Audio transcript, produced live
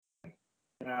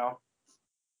You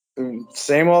know,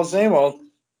 same old, same old.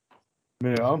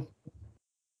 Yeah.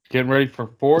 Getting ready for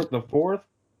the fourth.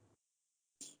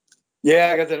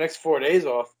 Yeah, I got the next 4 days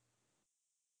off.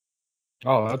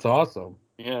 Oh, that's awesome.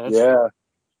 Yeah, that's Yeah.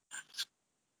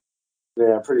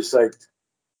 Yeah, I'm pretty psyched.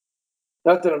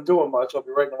 Not that I'm doing much. I'll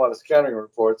be writing a lot of scouting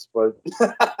reports, but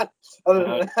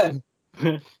other than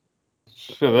that,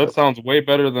 Shit, that sounds way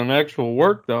better than actual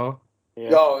work, though. yeah.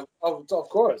 yo, of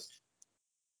course.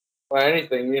 Well,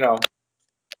 anything, you have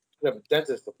a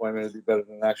dentist appointment would be better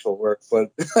than actual work,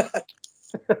 but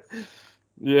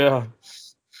Yeah.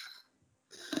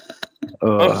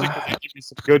 Especially because they give you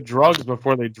some good drugs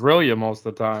before they drill you most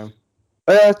of the time.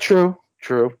 true.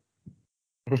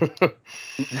 So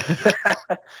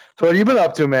what have you been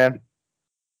up to, man?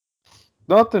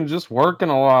 Nothing, just working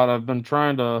a lot. I've been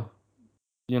trying to,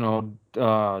 you know,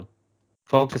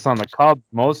 focus on the Cubs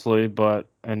mostly,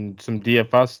 and some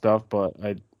DFS stuff, but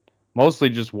I mostly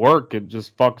just work. It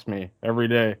just fucks me every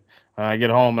day. And I get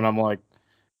home and I'm like,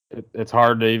 it's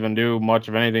hard to even do much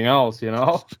of anything else, you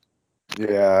know?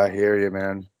 Yeah, I hear you,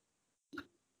 man.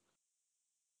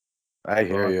 I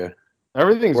hear But you.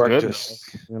 everything's Work good,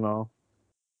 just, you know?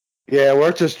 yeah,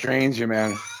 work just drains you,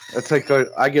 man. It's like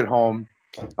I get home.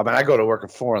 I mean, I go to work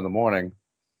at 4 a.m,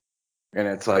 and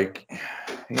it's like,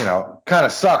 kind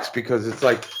of sucks because it's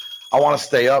like I want to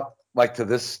stay up like to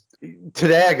this.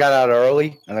 Today I got out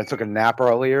early and I took a nap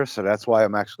earlier, so that's why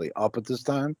I'm actually up at this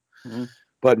time. Mhm.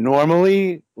 But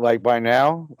normally, like by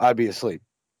now, I'd be asleep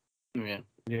Yeah.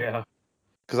 Yeah.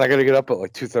 because I got to get up at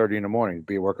like 2:30 in the morning to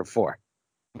be at work at 4.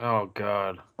 Oh,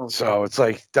 God. So it's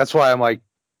like that's why I'm like,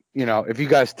 if you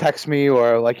guys text me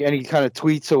or like any kind of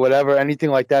tweets or whatever, anything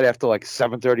like that after like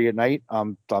 7:30 at night,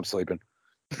 I'm sleeping.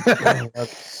 That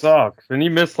sucks. And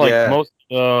you miss, like, Yeah. most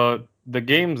of the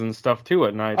games and stuff, too,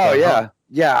 at night, Oh then, huh? yeah,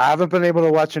 yeah. I haven't been able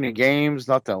to watch any games,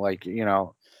 nothing like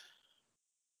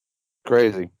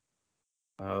crazy.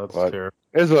 Oh, that's But terrible.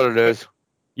 it is what it is.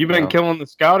 You've been killing the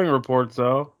scouting reports,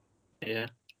 though. Yeah.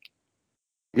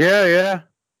 Yeah.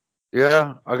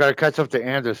 I got to catch up to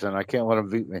Anderson. I can't let him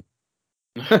beat me.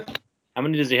 How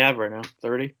many does he have right now?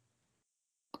 30?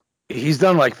 He's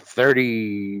done like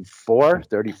 34,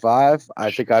 35.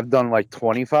 I think I've done like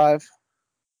 25,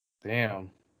 Damn.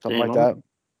 something Damn, like that.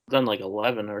 done like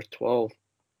 11 or 12.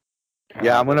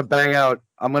 Yeah, I'm God, gonna bang out.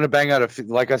 I'm gonna bang out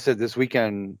like I said this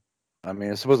weekend. I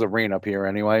mean, it's supposed to rain up here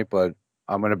anyway, but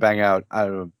I'm gonna bang out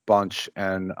a bunch,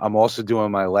 and I'm also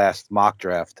doing my last mock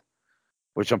draft,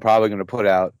 which I'm probably gonna put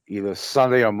out either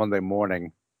Sunday or Monday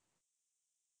morning.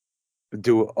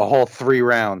 Do a whole 3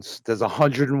 rounds. There's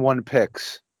 101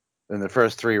 picks in the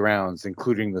first 3 rounds,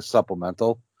 including the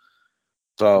supplemental.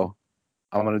 So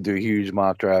I'm gonna do a huge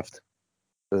mock draft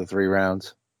for the 3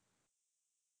 rounds.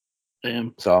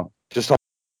 Damn. So just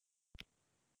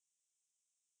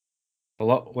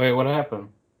Hello? Wait, what happened?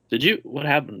 What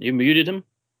happened? You muted him?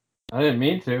 I didn't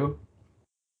mean to.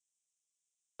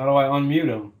 How do I unmute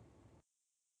him?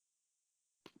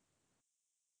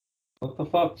 What the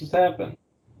fuck just happened?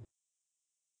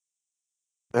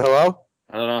 hello.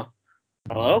 I don't know.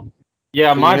 Hello? Yeah,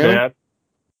 Can you my hear me?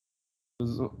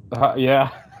 bad. Yeah.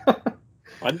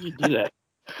 Why did you do that?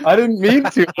 I didn't mean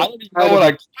to. I don't even know what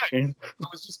I I I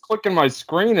was just clicking my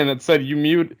screen and it said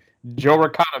Joe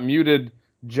Ricotta muted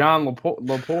John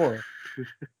Lepore.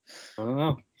 don't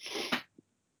know.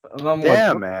 And I'm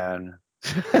Damn, like, man.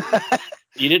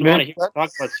 You didn't Man, want to hear us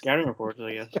talk about scouting reports,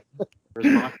 I guess. Or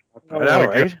his mock- I know,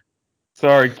 right?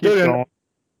 sorry, keep Dude, going.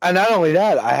 and not only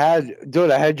that, I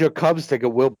had your Cubs take a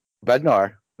Will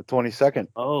Bednar the 22nd.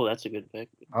 Oh, that's a good pick.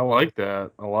 I like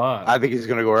that a lot. I think he's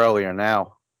gonna go earlier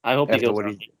now. I hope he After goes what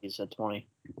on. He said 20.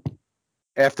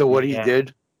 he Yeah.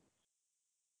 did.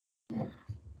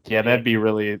 Yeah, that'd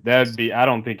be, I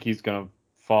don't think he's going to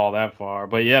fall that far.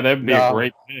 But yeah, that'd be a No.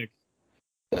 great pick.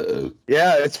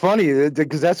 Yeah, it's funny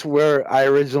because that's where I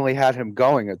originally had him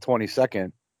going at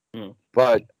 22nd. Hmm.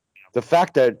 But the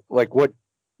fact that like what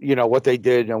they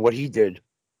did and what he did,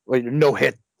 like no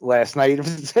hit last night,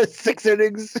 6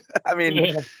 innings. I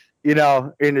mean, in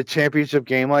a championship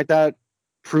game like that,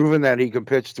 proving that he can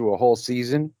pitch through a whole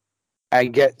season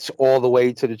and get all the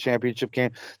way to the championship game.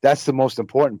 That's the most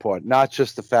important part. Not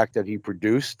just the fact that he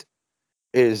produced,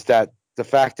 is that the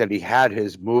fact that he had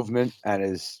his movement and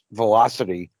his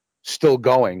velocity still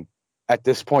going at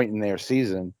this point in their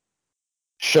season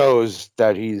shows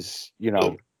that he's,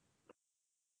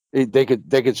 they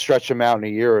could stretch him out in a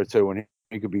year or two and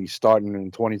he could be starting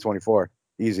in 2024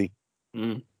 easy.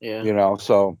 Yeah.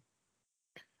 So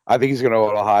I think he's going to go a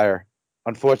little higher.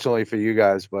 Unfortunately for you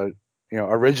guys, but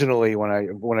originally when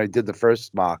I did the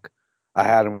first mock, I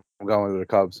had him going to the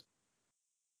Cubs.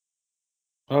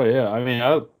 Oh yeah, I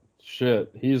mean,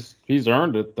 he's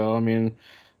earned it though. I mean,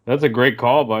 that's a great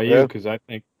call by you Yeah. because I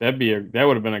think that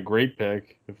would have been a great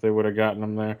pick if they would have gotten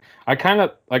him there. I kind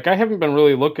of like I haven't been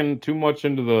really looking too much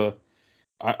into the.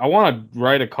 I want to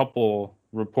write a couple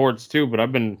reports too, but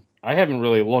I haven't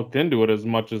really looked into it as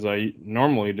much as I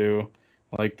normally do.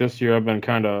 Like this year, I've been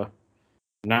kind of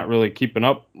not really keeping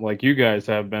up like you guys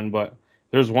have been. But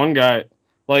there's one guy,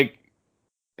 like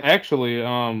actually,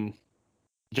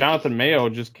 Jonathan Mayo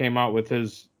just came out with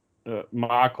his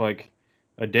mock like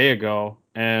a day ago,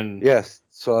 and Yes,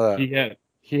 saw that.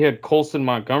 he had Colson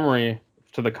Montgomery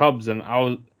to the Cubs, and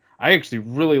I actually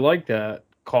really like that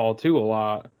call too a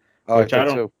lot, I like which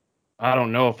that too. I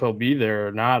don't know if he'll be there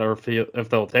or not, or if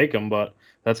they'll take him, but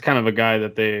that's kind of a guy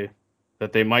that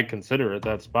they might consider at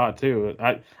that spot too.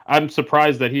 I'm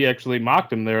surprised that he actually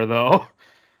mocked him there though.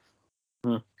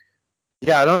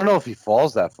 Yeah, I don't know if he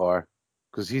falls that far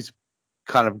because he's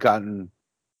kind of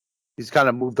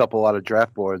moved up a lot of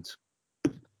draft boards.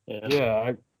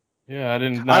 Yeah. I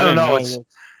didn't I don't didn't know. know.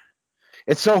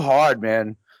 It's so hard,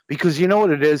 man, because you know what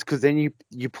it is. Because then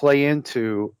you play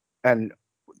into, and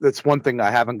that's one thing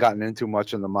I haven't gotten into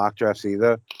much in the mock drafts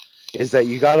either, is that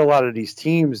you got a lot of these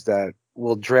teams that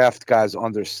will draft guys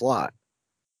under slot,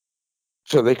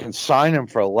 so they can sign them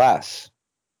for less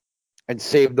and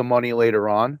save the money later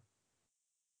on.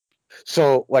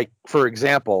 So, like for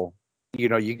example, you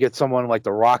get someone like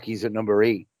the Rockies at number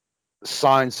 8,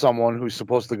 sign someone who's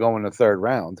supposed to go in the third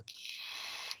round.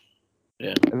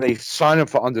 Yeah. And they sign him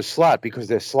for under slot because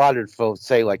they're slotted for,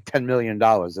 say, like $10 million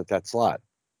at that slot.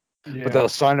 Yeah. But they'll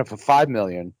sign him for $5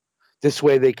 million. This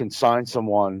way they can sign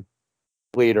someone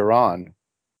later on.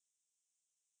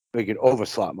 They get over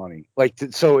slot money.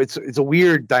 So it's a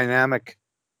weird dynamic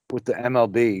with the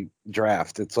MLB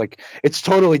draft. It's like it's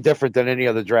totally different than any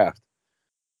other draft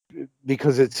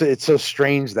because it's so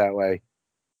strange that way.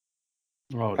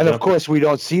 Oh, And of definitely. course, we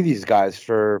don't see these guys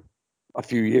for a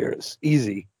few years.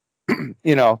 Easy,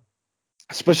 you know,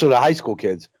 especially the high school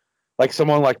kids, like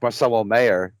someone like Marcelo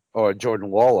Mayer or Jordan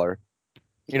Waller.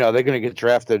 They're going to get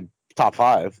drafted top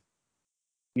 5.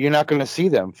 You're not going to see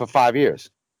them for 5 years.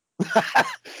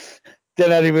 They're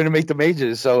not even going to make the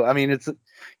majors. So I mean,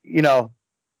 you know,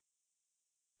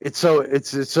 it's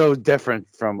so different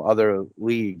from other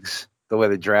leagues the way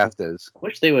the draft is. I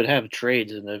wish they would have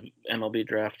trades in the MLB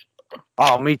draft.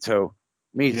 Oh, me too.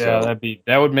 Me Yeah, too.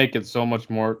 that would make it so much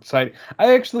more exciting.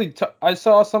 I actually I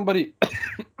saw somebody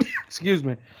excuse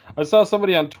me. I saw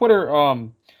somebody on Twitter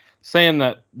saying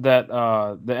that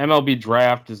the MLB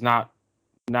draft is not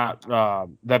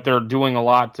that they're doing a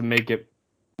lot to make it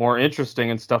more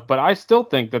interesting and stuff, but I still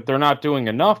think that they're not doing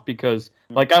enough because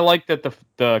like I like that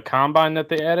the combine that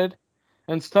they added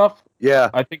and stuff. Yeah.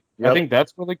 I Yep. think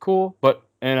that's really cool, but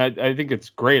and I think it's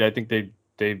great. I think they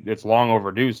it's long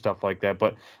overdue stuff like that,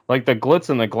 but like the glitz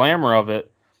and the glamour of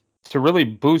it to really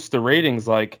boost the ratings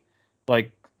like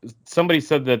somebody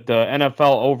said that the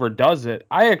NFL overdoes it.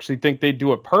 I actually think they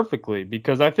do it perfectly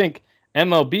because I think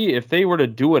MLB if they were to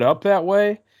do it up that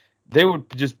way, they would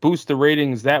just boost the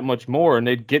ratings that much more and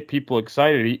they'd get people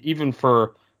excited even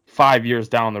for 5 years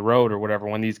down the road or whatever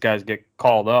when these guys get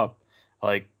called up.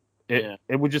 Like it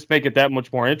would just make it that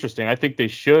much more interesting. I think they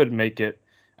should make it.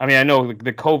 I mean, I know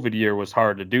the COVID year was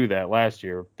hard to do that last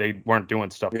year. They weren't doing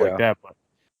stuff like Yeah. that,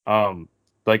 but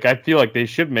like I feel like they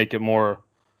should make it more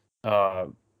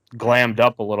glammed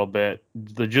up a little bit,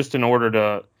 just in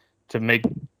order to make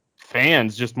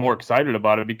fans just more excited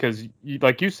about it. Because,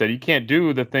 like you said, you can't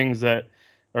do the things that,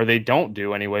 or they don't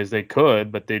do anyways. They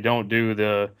could, but they don't do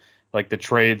the like the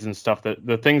trades and stuff that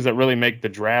the things that really make the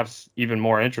drafts even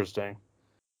more interesting.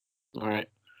 All right.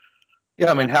 Yeah,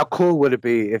 I mean, how cool would it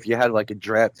be if you had like a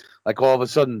draft, like all of a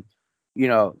sudden,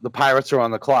 the Pirates are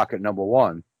on the clock at number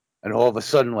 1, and all of a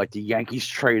sudden, like the Yankees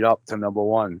trade up to number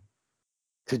 1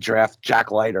 to draft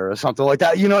Jack Leiter or something like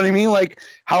that. You know what I mean? Like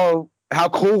how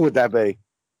cool would that be?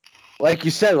 Like you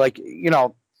said, like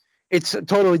it's a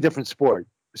totally different sport,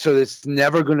 so it's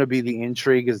never going to be the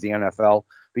intrigue as the NFL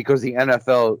because the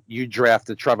NFL, you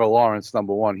drafted Trevor Lawrence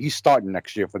number 1, he's starting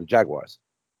next year for the Jaguars.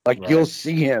 Like Right. You'll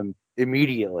see him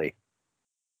immediately.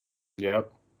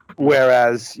 Yep.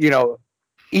 Whereas,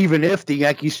 even if the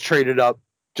Yankees traded up,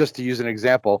 just to use an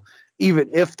example, even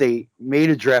if they made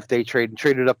a draft day trade and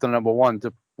traded up to number 1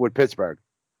 with Pittsburgh,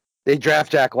 they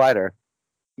draft Jack Leiter,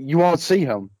 you won't see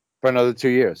him for another 2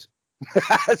 years.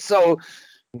 So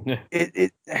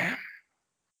it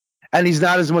and he's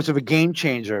not as much of a game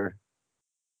changer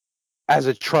as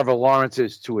a Trevor Lawrence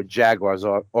is to a Jaguars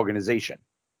organization.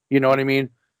 You know what I mean?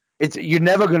 You're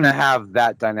never going to have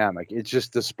that dynamic. It's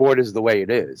just the sport is the way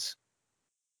it is.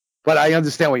 But I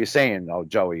understand what you're saying, though,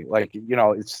 Joey. Like,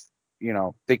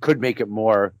 they could make it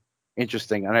more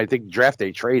interesting, and I think draft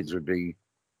day trades would be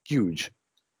huge.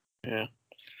 Yeah.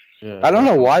 I don't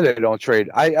know why they don't trade.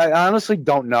 I honestly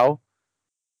don't know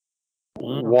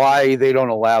why they don't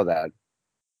allow that.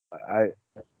 I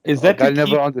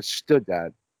never understood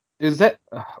that. Is that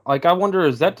like I wonder?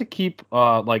 Is that to keep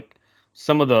like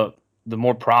some of the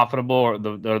more profitable or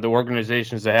the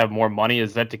organizations that have more money?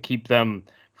 Is that to keep them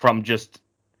from just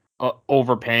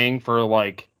overpaying for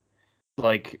like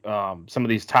some of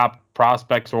these top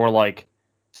prospects, or like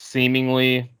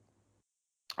seemingly,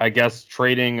 I guess,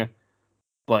 trading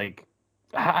like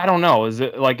I don't know. Is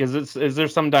there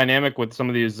some dynamic with some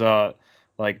of these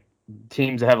like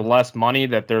teams that have less money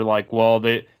that they're like, well,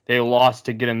 they lost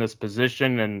to get in this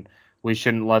position and we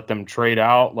shouldn't let them trade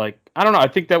out? Like, I don't know. I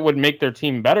think that would make their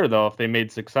team better though if they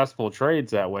made successful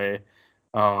trades that way.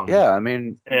 Yeah, I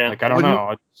mean, like I don't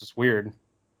know. It's just weird.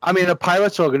 I mean, a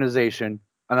Pirates organization,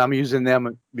 and I'm using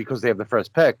them because they have the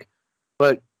first pick,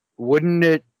 but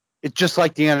wouldn't it's just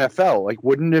like the NFL, like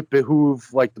wouldn't it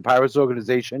behoove like the Pirates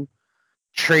organization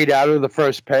trade out of the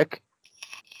first pick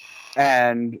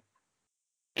and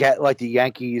get like the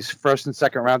Yankees first and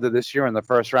second round of this year and the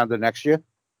first round of next year?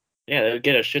 Yeah, they would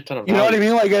get a shit ton of value. You know what I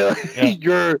mean? Like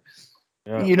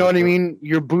yeah. You know what I mean?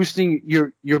 You're boosting,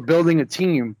 you're building a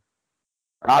team.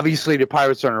 Obviously, the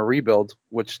Pirates are in a rebuild,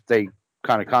 which they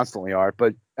kind of constantly are.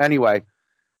 But anyway,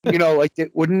 like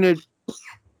wouldn't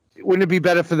it be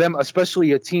better for them,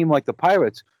 especially a team like the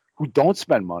Pirates who don't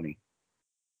spend money?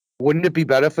 Wouldn't it be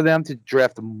better for them to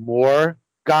draft more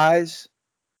guys?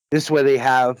 This way, they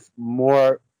have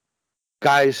more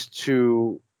guys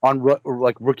on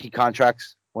like rookie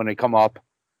contracts when they come up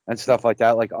and stuff like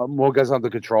that. Like more guys under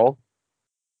control.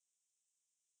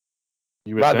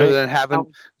 Rather than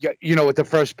having, with the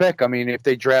first pick. I mean, if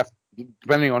they draft,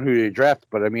 depending on who they draft,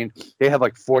 but I mean, they have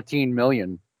like $14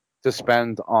 million to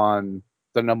spend on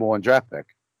the number one draft pick.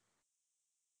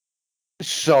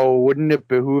 So wouldn't it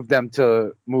behoove them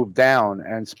to move down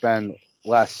and spend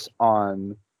less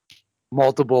on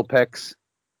multiple picks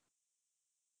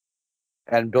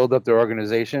and build up their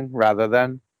organization rather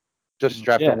than just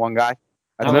drafting one guy?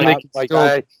 And then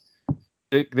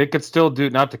they could still do,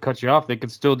 not to cut you off, they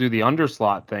could still do the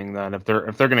underslot thing then if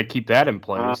they're going to keep that in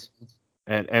place,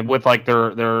 and with like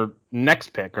their next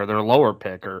pick or their lower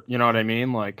pick, or you know what I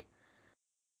mean, like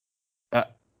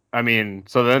I mean,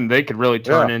 so then they could really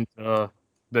turn into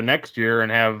the next year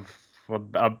and have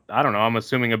I don't know, I'm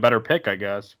assuming a better pick, I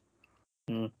guess.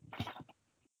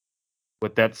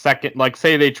 With that second, like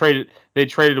say they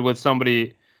traded with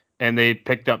somebody and they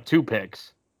picked up 2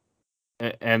 picks.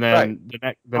 And then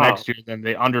the next year, then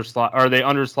they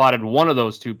underslotted one of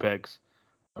those 2 picks,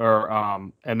 or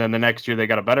and then the next year they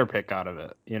got a better pick out of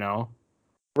it,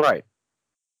 Right.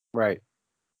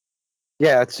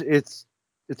 Yeah, it's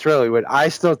really weird. I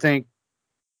still think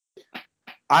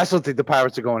the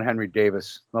Pirates are going Henry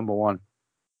Davis, number 1.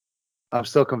 I'm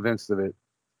still convinced of it.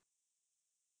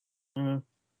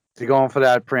 They're going for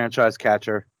that franchise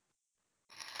catcher.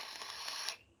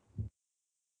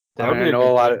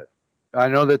 I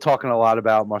know they're talking a lot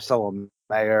about Marcelo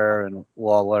Mayer and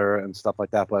Lawler and stuff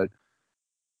like that, but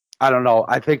I don't know.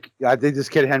 I think this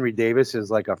kid Henry Davis is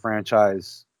like a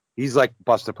franchise. He's like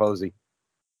Buster Posey.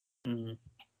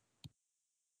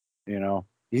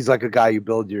 He's like a guy you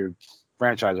build your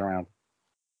franchise around.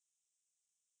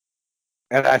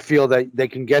 And I feel that they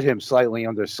can get him slightly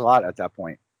under slot at that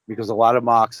point, because a lot of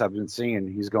mocks I've been seeing,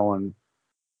 he's going,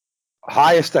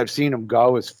 highest I've seen him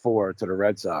go is 4 to the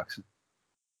Red Sox.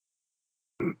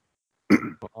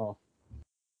 Oh.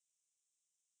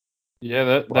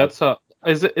 Yeah, that's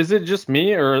is it just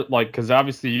me, or like, because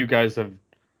obviously you guys have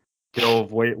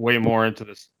dove way more into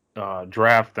this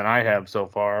draft than I have so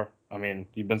far. I mean,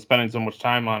 you've been spending so much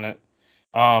time on it.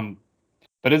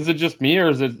 But is it just me,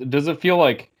 or does it feel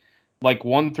like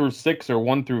 1 through 6 or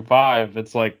 1 through 5?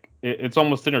 It's like it's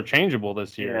almost interchangeable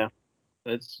this year.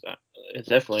 Yeah, it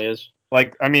definitely is.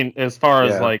 Like, I mean, as far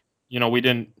as like, we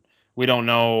don't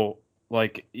know,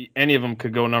 like any of them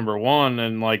could go number 1,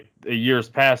 and like years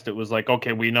past it was like,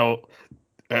 okay, we know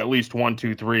at least 1,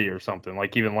 2, 3 or something,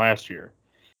 like even last year.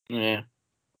 Yeah.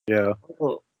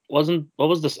 Well, what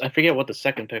was this? I forget what the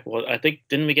second pick was. I think,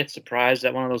 didn't we get surprised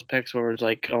at one of those picks where it's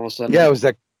like all of a sudden? Yeah, it was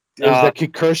that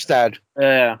kid Kjerstad.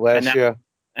 Last year.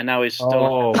 And now he's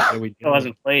still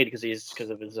hasn't played because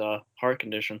of his heart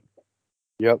condition.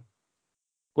 Yep.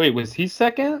 Wait, was he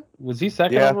second?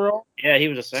 Overall? Yeah, he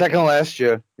was a second last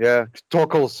year. Yeah,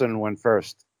 Torkelson went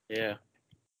first. Yeah.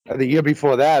 And the year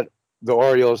before that, the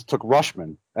Orioles took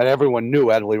Rutschman, and everyone knew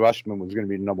Adley Rutschman was going to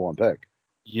be the number 1 pick.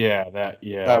 Yeah, that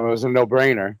was a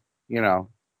no-brainer. you know,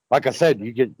 like I said,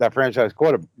 you get that franchise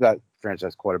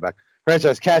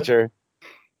catcher,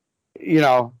 you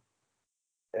know,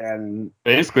 and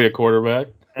Basically a quarterback.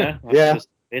 Yeah, Yeah. just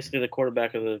basically the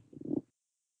quarterback of the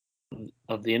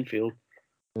infield.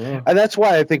 Yeah. and that's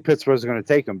why I think Pittsburgh's going to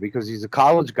take him because he's a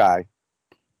college guy,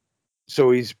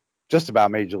 so he's just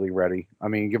about major league ready. I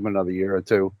mean, give him another year or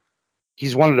two.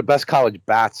 He's one of the best college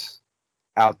bats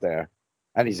out there,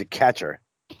 and he's a catcher.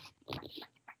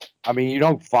 I mean, you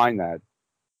don't find that.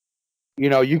 You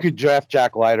know, you could draft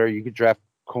Jack Leiter, you could draft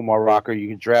Kumar Rocker, you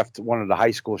could draft one of the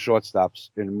high school shortstops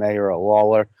in Mayer or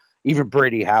Lawler, even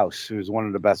Brady House, who's one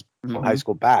of the best high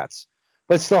school bats,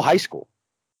 but it's still high school.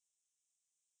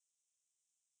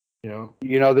 Yeah.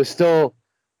 You know,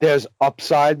 there's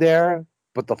upside there,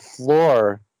 but the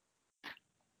floor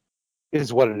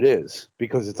is what it is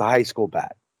because it's a high school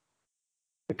bat.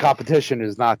 The competition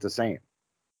is not the same.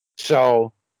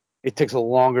 So it takes a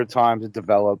longer time to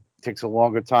develop, takes a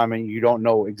longer time, and you don't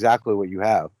know exactly what you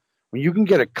have. When you can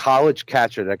get a college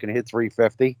catcher that can hit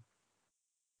 350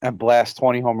 and blast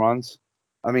 20 home runs,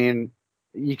 I mean,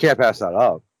 you can't pass that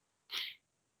up.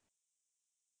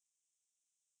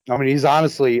 I mean, he's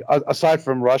honestly, aside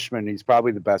from Rushman, he's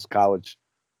probably the best college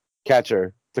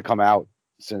catcher to come out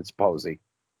since Posey.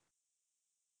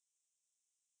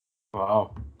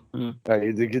 Wow.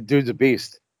 The dude's a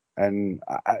beast, and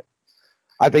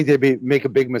I think they'd make a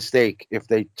big mistake if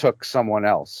they took someone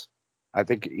else. I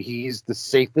think he's the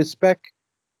safest pick,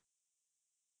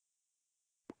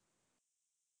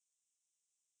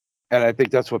 and I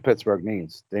think that's what Pittsburgh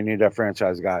needs. They need that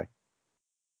franchise guy.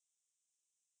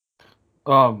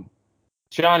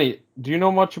 Johnny, do you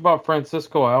know much about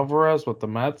Francisco Alvarez with the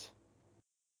Mets?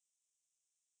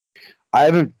 I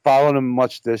haven't followed him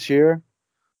much this year,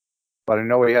 but I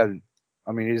know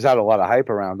he's had a lot of hype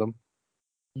around him.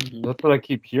 That's what I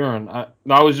keep hearing. I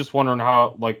was just wondering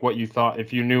how, like, what you thought,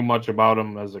 if you knew much about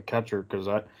him as a catcher, because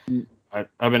I've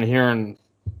been hearing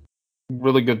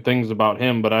really good things about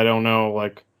him, but I don't know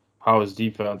like how his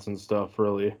defense and stuff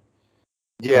really.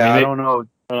 Yeah, I mean, I don't know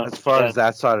as far as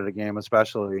that side of the game,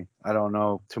 especially. I don't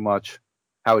know too much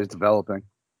how he's developing.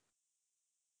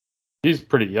 He's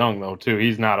pretty young though too.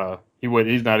 He's not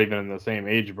even in the same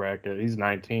age bracket. He's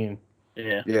 19.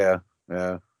 Yeah.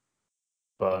 But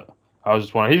I was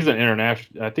just wondering. He's an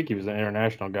international. I think he was an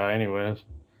international guy, anyways.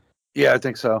 Yeah, I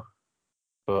think so.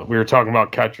 But we were talking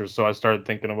about catchers, so I started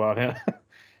thinking about him.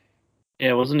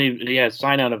 Yeah, wasn't he? Yeah,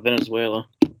 signed out of Venezuela.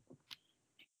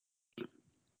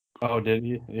 Oh, did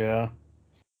you? Yeah.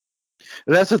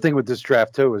 And that's the thing with this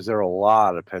draft too, is there are a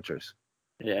lot of pitchers.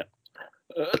 Yeah.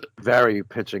 Very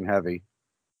pitching heavy.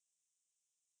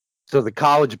 So the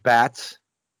college bats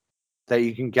that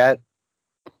you can get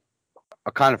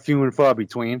are kind of few and far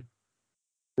between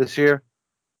this year.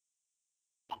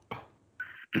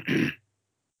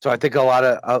 So I think a lot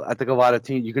of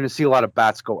teams, you're going to see a lot of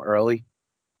bats go early,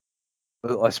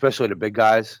 especially the big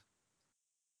guys.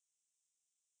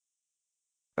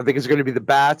 I think it's going to be the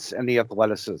bats and the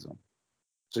athleticism.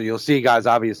 So you'll see guys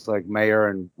obviously like Mayer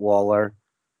and Waller,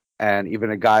 and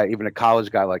even a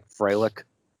college guy like Frelick,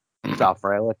 Sal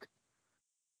Frelick,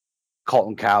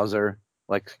 Colton Cowser,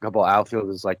 like a couple of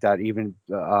outfielders like that. Even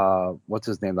what's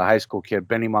his name, the high school kid,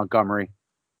 Benny Montgomery,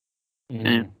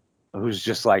 who's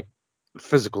just like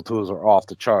physical tools are off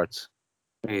the charts.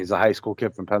 He's a high school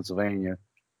kid from Pennsylvania.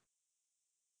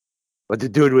 But the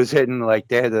dude was hitting like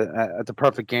they had at the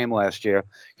perfect game last year.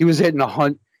 He was hitting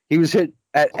He was hit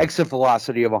at exit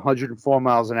velocity of 104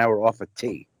 miles an hour off a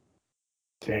tee.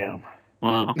 Damn.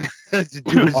 Wow. The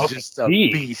dude's just a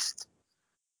beast.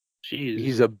 Jeez.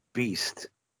 He's a beast.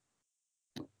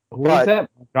 Who is that?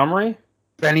 Montgomery?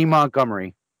 Benny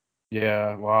Montgomery.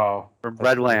 Yeah. Wow. From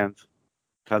Redland,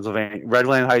 Pennsylvania.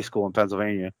 Redland High School in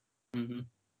Pennsylvania. Mm-hmm.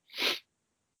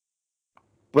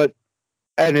 But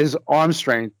and his arm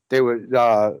strength, they would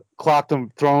clocked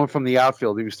him throwing from the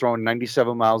outfield. He was throwing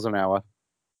 97 miles an hour.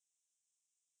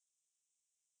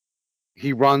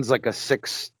 He runs like a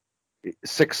six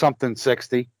something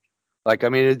 60. Like, I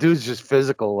mean, the dude's just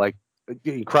physical, like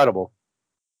incredible.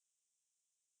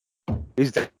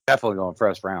 He's definitely going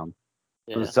first round.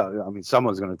 Yeah. So, I mean,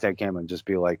 someone's going to take him and just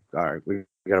be like, all right, we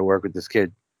got to work with this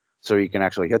kid so he can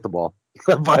actually hit the ball.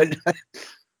 But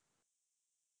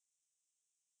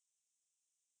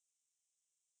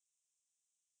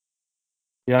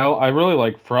yeah, I really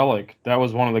like Frelick. That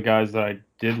was one of the guys that I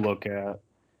did look at.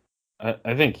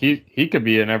 I think he could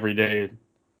be an everyday,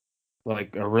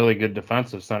 like a really good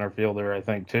defensive center fielder, I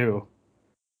think, too.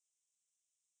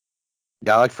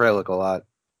 yeah, I like Frelick a lot.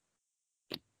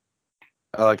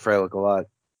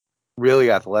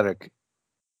 Really athletic.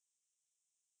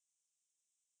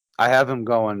 I have him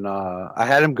going. I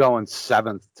had him going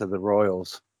 7th to the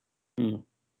Royals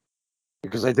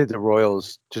because I think the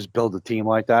Royals just build a team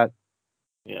like that.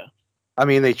 Yeah. I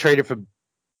mean, they traded for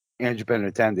Andrew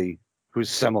Benintendi, who's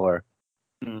similar,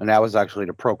 and that was actually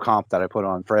the pro comp that I put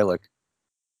on Frelick.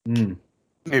 He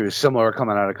was similar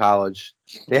coming out of college.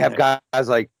 They have guys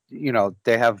like,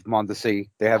 they have Mondesi,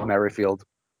 they have Merrifield.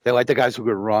 They like the guys who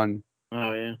could run.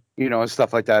 Oh yeah. And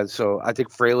stuff like that. So I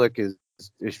think Frelick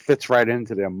it fits right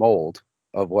into their mold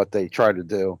of what they try to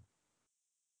do.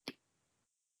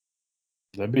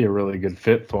 That'd be a really good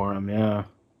fit for him, yeah.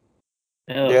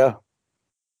 Yeah.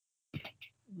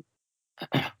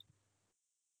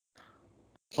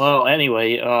 Well,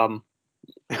 anyway,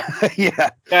 yeah.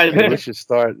 guys, We should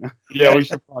start. Yeah, we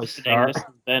should probably start.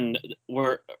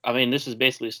 This is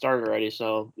basically started already.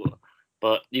 So,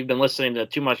 but you've been listening to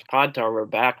Too Much Pod Tower. We're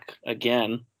back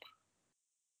again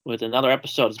with another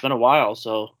episode. It's been a while,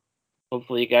 so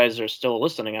hopefully you guys are still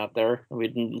listening out there. We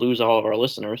didn't lose all of our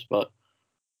listeners, but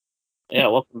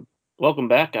yeah, welcome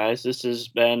back, guys.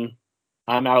 I'm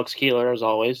Alex Keeler as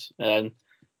always, and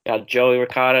got Joey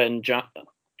Ricotta and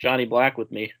Johnny Black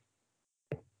with me.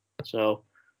 So,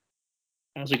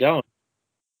 how's it going?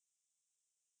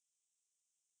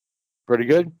 Pretty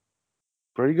good.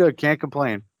 Pretty good. Can't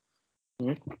complain.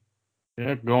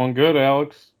 Yeah, going good,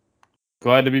 Alex.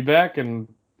 Glad to be back and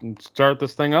start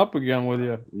this thing up again with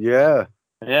you. Yeah.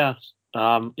 Yeah.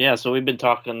 So we've been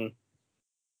talking,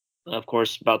 of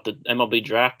course, about the MLB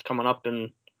draft coming up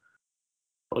in,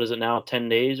 what is it now, 10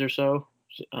 days or so?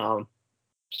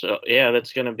 So yeah,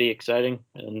 that's going to be exciting.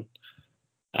 And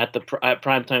at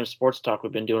Primetime Sports Talk,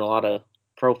 we've been doing a lot of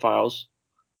profiles.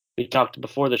 We talked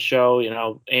before the show,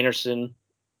 Anderson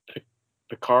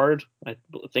Picard, I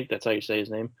think that's how you say his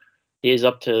name. He's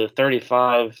up to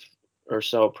 35 or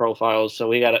so profiles. So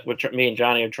me and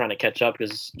Johnny are trying to catch up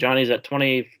because Johnny's at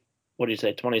 20, what do you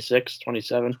say, 26,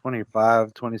 27?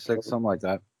 25, 26, something like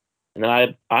that. And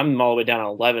then I'm all the way down at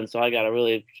 11, so I got to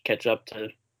really catch up to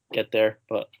get there.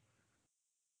 But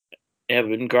yeah,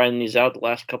 we've been grinding these out the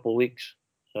last couple of weeks.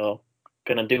 So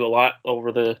going to do a lot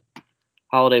over the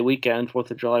holiday weekend,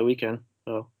 4th of July weekend.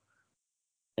 So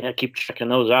yeah, keep checking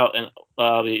those out. And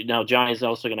now Johnny's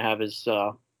also going to have his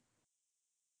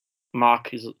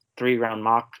his 3-round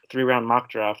mock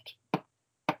draft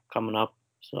coming up.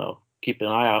 So keep an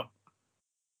eye out.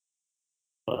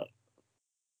 But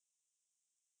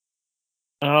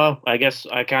I guess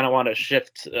I kind of want to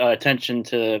shift attention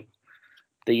to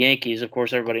the Yankees. Of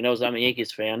course, everybody knows I'm a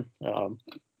Yankees fan.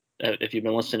 If you've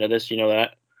been listening to this, you know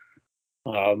that.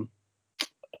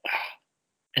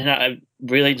 And I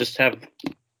really just have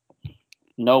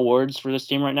no words for this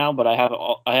team right now, but I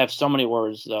have so many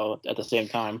words though at the same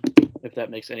time, if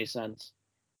that makes any sense.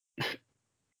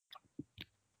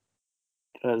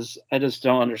 Because I just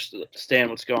don't understand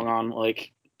what's going on.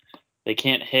 Like, they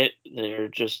can't hit. They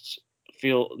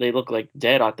look like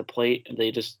dead at the plate.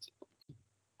 They just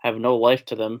have no life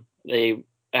to them. They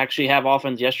actually have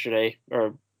offense yesterday,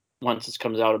 or once this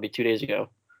comes out, it'll be 2 days ago.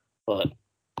 But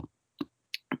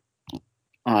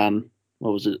what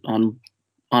was it on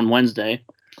Wednesday?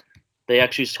 They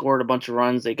actually scored a bunch of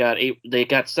runs. They got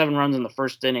 7 runs in the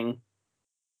first inning,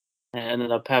 and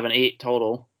ended up having 8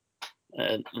 total.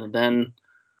 And then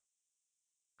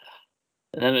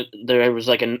there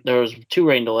was 2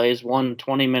 rain delays, one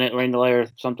 20-minute rain delay or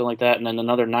something like that, and then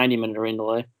another 90-minute rain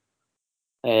delay.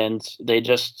 And they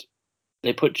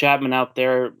put Chapman out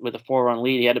there with a 4-run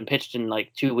lead. He hadn't pitched in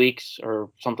like 2 weeks or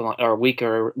something or a week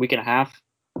and a half,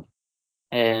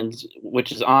 and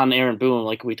which is on Aaron Boone,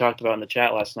 like we talked about in the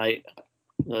chat last night.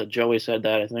 Joey said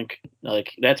that, I think,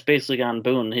 like that's basically on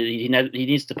Boone. He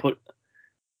needs to put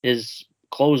his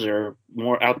closer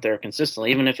more out there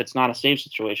consistently, even if it's not a save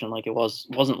situation like it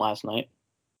wasn't last night.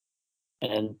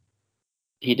 And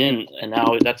he didn't, and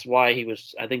now that's why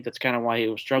I think that's kind of why he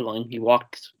was struggling. He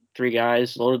walked 3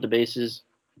 guys, loaded the bases,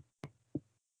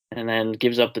 and then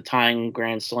gives up the tying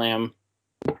grand slam.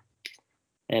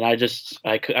 And I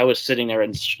was sitting there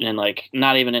and like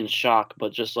not even in shock,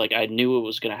 but just like I knew it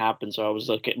was going to happen. So I was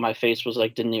like, my face was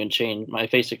like didn't even change. My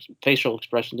facial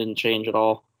expression didn't change at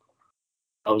all.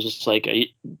 I was just like,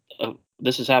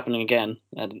 this is happening again,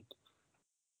 and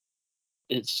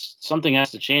it's something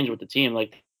has to change with the team.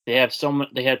 Like they had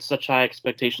such high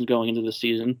expectations going into the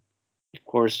season. Of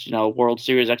course, World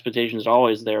Series expectations are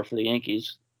always there for the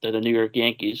Yankees. They're the New York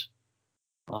Yankees,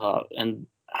 and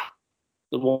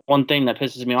the one thing that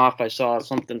pisses me off, I saw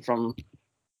something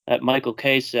that Michael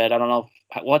Kay said. I don't know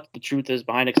what the truth is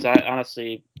behind it. Because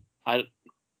honestly,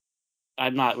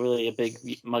 I'm not really a big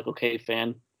Michael Kay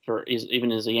fan.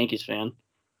 Even as a Yankees fan,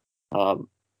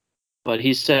 But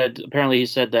he said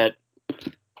that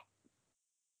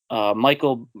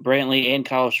Michael Brantley and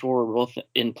Kyle Schwarber were both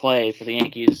in play for the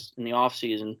Yankees in the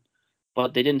offseason,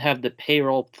 but they didn't have the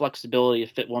payroll flexibility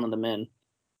to fit one of them in.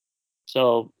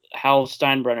 So Hal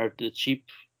Steinbrenner, the cheap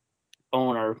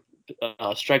owner,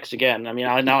 strikes again. I mean,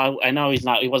 I know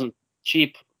he wasn't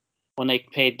cheap when they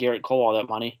paid Garrett Cole all that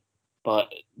money,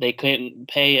 but they couldn't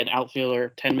pay an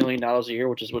outfielder $10 million a year,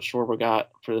 which is what Schwarber got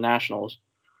for the Nationals.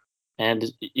 And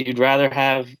you'd rather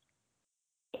have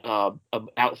an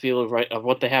outfielder of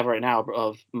what they have right now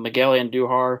of Miguel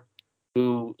Andujar,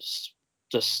 who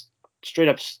just straight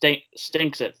up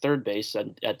stinks at third base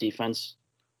at defense,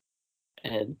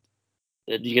 and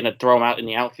you're gonna throw him out in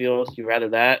the outfield. You'd rather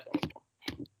that,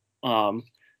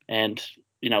 and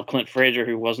Clint Frazier,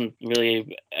 who wasn't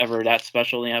really ever that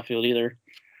special in the outfield either.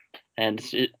 And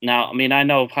now, I mean, I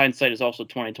know hindsight is also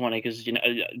 2020 because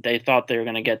they thought they were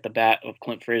going to get the bat of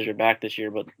Clint Frazier back this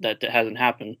year, but that hasn't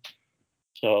happened.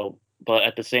 So, but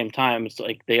at the same time, it's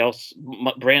like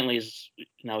Brantley's,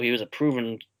 he was a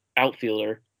proven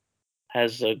outfielder,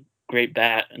 has a great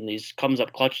bat, and he comes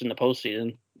up clutch in the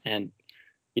postseason, and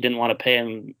you didn't want to pay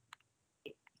him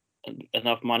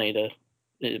enough money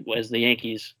as the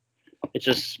Yankees. It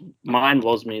just mind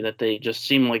blows me that they just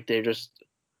seem like they're just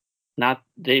not.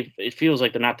 It feels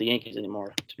like they're not the Yankees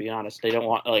anymore. To be honest, they don't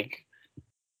want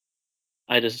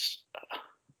I don't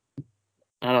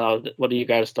know. What are you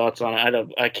guys' thoughts on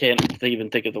it? I can't even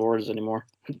think of the words anymore.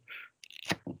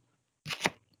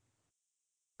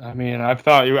 I mean, I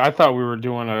thought we were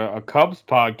doing a Cubs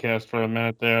podcast for a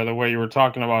minute there. The way you were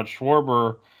talking about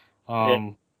Schwarber,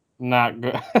 not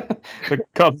good. The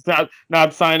Cubs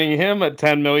not signing him at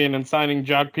 $10 million and signing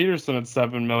Jock Peterson at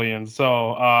 $7 million.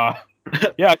 So,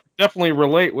 yeah, definitely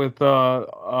relate with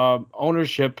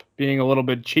ownership being a little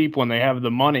bit cheap when they have the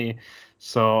money.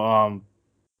 So,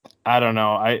 I don't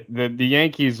know. The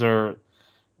Yankees are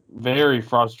very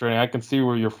frustrating. I can see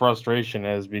where your frustration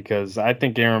is because I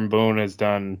think Aaron Boone has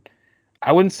done,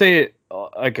 I wouldn't say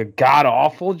like a god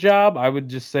awful job. I would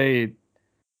just say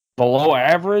below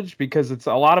average because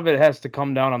a lot of it has to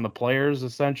come down on the players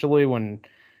essentially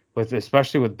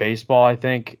especially with baseball. I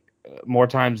think more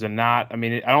times than not. I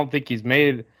mean, I don't think he's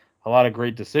made a lot of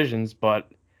great decisions,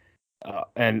 but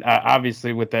and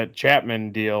obviously with that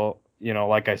Chapman deal,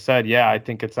 like I said, yeah, I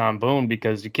think it's on Boone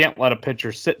because you can't let a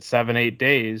pitcher sit 7-8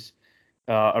 days,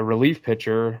 a relief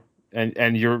pitcher,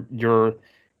 and you're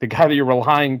the guy that you're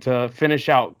relying to finish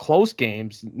out close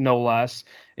games, no less.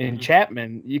 In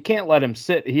Chapman, you can't let him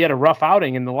sit. He had a rough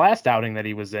outing in the last outing that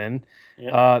he was in,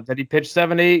 that he pitched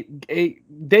 7-8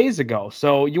 days ago.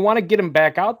 So you want to get him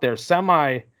back out there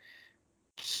semi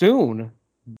soon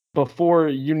before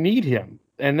you need him.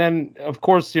 And then, of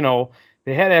course,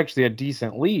 they had actually a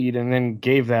decent lead and then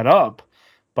gave that up.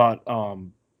 But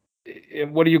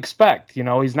what do you expect?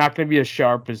 He's not going to be as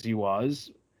sharp as he was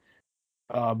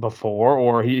before,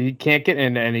 or he can't get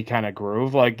into any kind of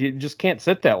groove. Like, you just can't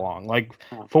sit that long. Like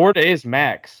 4 days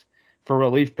max for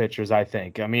relief pitchers, I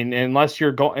think. I mean, unless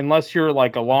you're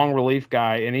like a long relief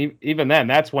guy, and even then,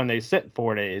 that's when they sit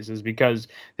 4 days, is because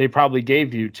they probably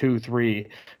gave you 2, 3,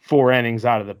 4 innings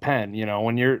out of the pen.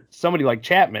 When you're somebody like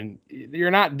Chapman,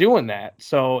 you're not doing that,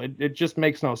 so it just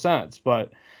makes no sense.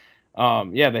 But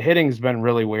yeah, the hitting's been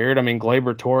really weird. I mean,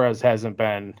 Gleyber Torres hasn't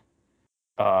been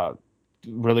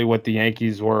really what the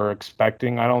Yankees were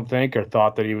expecting, I don't think, or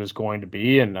thought that he was going to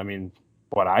be. And I mean,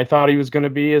 what I thought he was going to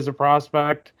be as a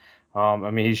prospect. I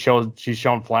mean, she's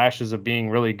shown flashes of being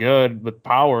really good with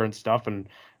power and stuff, and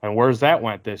where's that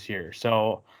went this year?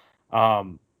 So,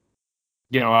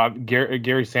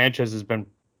 Gary Sanchez has been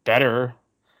better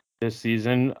this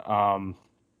season. And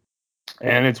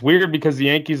it's weird because the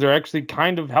Yankees are actually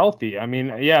kind of healthy. I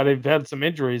mean, yeah, they've had some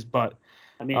injuries, but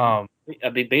I mean,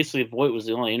 basically, Voit was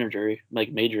the only injury,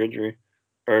 like major injury,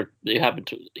 or he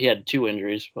had 2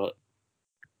 injuries, but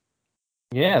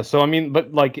yeah. So I mean,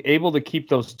 but like able to keep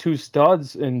those 2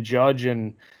 studs in Judge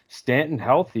and Stanton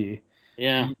healthy,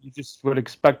 yeah, you just would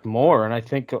expect more. And I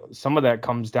think some of that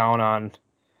comes down on,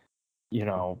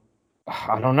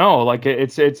 I don't know, like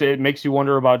it makes you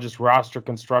wonder about just roster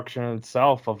construction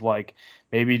itself of like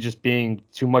maybe just being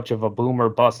too much of a boom or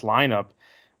bust lineup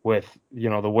with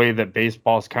the way that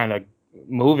baseball's kind of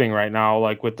moving right now,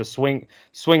 like with the swing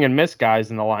and miss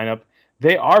guys in the lineup.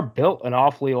 They are built an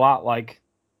awfully lot like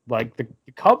the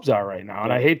Cubs are right now.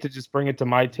 And I hate to just bring it to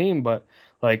my team, but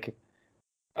like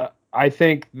I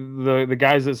think the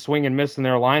guys that swing and miss in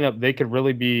their lineup, they could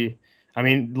really be. I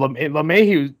mean,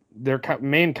 LeMahieu, their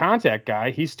main contact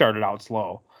guy, he started out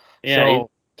slow. Yeah, so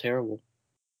terrible.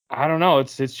 I don't know.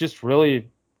 It's just really,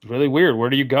 really weird. Where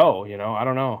do you go? I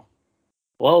don't know.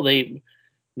 Well, maybe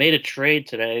made a trade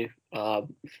today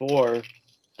for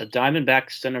a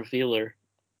Diamondback center fielder.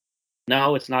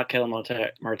 No, it's not Kellen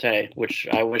Marte, which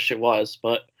I wish it was,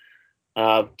 but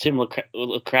Tim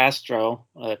Locastro.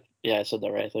 Yeah, I said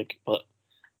that right, I think. But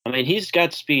I mean, he's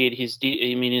got speed. He's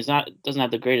doesn't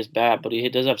have the greatest bat, but he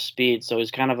does have speed. So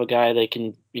he's kind of a guy they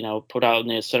can put out in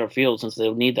the center field since they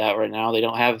need that right now. They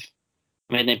don't have.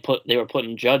 I mean, they were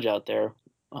putting Judge out there.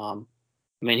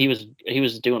 I mean, he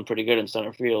was doing pretty good in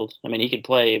center field. I mean, he could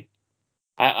play.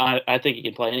 I think he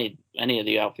can play any of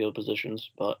the outfield positions,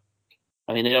 but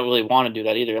I mean, they don't really want to do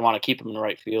that either. They want to keep him in the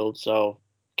right field. So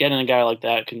getting a guy like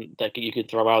that you could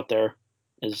throw out there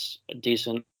is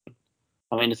decent.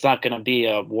 I mean, it's not going to be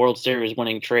a World Series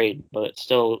winning trade, but it's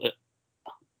still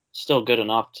good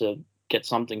enough to get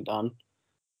something done.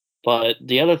 But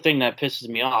the other thing that pisses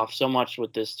me off so much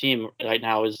with this team right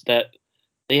now is that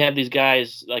they have these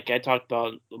guys, like I talked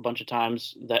about a bunch of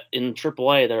times, that in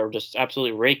AAA that are just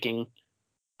absolutely raking.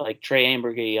 Like Trey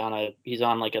Ambergy he's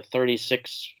on like a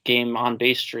 36 game on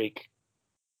base streak,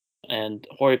 and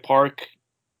Hoy Park,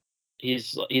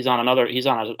 he's on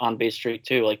an on base streak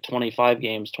too, like 25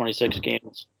 games, 26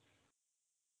 games.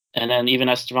 And then even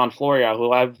Estevan Florial,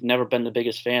 who I've never been the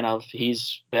biggest fan of,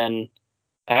 he's been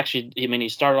actually, I mean, he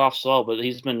started off slow, but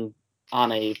he's been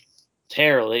on a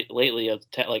tear lately of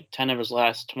like 10 of his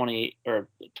last 20 or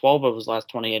 12 of his last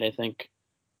 28, I think,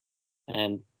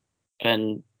 and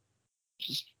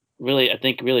just really, I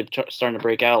think, really starting to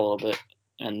break out a little bit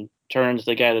and turns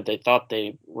the guy that they thought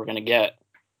they were going to get.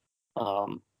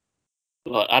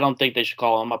 But I don't think they should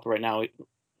call him up right now.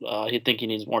 He'd think he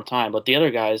needs more time. But the other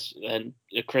guys, and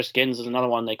Chris Gittens is another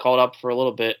one, they called up for a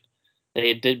little bit.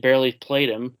 They barely played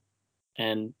him,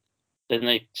 and then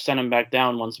they sent him back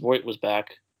down once Voit was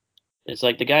back. It's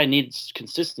like the guy needs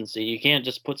consistency. You can't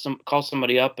just call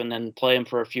somebody up and then play him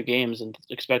for a few games and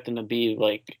expect him to be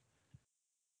like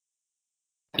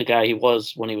the guy he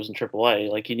was when he was in AAA.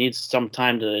 Like, he needs some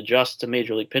time to adjust to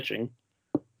major league pitching.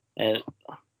 And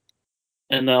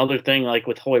the other thing, like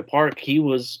with Hoy Park,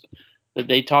 I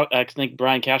think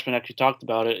Brian Cashman actually talked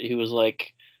about it. He was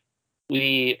like,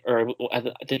 I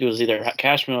think it was either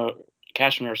Cashman or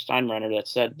Steinbrenner that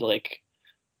said, like,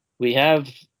 we've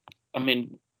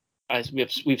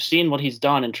seen what he's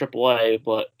done in AAA,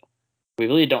 but we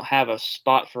really don't have a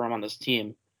spot for him on this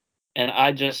team. And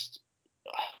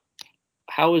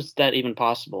how is that even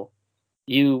possible?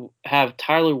 You have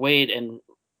Tyler Wade and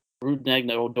Rougned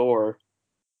Odor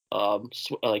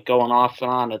like going off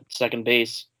and on at second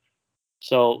base.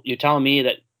 So you're telling me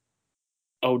that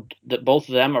both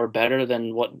of them are better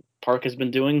than what Park has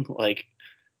been doing? Like,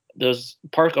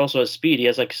 Park also has speed. He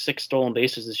has like 6 stolen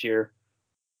bases this year.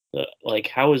 Like,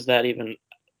 how is that even?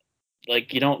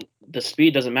 Like, the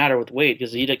speed doesn't matter with Wade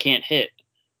because he can't hit.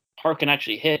 Park can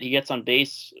actually hit. He gets on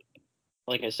base.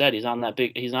 Like I said, he's on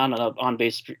an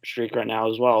on-base streak right now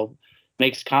as well.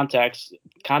 Makes contact,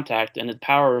 and his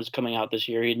power is coming out this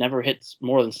year. He never hits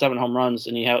more than 7 home runs,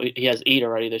 and he has 8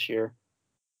 already this year.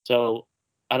 So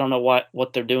I don't know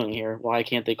what they're doing here. Why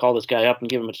can't they call this guy up and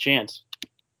give him a chance?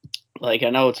 Like,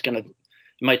 I know it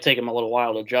might take him a little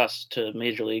while to adjust to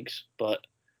major leagues, but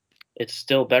it's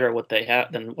still better what they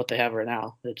have than what they have right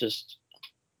now. It's just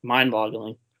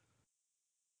mind-boggling.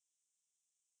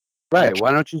 Right.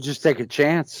 Why don't you just take a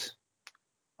chance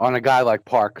on a guy like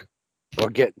Park or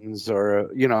Gittens or,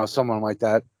 someone like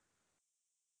that?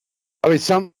 I mean,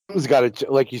 something's got to,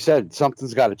 like you said,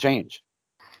 something's got to change.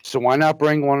 So why not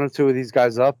bring 1 or 2 of these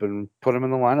guys up and put them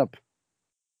in the lineup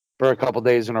for a couple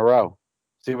days in a row?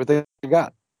 See what they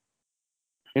got.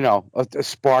 A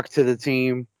spark to the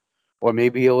team, or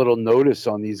maybe a little notice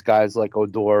on these guys like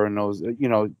Odor and those,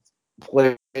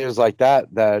 players like that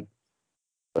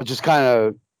just kind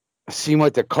of seem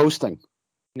like they're coasting.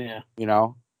 Yeah.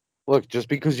 Look, just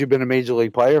because you've been a major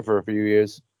league player for a few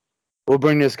years, we'll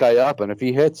bring this guy up, and if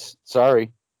he hits,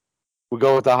 sorry, we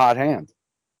go with the hot hand.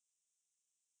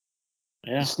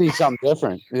 Yeah. Just need something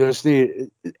different. You just need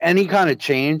any kind of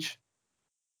change.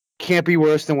 Can't be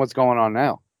worse than what's going on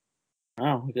now.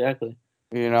 Oh, exactly.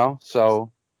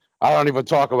 So I don't even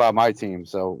talk about my team.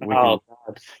 So we can,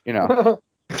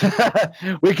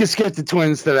 we can skip the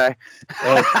Twins today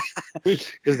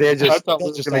because they're just. I thought we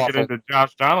were going to get into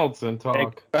Josh Donaldson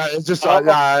talk. It's just I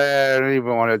don't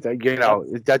even want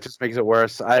to. That just makes it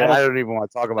worse. I don't even want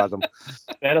to talk about them.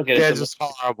 They're just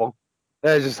horrible.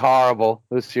 They're just horrible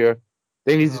this year.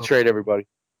 They need to trade everybody.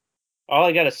 All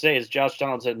I gotta say is Josh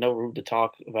Donaldson had no room to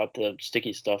talk about the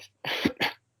sticky stuff.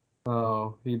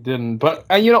 Oh, he didn't. But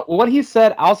what he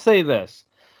said, I'll say this.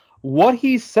 What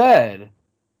he said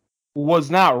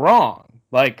was not wrong.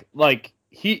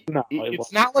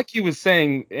 It's not like he was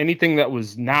saying anything that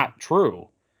was not true.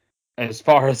 as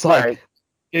far as like, Right.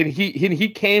 and he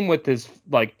came with his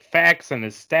like facts and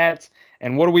his stats.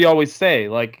 And what do we always say?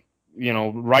 Like,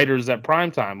 writers at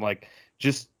primetime, like,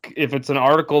 just if it's an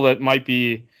article that might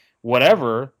be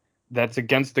whatever that's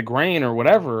against the grain or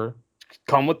whatever,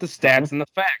 come with the stats and the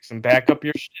facts and back up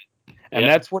your shit. And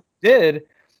that's what he did.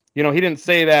 He didn't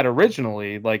say that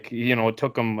originally. Like, it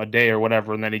took him a day or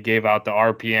whatever, and then he gave out the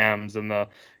RPMs and the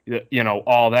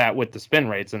all that with the spin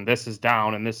rates, and this is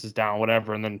down and this is down,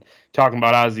 whatever. And then talking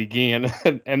about Ozzie Guillen,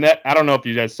 and that, I don't know if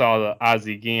you guys saw the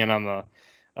Ozzie Guillen on the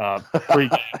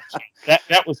pregame.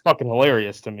 that was fucking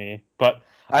hilarious to me. But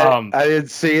I didn't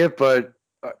see it, but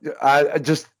I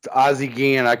just Ozzie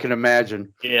Guillen, I can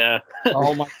imagine. Yeah.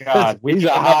 Oh my God, he's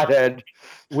a hothead.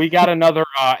 We got another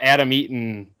Adam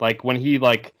Eaton, like when he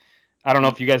like, I don't know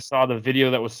if you guys saw the video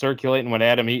that was circulating when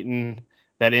Adam Eaton,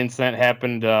 that incident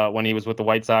happened when he was with the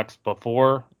White Sox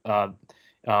before, and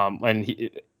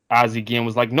Ozzie Guillen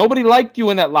was like, nobody liked you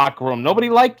in that locker room. Nobody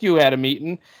liked you, Adam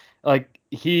Eaton. Like,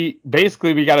 we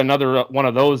got another one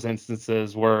of those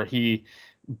instances where he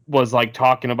was like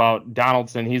talking about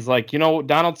Donaldson. He's like,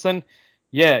 Donaldson,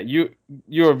 yeah,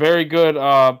 you're a very good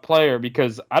player,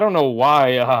 because I don't know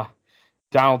why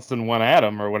Donaldson went at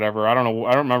him or whatever. I don't know.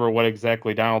 I don't remember what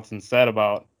exactly Donaldson said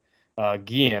about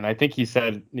Guillen. I think he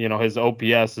said, his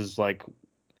OPS is like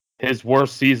his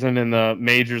worst season in the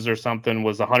majors or something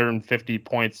was 150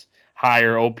 points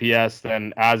higher OPS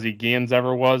than Ozzie Guillen's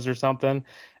ever was or something.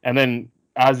 And then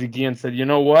Ozzie Guillen said, you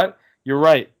know what? You're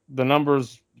right. The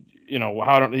numbers,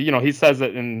 he says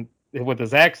it with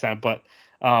his accent, but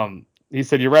he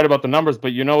said, you're right about the numbers,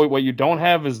 but what you don't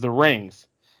have is the rings.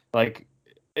 Like,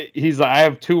 he's like, I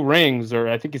have 2 rings, or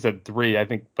I think he said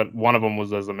 3, but one of them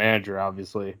was as a manager,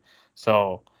 obviously.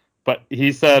 So, but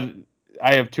he said,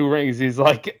 I have 2 rings. He's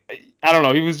like, I don't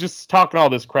know. He was just talking all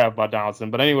this crap about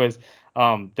Donaldson. But anyways,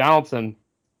 Donaldson,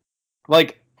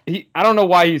 like, I don't know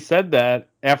why he said that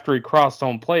after he crossed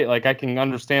home plate. Like, I can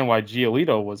understand why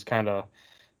Giolito was kind of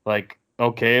like,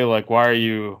 okay, like, why are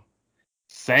you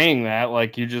saying that?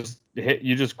 Like, you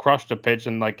just crushed a pitch,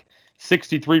 and like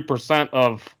 63%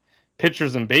 of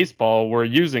pitchers in baseball were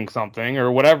using something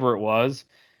or whatever it was,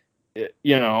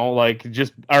 like,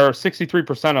 just, or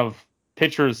 63% of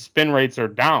pitchers' spin rates are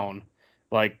down,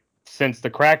 like, since the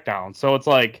crackdown. So it's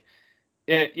like,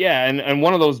 and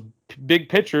one of those big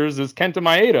pitchers is Kenta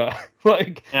Maeda.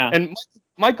 Like, and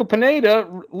Michael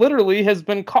Pineda literally has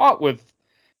been caught with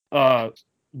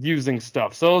using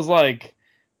stuff. So it was like,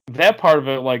 that part of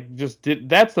it, like,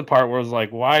 that's the part where I was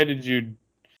like, why did you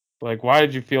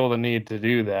feel the need to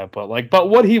do that? But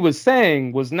what he was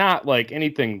saying was not like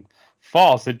anything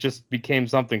false. It just became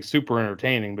something super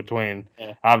entertaining between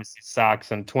obviously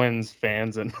Sox and Twins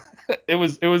fans, and it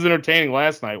was entertaining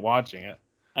last night watching it.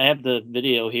 I have the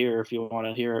video here if you want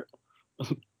to hear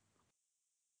it.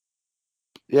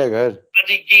 Yeah, go ahead.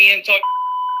 Ozzie Guillen talked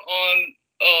on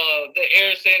the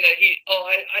air saying that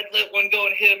I'd let one go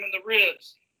and hit him in the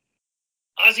ribs.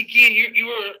 Ozzie Guillen, you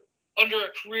were under a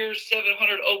career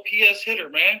 700 OPS hitter,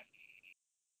 man.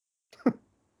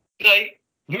 Like,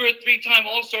 you were a 3-time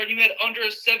All-Star and you had under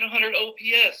a 700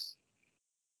 OPS.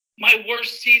 My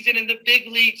worst season in the big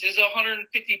leagues is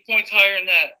 150 points higher than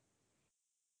that.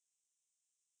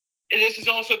 And this is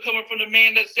also coming from the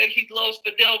man that said he loves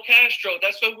Fidel Castro.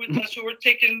 That's who we're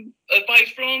taking advice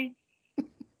from.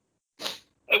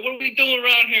 Like, what are we doing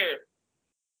around here?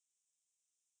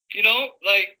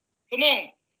 Like, come on.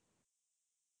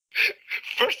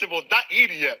 First of all, that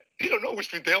idiot, he don't know who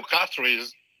Fidel Castro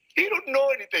is. He don't know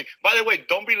anything. By the way,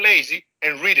 don't be lazy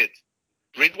and read it.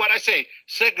 Read what I say.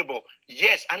 Second of all,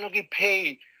 yes, I don't get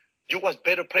paid. You was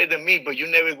better player than me, but you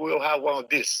never will have one of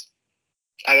this.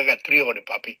 I got 3 on it,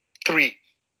 papi. 3.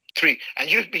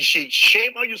 And you be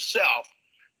shame on yourself.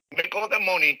 Make all that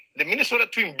money. The Minnesota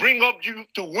Twins bring up you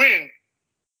to win.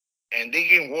 And they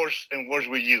get worse and worse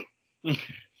with you.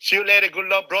 See you later. Good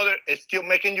luck, brother. It's still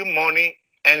making you money.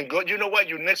 And God, you know what?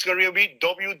 Your next career will be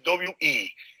WWE.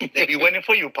 They be waiting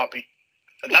for you, papi.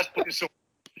 And that's pretty soon.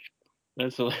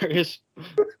 That's hilarious.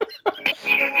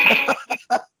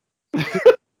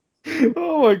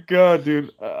 Oh my God,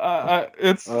 dude!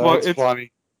 It's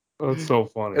funny. It's so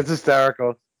funny. It's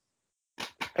hysterical.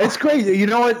 It's crazy. You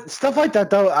know what? Stuff like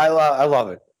that, though, I love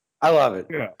it. I love it.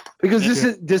 Yeah. Because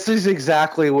this is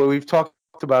exactly what we've talked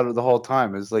about it the whole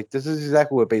time. Is like, this is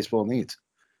exactly what baseball needs.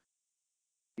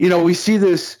 We see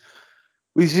this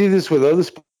with other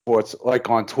sports, like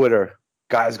on Twitter,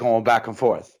 guys going back and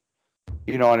forth.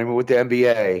 You know what I mean, with the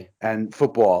NBA and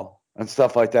football and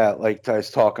stuff like that. Like, guys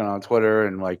talking on Twitter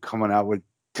and like coming out with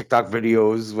TikTok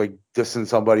videos, like dissing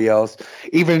somebody else.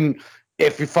 Even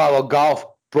if you follow golf,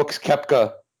 Brooks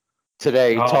Koepka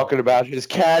today Oh. talking about his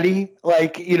caddy,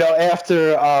 like, you know,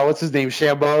 after what's his name,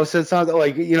 Shambo said something,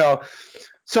 like, you know.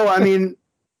 So I mean,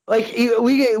 like,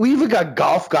 we even got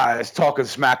golf guys talking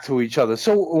smack to each other.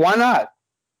 So why not?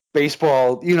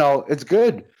 Baseball, you know, it's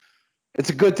good. It's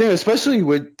a good thing, especially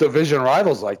with division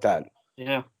rivals like that.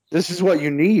 Yeah. This is what you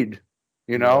need.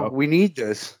 You know, Yep. we need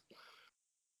this.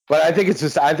 But I think it's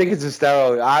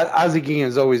hysterical. Ozzie Guillen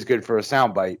is always good for a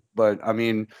soundbite, but I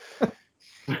mean,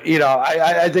 you know,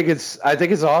 I think it's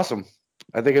awesome.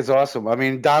 I think it's awesome. I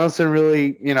mean, Donaldson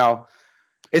really, you know,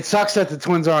 it sucks that the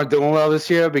Twins aren't doing well this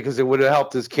year because it would have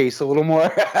helped his case a little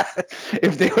more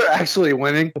if they were actually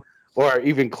winning or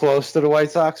even close to the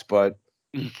White Sox. But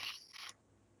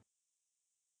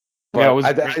Yeah, it was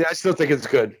I still think it's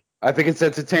good. I think it's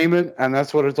entertainment, and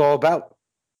that's what it's all about.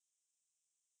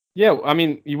 Yeah, I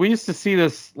mean, we used to see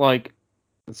this like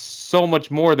so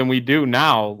much more than we do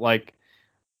now. Like,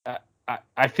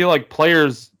 I feel like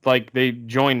players like they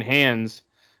join hands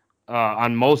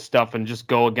on most stuff and just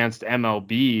go against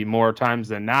MLB more times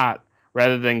than not,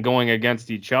 rather than going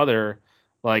against each other.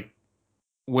 Like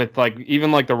with like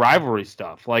even like the rivalry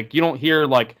stuff. Like you don't hear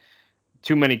like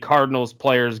too many Cardinals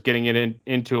players getting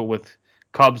into it with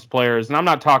Cubs players, and I'm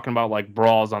not talking about like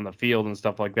brawls on the field and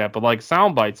stuff like that, but like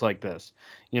sound bites like this.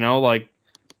 You know, like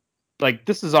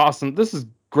this is awesome. This is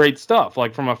great stuff.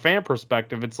 Like from a fan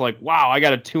perspective, it's like, wow, I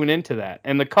got to tune into that.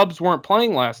 And the Cubs weren't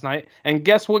playing last night, and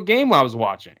guess what game I was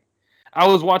watching? I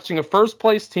was watching a first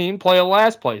place team play a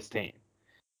last place team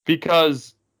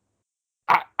because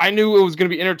I knew it was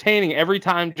going to be entertaining every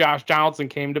time Josh Donaldson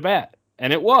came to bat,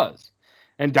 and it was.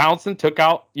 And Donaldson took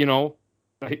out, you know,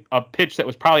 a pitch that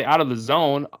was probably out of the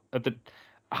zone at the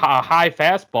high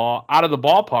fastball out of the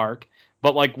ballpark.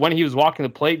 But like when he was walking the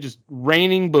plate, just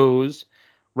raining boos,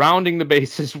 rounding the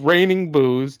bases, raining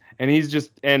boos, and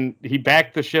he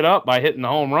backed the shit up by hitting the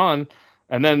home run.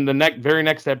 And then the very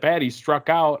next at bat, he struck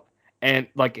out, and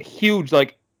like a huge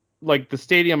like the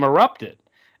stadium erupted.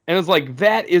 And it's like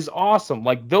that is awesome.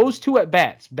 Like those two at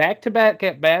bats, back to back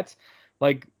at bats,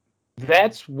 like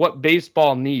that's what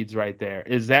baseball needs right there.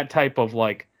 Is that type of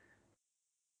like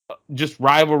just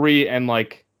rivalry and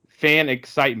like fan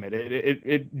excitement.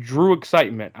 It drew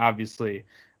excitement obviously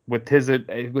with his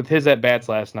at bats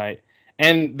last night,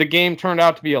 and the game turned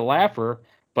out to be a laugher.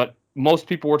 But most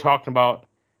people were talking about,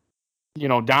 you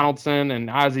know, Donaldson and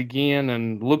Ozzie Guillen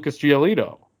and Lucas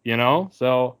Giolito. You know,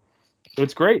 so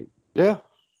it's great. Yeah.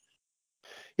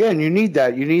 Yeah, and you need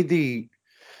that. You need the,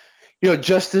 you know,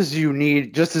 just as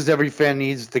every fan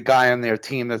needs the guy on their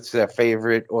team that's their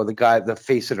favorite or the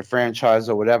face of the franchise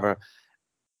or whatever.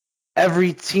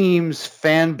 Every team's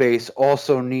fan base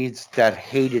also needs that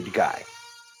hated guy.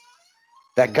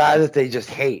 That guy that they just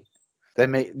hate. They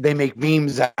make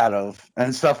memes out of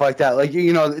and stuff like that. Like,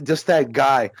 you know, just that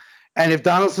guy. And if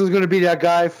Donaldson's going to be that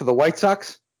guy for the White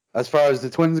Sox, as far as the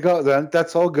Twins go, then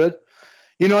that's all good.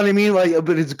 You know what I mean? Like,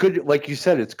 but it's good, like you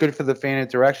said, it's good for the fan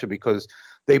interaction because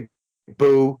they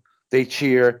boo, they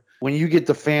cheer. When you get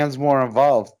the fans more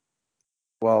involved,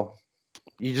 well,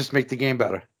 you just make the game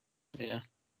better. Yeah.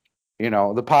 You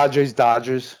know, the Padres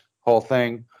Dodgers whole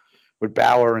thing with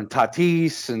Bauer and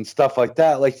Tatis and stuff like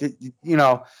that. Like, you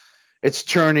know, it's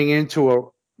turning into a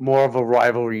more of a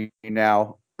rivalry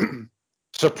now.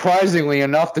 Surprisingly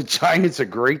enough, the Giants are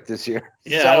great this year.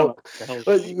 Yeah.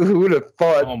 So, who would have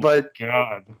thought? Oh my but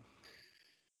God,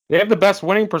 they have the best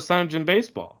winning percentage in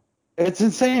baseball. it's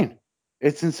insane.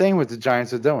 It's insane what the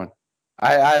Giants are doing.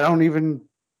 I don't even.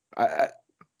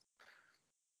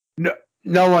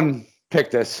 No one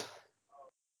picked this.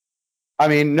 I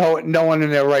mean, no one in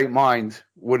their right mind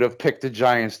would have picked the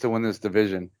Giants to win this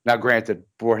division. Now, granted,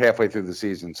 we're halfway through the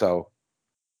season, so,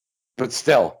 but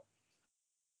still,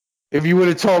 if you would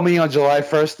have told me on July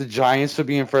 1st the Giants would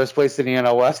be in first place in the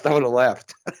NL West, I would have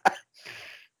laughed.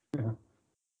 I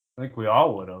think we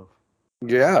all would have.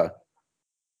 Yeah,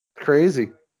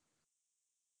 crazy.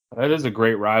 That is a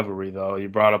great rivalry, though. You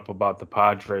brought up about the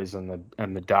Padres and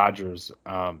the Dodgers.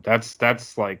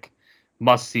 That's like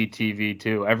must-see TV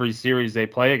too. Every series they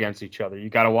play against each other, you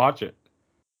got to watch it.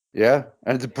 Yeah,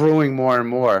 and it's brewing more and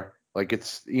more. Like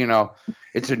it's, you know,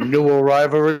 it's a newer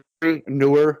rivalry,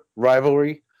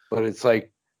 but it's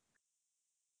like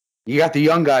you got the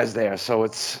young guys there, so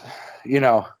it's, you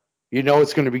know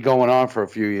it's going to be going on for a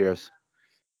few years.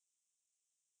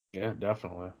 Yeah,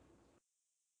 definitely.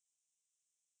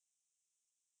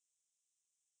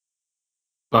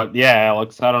 But yeah,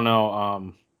 Alex, I don't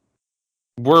know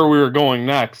where we were going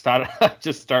next. I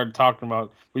just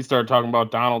we started talking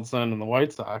about Donaldson and the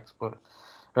White Sox, or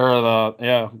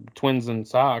the Twins and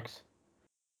Sox.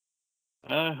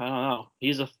 I don't know.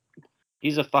 He's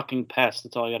a fucking pest.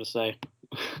 That's all I got to say.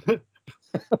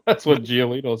 That's what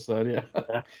Giolito said.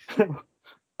 Yeah.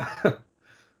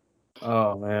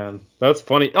 Oh man, that's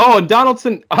funny. Oh, and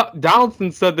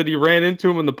Donaldson said that he ran into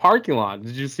him in the parking lot.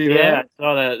 Did you see Yeah, that? I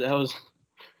saw that. That was.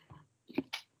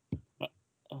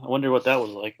 I wonder what that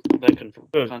was like.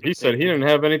 That He said he didn't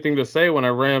have anything to say when I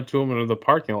ran up to him in the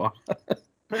parking lot.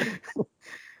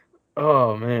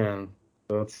 Oh man,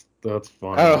 that's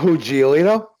funny. Who,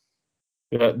 Giolito?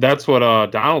 Yeah, that's what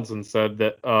Donaldson said,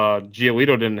 that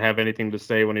Giolito didn't have anything to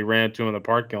say when he ran to him in the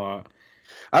parking lot.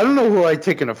 I don't know who I'd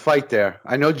take in a fight there.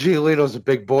 I know Giolito's a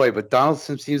big boy, but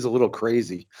Donaldson seems a little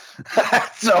crazy.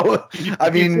 So, I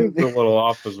He mean, seems a little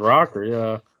off his rocker,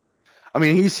 yeah. I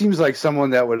mean, he seems like someone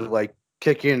that would like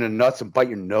kick you in the nuts and bite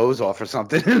your nose off or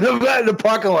something in the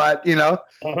parking lot, you know?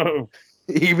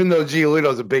 Even though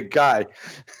Giolito's a big guy.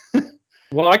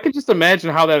 Well, I could just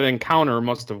imagine how that encounter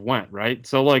must have went, right?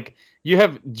 So, like, you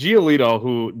have Giolito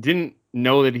who didn't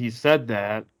know that he said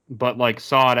that, but like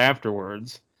saw it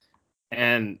afterwards,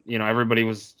 and everybody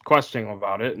was questioning him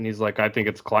about it, and he's like, I think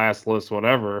it's classless,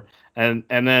 whatever. And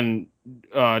then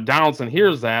Donaldson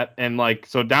hears that, and like,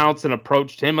 so Donaldson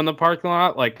approached him in the parking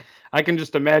lot. Like, I can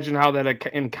just imagine how that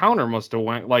encounter must have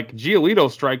went. Like,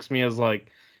 Giolito strikes me as like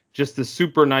just a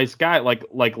super nice guy, like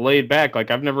laid back.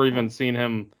 Like, I've never even seen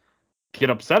him get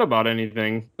upset about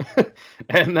anything.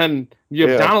 And then you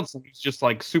have Donaldson who's just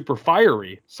like super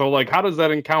fiery. So like, how does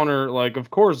that encounter, like, of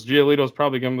course Giolito's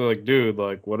probably gonna be like, dude,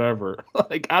 like, whatever.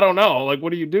 Like, I don't know, like,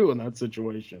 what do you do in that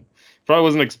situation? Probably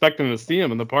wasn't expecting to see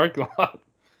him in the parking lot.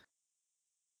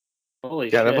 Holy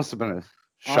shit. That must have been a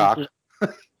shock.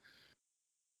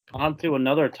 On to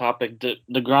another topic.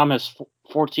 DeGrom has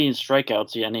 14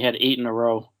 strikeouts, and he had 8 in a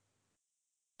row.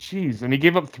 Jeez, and he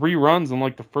gave up 3 runs in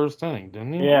like the first inning,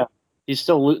 didn't he? Yeah, they're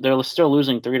still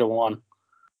losing 3-1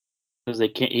 because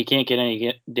he can't get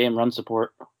any damn run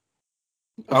support.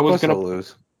 I was gonna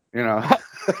lose,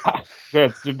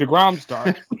 That's the DeGrom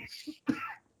start.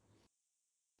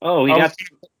 Oh,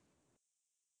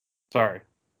 Sorry.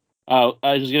 I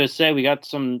was gonna say we got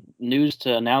some news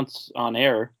to announce on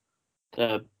air.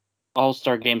 The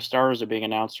All-Star Game stars are being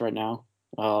announced right now.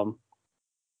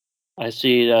 I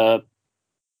see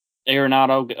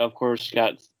Arenado, of course,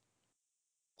 got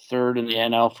 3rd in the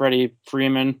NL. Freddie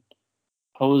Freeman,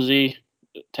 Posey,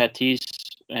 Tatis,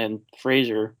 and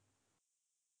Frazier.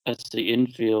 That's the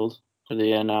infield for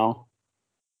the NL.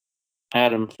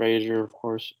 Adam Frazier, of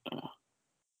course.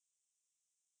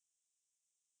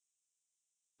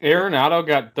 Arenado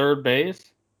got 3rd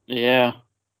base? Yeah.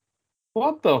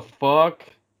 What the fuck?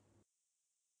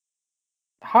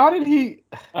 How did he?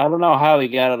 I don't know how he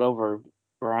got it over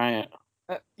Bryant.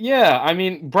 Yeah, I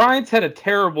mean, Bryant's had a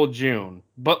terrible June,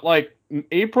 but like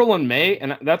April and May,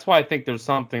 and that's why I think there's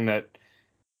something that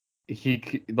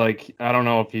I don't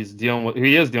know if he is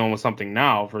dealing with something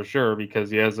now for sure,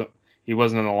 because he wasn't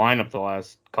in the lineup the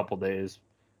last couple days,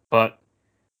 but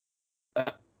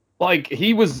like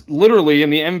he was literally in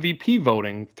the MVP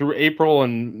voting through April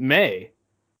and May.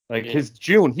 Like his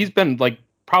June, he's been like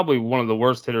probably one of the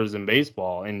worst hitters in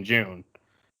baseball in June.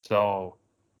 So,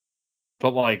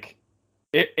 but like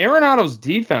Arenado's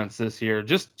defense this year,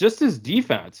 just his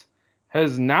defense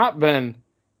has not been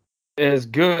as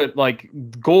good. Like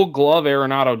Gold Glove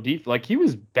Arenado like he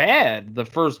was bad the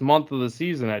first month of the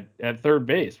season at 3rd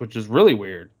base, which is really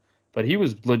weird. But he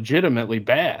was legitimately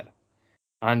bad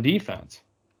on defense.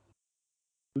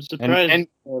 I'm surprised. And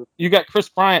you got Chris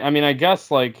Bryant. I mean, I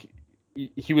guess like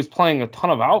he was playing a ton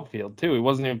of outfield too. He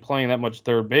wasn't even playing that much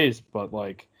 3rd base, but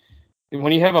like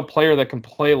when you have a player that can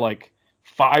play like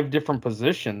 5 different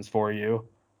positions for you,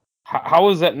 how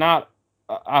is that not?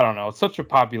 I don't know. It's such a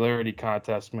popularity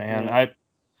contest, man. Yeah.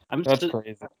 That's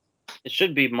crazy. It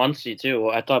should be Muncy too.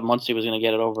 I thought Muncy was going to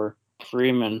get it over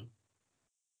Freeman.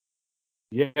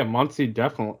 Yeah, Muncy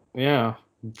definitely. Yeah,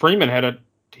 Freeman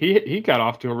he got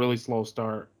off to a really slow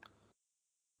start.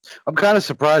 I'm kind of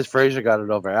surprised Frazier got it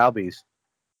over Albies.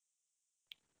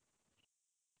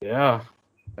 Yeah.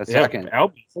 Second.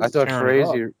 Albies. I thought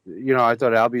Frazier, I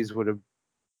thought Albies would have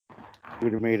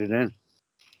made it in.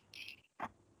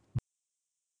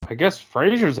 I guess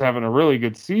Frazier's having a really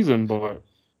good season, but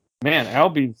man,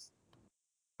 Albies,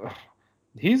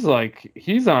 he's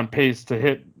on pace to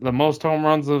hit the most home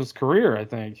runs of his career, I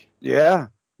think. Yeah.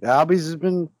 Albies he's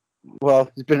been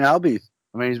Albies.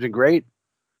 I mean, he's been great.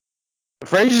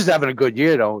 Frazier's having a good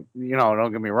year, don't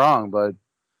get me wrong, but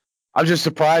I'm just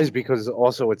surprised because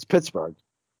also it's Pittsburgh.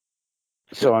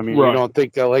 So, I mean, You don't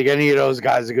think that like any of those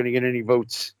guys are going to get any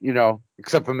votes,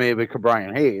 except for maybe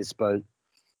Brian Hayes, but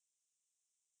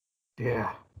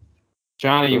yeah.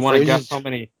 Johnny, you want to guess how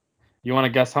many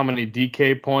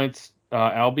DK points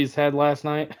Albies had last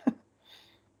night?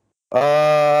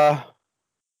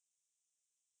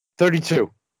 32.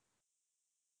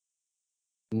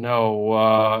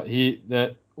 No,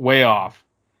 that way off.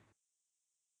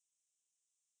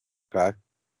 Okay.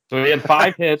 So he had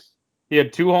 5 hits. He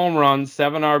had 2 home runs,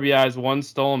 7 RBIs, 1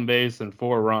 stolen base, and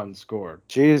 4 runs scored.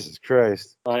 Jesus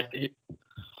Christ.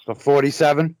 So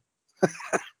 47.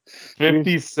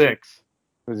 56.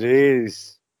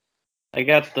 Jeez. I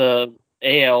got the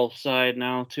AL side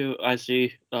now too. I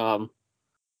see.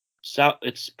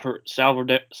 Salvador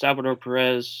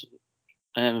Perez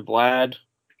and Vlad,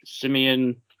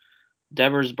 Simeon,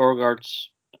 Devers, Bogarts,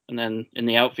 and then in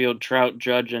the outfield, Trout,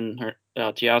 Judge, and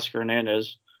Teoscar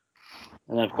Hernandez,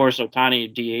 and then of course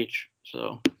Ohtani DH.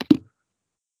 So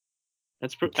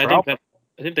that's I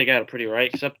think they got it pretty right.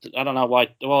 Except I don't know why.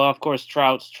 Well, of course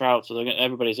Trout's Trout, so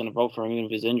everybody's gonna vote for him even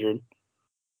if he's injured.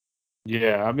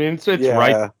 Yeah, I mean it's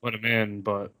right to put him in,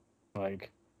 but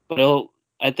like. But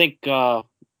I think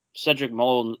Cedric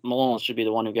Mullins should be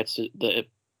the one who gets the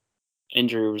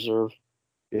injury reserve.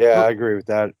 Yeah, I agree with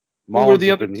that. Who were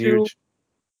the other two?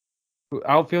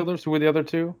 Outfielders? Who were the other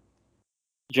two?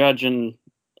 Judge and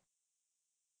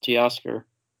Teoscar.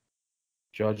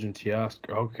 Judge and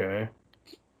Teoscar. Okay.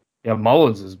 Yeah,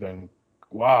 Mullins has been.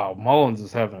 Wow, Mullins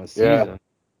is having a season.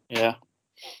 Yeah.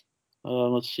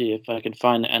 Let's see if I can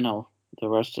find the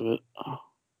rest of it.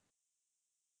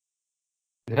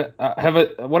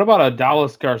 What about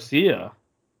Adalis Garcia?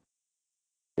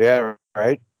 Yeah,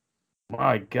 right.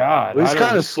 My God, Well, he's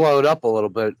kind of slowed up a little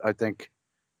bit, I think.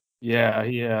 Yeah,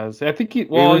 he has. I think he's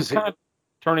kind of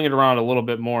turning it around a little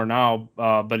bit more now.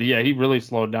 But yeah, he really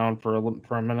slowed down for a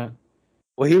minute.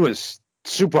 Well, he was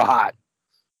super hot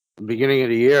beginning of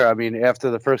the year. I mean,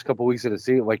 after the first couple weeks of the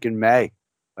season, like in May,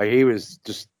 like he was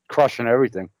just crushing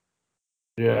everything.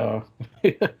 Yeah,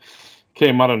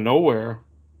 came out of nowhere.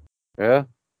 Yeah.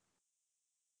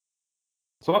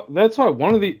 So that's why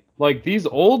these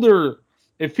older,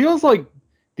 it feels like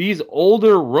these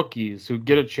older rookies who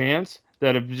get a chance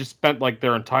that have just spent like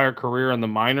their entire career in the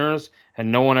minors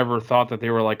and no one ever thought that they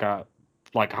were like a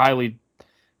highly,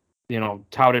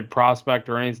 touted prospect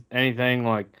or anything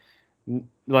like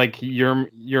your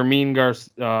mean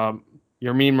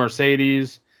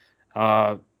Mercedes,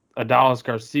 Adalis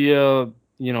Garcia,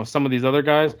 some of these other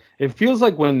guys. It feels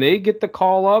like when they get the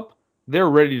call up, they're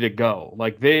ready to go.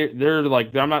 Like they're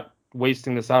like, I'm not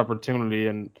wasting this opportunity,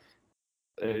 and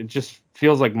it just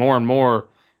feels like more and more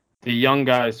the young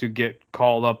guys who get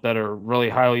called up that are really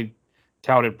highly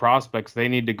touted prospects, they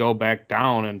need to go back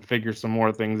down and figure some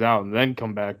more things out and then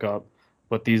come back up.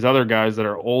 But these other guys that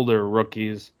are older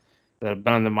rookies that have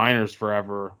been in the minors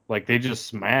forever, like they just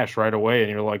smash right away,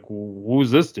 and you're like,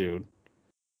 who's this dude?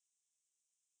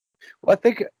 Well,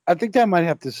 I think that might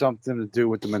have something to do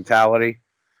with the mentality.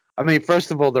 I mean,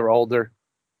 first of all, they're older,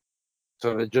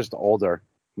 so they're just older,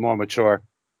 more mature.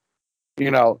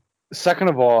 Second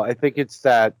of all, I think it's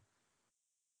that,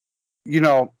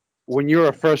 when you're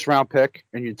a first round pick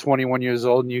and you're 21 years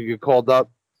old and you get called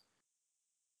up,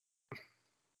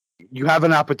 you have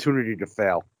an opportunity to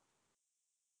fail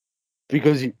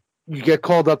because you get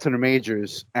called up to the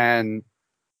majors, and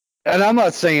I'm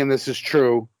not saying this is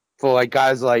true for like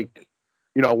guys like,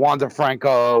 Wander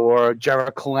Franco or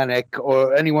Jarred Kelenic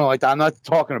or anyone like that. I'm not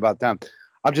talking about them.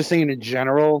 I'm just saying in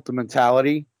general, the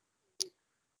mentality.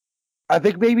 I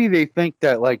think maybe they think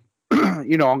that like, I'm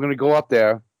going to go up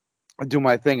there and do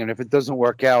my thing, and if it doesn't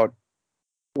work out,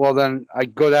 well, then I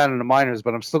go down in the minors,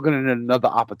 but I'm still going to need another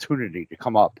opportunity to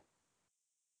come up.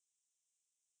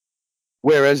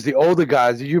 Whereas the older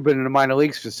guys, you've been in the minor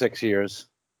leagues for 6 years,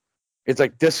 it's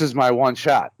like, this is my one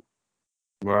shot.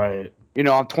 Right.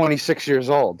 I'm 26 years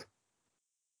old.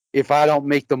 If I don't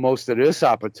make the most of this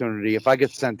opportunity, if I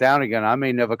get sent down again, I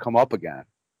may never come up again.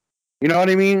 You know what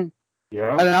I mean?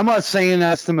 Yeah. And I'm not saying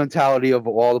that's the mentality of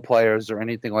all the players or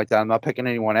anything like that. I'm not picking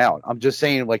anyone out. I'm just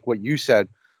saying, like what you said,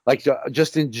 like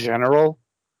just in general,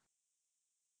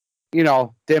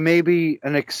 there may be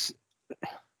as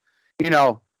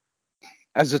a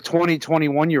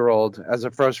 21-year-old, as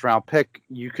a first round pick,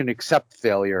 you can accept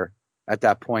failure at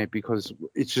that point because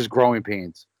it's just growing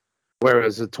pains.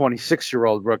 Whereas a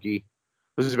 26-year-old rookie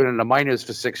who's been in the minors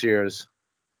for 6 years,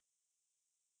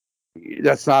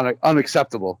 that's not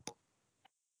unacceptable.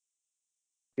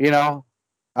 I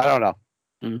don't know.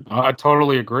 I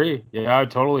totally agree. Yeah, I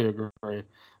totally agree.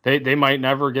 They might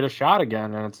never get a shot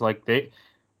again, and it's like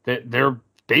they're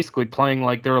basically playing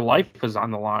like their life is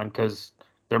on the line because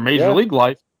their major league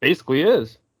life basically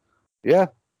is. Yeah,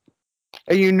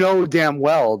 and damn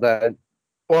well that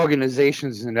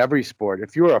organizations in every sport,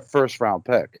 if you're a first round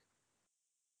pick,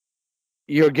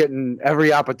 you're getting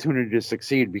every opportunity to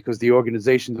succeed because the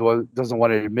organization doesn't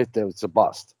want to admit that it's a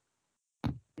bust.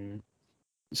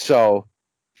 So,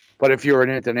 but if you're an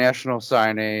international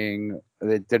signing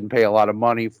that didn't pay a lot of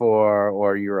money for,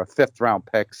 or you're a 5th round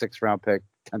pick, 6th round pick,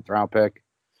 10th round pick,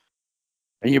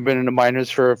 and you've been in the minors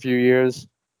for a few years,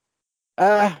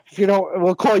 if you don't,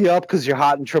 we'll call you up because you're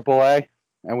hot in AAA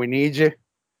and we need you.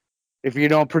 If you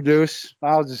don't produce,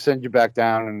 I'll just send you back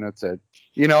down and that's it.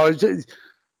 You know,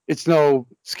 it's no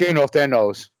skin off their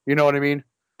nose. You know what I mean?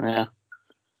 Yeah.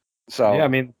 So yeah, I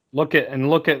mean, look at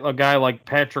a guy like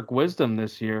Patrick Wisdom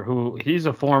this year, who he's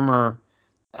a former.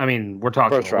 I mean, we're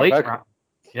talking late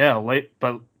round, late,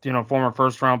 but former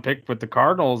 1st round pick with the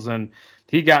Cardinals, and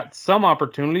he got some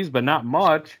opportunities, but not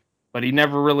much. But he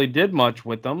never really did much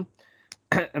with them,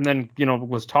 and then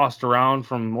was tossed around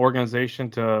from organization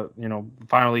to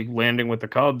finally landing with the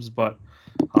Cubs. But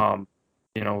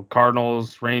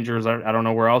Cardinals, Rangers, I don't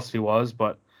know where else he was,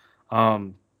 but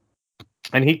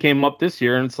and he came up this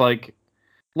year, and it's like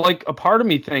a part of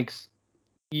me thinks,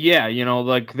 yeah,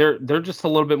 like they're just a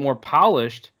little bit more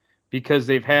polished because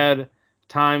they've had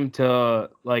time to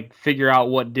like figure out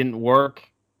what didn't work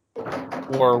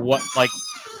or what like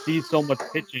see so much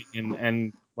pitching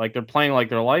and like they're playing like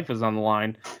their life is on the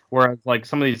line, whereas like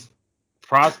some of these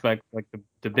prospects, like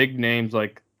the big names,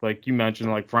 like you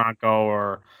mentioned, like Franco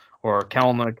or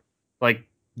Kelenic, like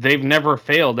they've never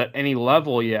failed at any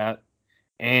level yet,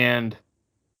 and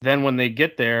then when they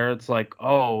get there, it's like,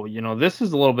 oh, this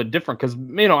is a little bit different because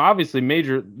obviously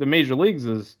the major leagues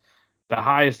is the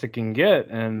highest it can get,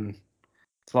 and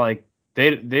it's like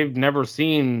they've never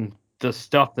seen the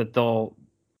stuff that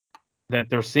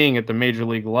they're seeing at the major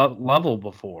league level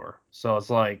before. So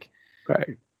it's like,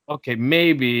 right. Okay,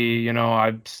 maybe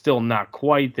I'm still not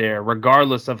quite there,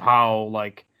 regardless of how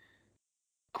like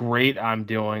great I'm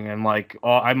doing, and like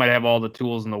I might have all the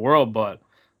tools in the world, but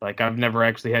like I've never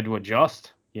actually had to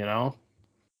adjust. Yeah.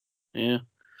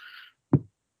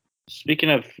 Speaking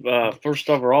of 1st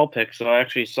overall picks, so I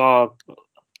actually saw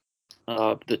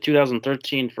the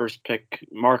 2013 first pick,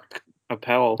 Mark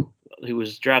Appel, who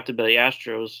was drafted by the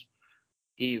Astros.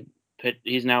 He's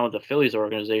now with the Phillies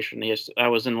organization. I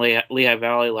was in Lehigh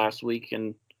Valley last week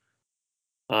and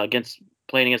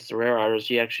playing against the Rare Riders.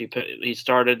 He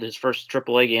started his first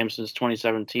AAA game since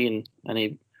 2017, and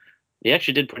he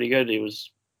actually did pretty good. He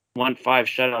won 5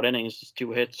 shutout innings, just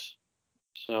 2 hits.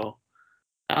 So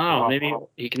I don't know.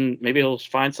 Maybe he'll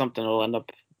find something. He'll end up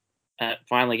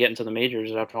finally getting to the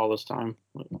majors after all this time.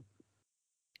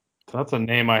 That's a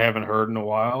name I haven't heard in a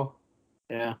while.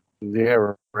 Yeah.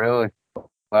 Yeah, really.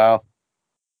 Wow.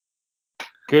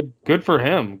 Good for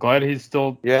him. Glad he's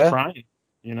still trying.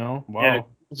 Wow.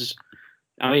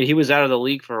 Yeah, he was out of the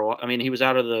league for a while. I mean, he was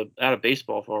out of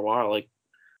baseball for a while. Like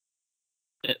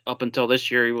up until this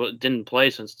year, he didn't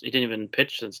play he didn't even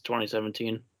pitch since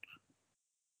 2017.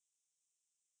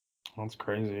 That's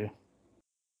crazy.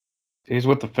 He's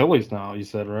with the Phillies now, you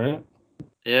said, right?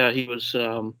 Yeah, he was.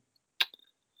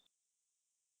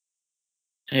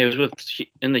 He was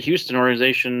in the Houston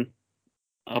organization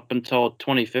up until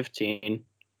 2015,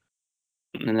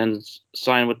 and then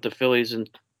signed with the Phillies in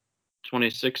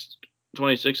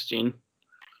 2016.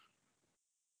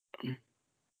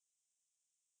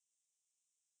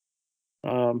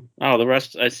 The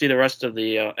rest. I see the rest of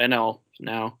the NL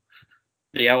now.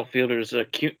 The outfielders: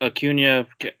 Acuna,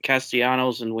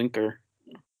 Castellanos, and Winker.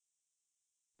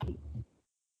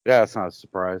 Yeah, that's not a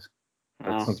surprise.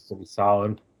 That's pretty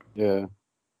solid. Yeah.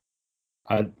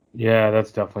 Yeah,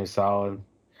 that's definitely solid.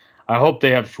 I hope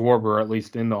they have Schwarber at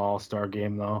least in the All-Star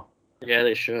game, though. Yeah,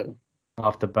 they should.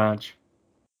 Off the bench.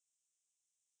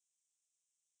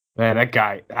 Man, that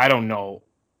guy, I don't know.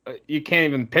 You can't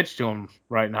even pitch to him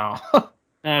right now.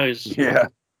 No, he's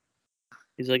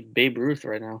like Babe Ruth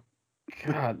right now.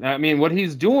 God, I mean, what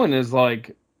he's doing is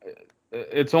like,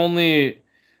 it's only,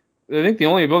 I think the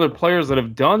only other players that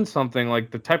have done something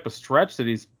like the type of stretch that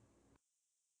he's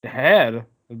had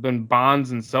have been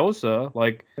Bonds and Sosa.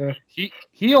 Like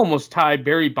he almost tied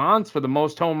Barry Bonds for the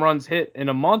most home runs hit in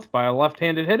a month by a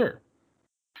left-handed hitter.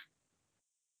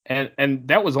 And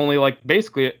that was only like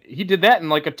basically he did that in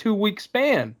like a 2-week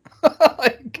span.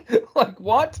 like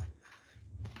what?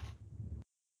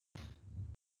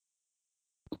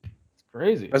 It's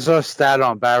crazy. I saw a stat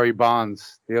on Barry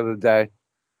Bonds the other day.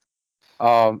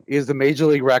 He has the major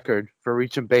league record for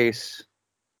reaching base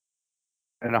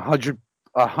in a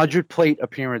 100 plate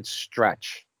appearance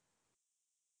stretch.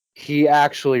 He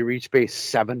actually reached base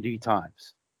 70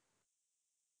 times.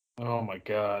 Oh my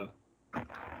God.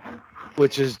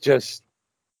 Which is just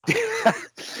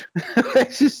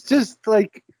it's just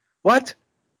like what?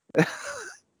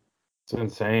 It's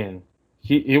insane.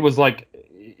 It was like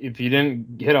if you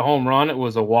didn't hit a home run, it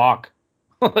was a walk.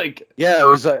 Like Yeah, it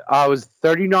was. I was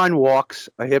 39 walks,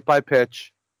 a hit by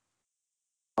pitch,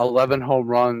 11 home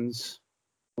runs.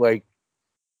 Like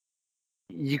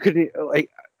you could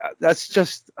that's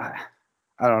just I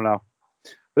don't know.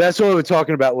 But that's what we're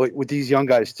talking about with these young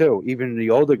guys too. Even the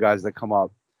older guys that come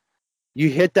up, you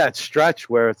hit that stretch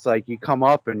where it's like you come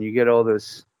up and you get all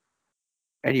this,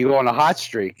 and you go on a hot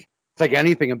streak. It's like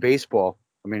anything in baseball.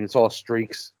 I mean, it's all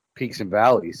streaks, peaks and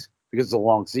valleys because it's a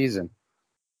long season.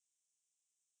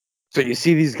 So you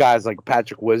see these guys like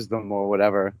Patrick Wisdom or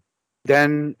whatever.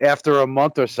 Then after a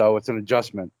month or so, it's an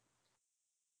adjustment,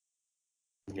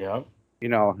 yeah.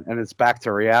 and it's back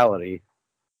to reality.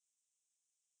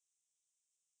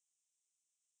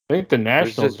 I think the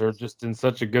Nationals are just in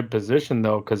such a good position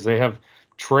though, because they have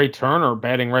Trey Turner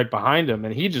batting right behind him,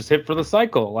 and he just hit for the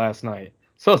cycle last night.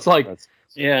 So it's like,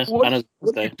 Yeah. what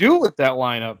do you do with that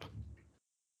lineup?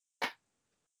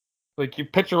 Like you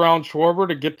pitch around Schwarber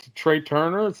to get to Trey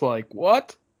Turner. It's like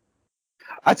what?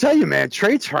 I tell you, man,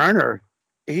 Trey Turner,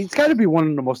 he's got to be one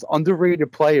of the most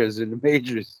underrated players in the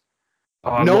majors.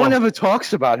 No one ever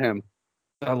talks about him,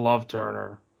 I love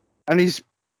Turner. and he's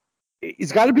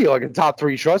got to be like a top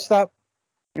 3 shortstop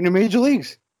in the major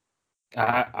leagues.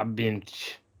 I mean,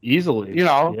 easily.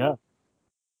 Yeah.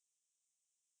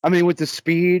 I mean, with the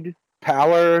speed,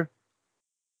 power,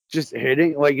 just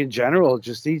hitting, like in general,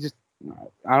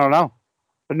 I don't know.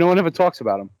 But no one ever talks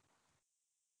about him.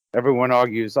 Everyone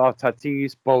argues,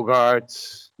 Tatis,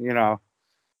 Bogarts,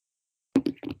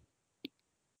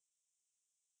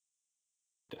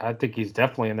 I think he's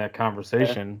definitely in that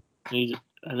conversation. I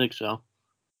think so.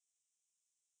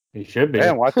 He should be.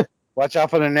 Man, watch out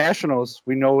for the Nationals.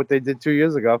 We know what they did 2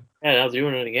 years ago. Yeah, they're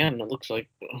doing it again. It looks like.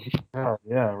 Oh,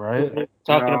 yeah, right.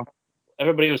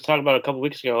 Everybody was talking about a couple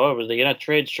weeks ago. Oh, was they gonna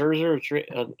trade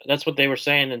Scherzer? That's what they were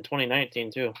saying in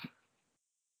 2019 too.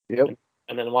 Yep.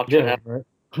 And then watch what happens.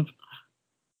 Right.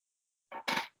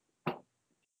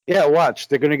 Yeah, watch.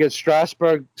 They're gonna get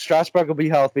Strasburg. Strasburg will be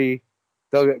healthy.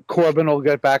 Corbin will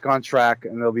get back on track,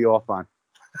 and they'll be all fine.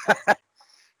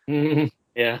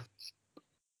 Yeah.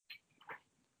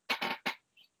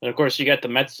 And of course, you got the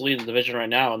Mets lead the division right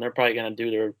now, and they're probably going to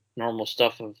do their normal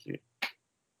stuff of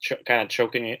kind of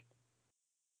choking it.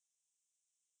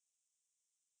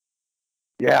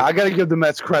 Yeah, I got to give the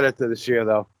Mets credit to this year,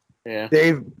 though. Yeah.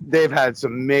 They've had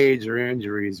some major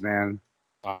injuries, man.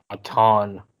 A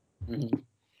ton. Mm-hmm.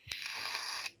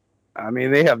 I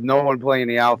mean, they have no one playing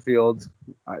the outfield.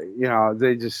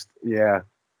 They just Yeah,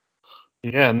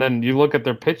 and then you look at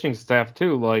their pitching staff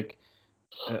too. Like,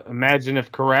 imagine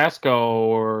if Carrasco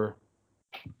or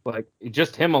like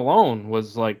just him alone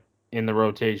was like in the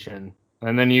rotation,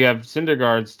 and then you have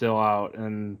Syndergaard still out,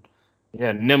 and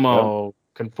Nimmo,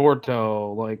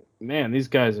 Conforto. Like, man, these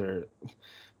guys are.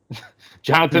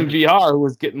 Jonathan VR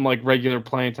was getting like regular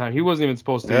playing time. He wasn't even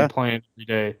supposed to be playing every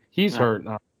day. He's hurt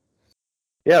now.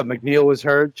 Yeah, McNeil was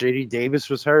hurt. J.D. Davis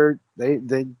was hurt. They've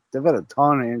had a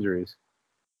ton of injuries.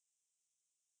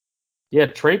 Yeah,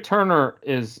 Trey Turner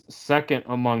is second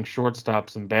among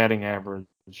shortstops in batting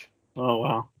average. Oh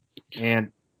wow!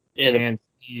 And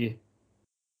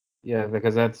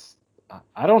because that's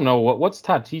I don't know what's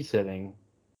Tatis hitting.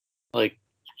 Like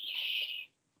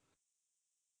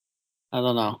I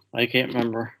don't know. I can't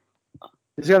remember.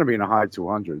 He's got to be in the high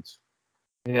 200s.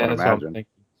 Yeah, that's what I'm thinking.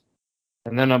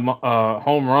 And then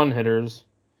home run hitters.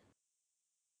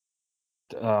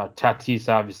 Tatis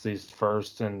obviously is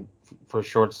first, and for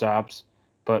shortstops,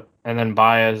 and then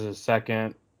Baez is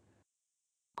second.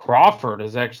 Crawford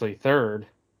is actually third.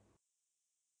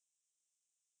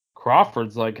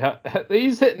 Crawford's like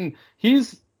he's hitting.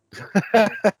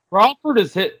 Crawford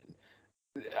is hit.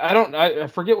 I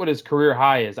forget what his career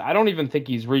high is. I don't even think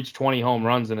he's reached 20 home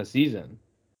runs in a season.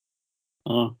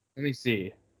 Let me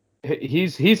see.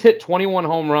 He's hit 21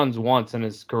 home runs once in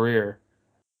his career.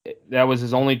 That was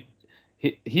his only.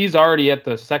 He's already at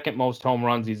the second most home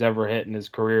runs he's ever hit in his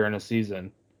career in a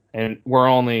season, and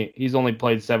he's only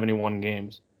played 71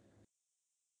 games.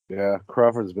 Yeah,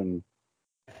 Crawford's been.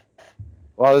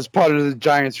 Well, it's part of the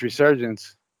Giants'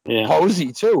 resurgence. Yeah.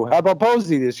 Posey too. How about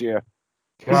Posey this year?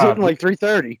 He's hitting like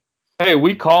 330. Hey,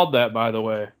 we called that, by the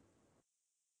way.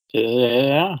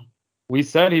 Yeah. We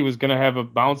said he was going to have a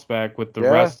bounce back with the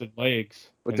rested legs.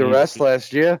 With the rest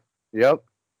last year. Yep.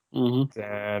 Mm-hmm.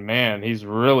 And man, he's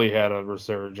really had a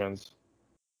resurgence.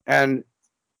 And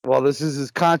well, this is his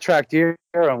contract year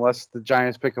unless the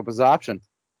Giants pick up his option.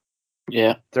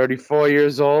 Yeah. 34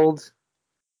 years old.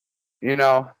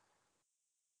 Yeah.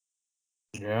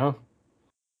 I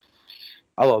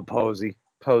love Posey.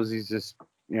 Posey's just,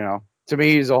 to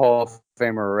me, he's a Hall of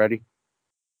Famer already.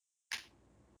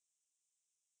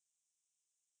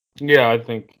 Yeah, I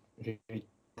think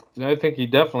he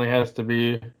definitely has to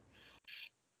be.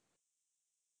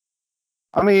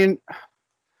 I mean,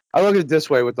 I look at it this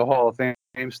way with the Hall of Fame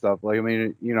stuff. Like, I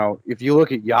mean, if you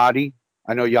look at Yachty,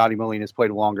 I know Yachty Molina's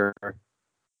played longer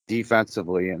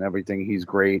defensively and everything. He's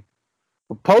great.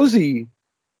 But Posey,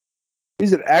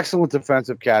 he's an excellent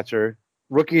defensive catcher,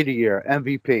 rookie of the year,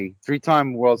 MVP,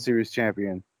 3-time World Series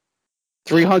champion,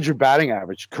 300 batting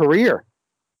average, career,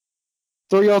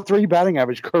 303 batting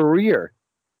average, career.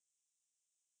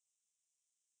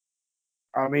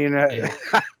 I mean, Yeah.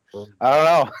 I don't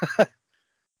know.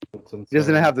 He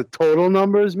doesn't have the total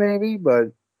numbers, maybe,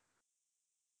 but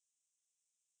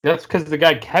That's because the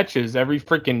guy catches every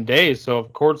freaking day. So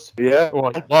of course, yeah.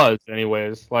 well, he was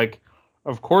anyways. Like,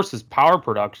 of course, his power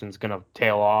production's gonna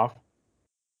tail off.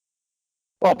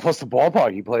 Well, plus the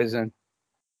ballpark he plays in.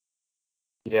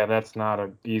 Yeah, that's not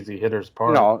an easy hitter's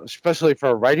part. Especially for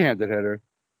a right-handed hitter.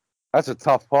 That's a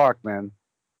tough park, man.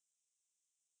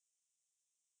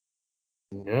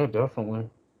 Yeah, definitely.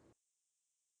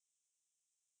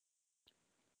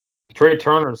 Trey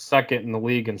Turner's second in the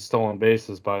league in stolen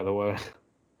bases, by the way.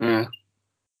 Yeah.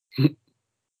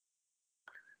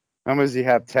 How many does he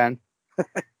have? 10?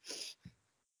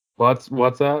 What's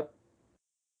that?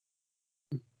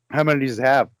 How many does he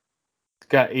have? He's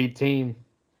got 18.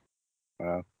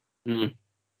 Wow. Mm.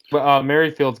 But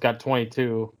Merrifield's got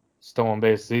 22 stolen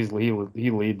bases.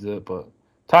 He leads it, but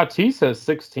Tatis has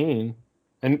 16.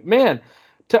 And man,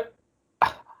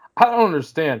 I don't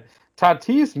understand.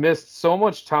 Tatis missed so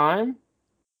much time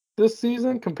this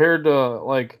season compared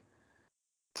to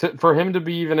for him to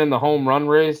be even in the home run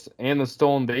race and the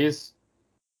stolen base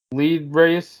lead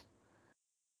race.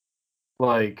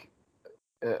 Like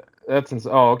that's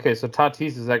okay. So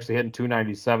Tatis is actually hitting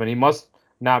 297. He must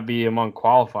not be among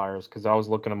qualifiers because I was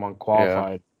looking among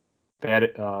qualified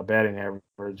batting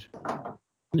average.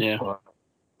 Yeah.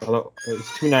 But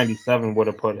it's 297 would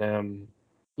have put him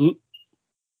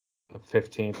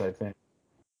 15th, I think.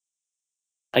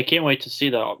 I can't wait to see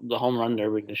the home run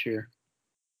derby this year.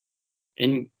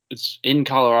 It's in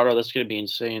Colorado. That's gonna be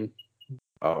insane.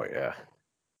 Oh, yeah.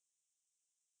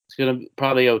 It's gonna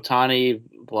probably Ohtani,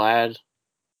 Vlad,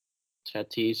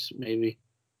 Tatis, maybe.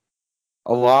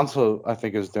 Alonso, I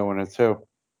think, is doing it too.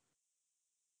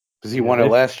 Because he won it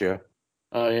last year.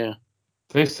 Oh yeah.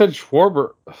 They said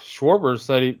Schwarber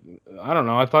said I don't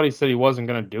know. I thought he said he wasn't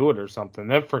going to do it or something.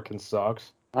 That freaking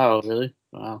sucks. Oh really?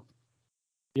 Wow.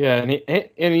 Yeah,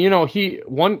 and he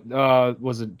won.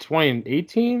 Was it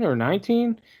 2018 or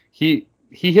 19? He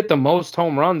hit the most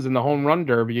home runs in the home run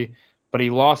derby, but he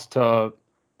lost to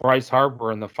Bryce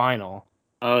Harper in the final.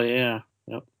 Oh yeah.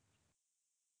 Yep.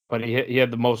 But he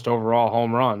had the most overall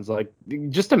home runs. Like,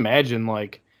 just imagine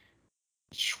like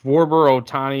Schwarber,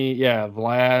 Ohtani,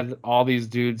 Vlad, all these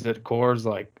dudes at Coors.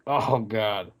 Like, oh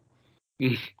god,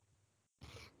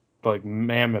 like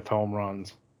mammoth home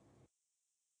runs.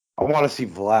 I want to see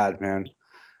Vlad, man.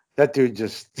 That dude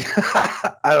just,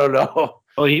 I don't know.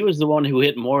 Oh, he was the one who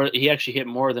hit more. He actually hit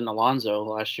more than Alonso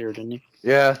last year, didn't he?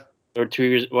 Yeah. Or 2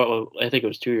 years. Well, I think it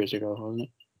was 2 years ago, wasn't it?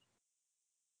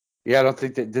 Yeah, I don't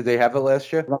think did they have it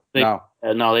last year? No.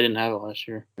 No, they didn't have it last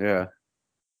year. Yeah.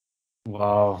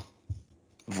 Wow.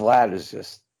 Vlad is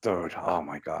just, dude, oh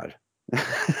my God.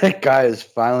 That guy is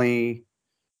finally,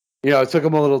 it took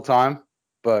him a little time,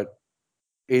 but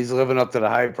he's living up to the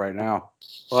hype right now.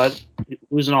 Well,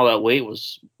 losing all that weight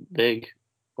was big.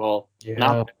 Well,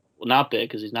 not big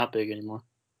because he's not big anymore.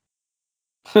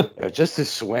 Yeah, just his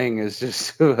swing is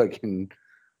just dude,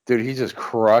 he just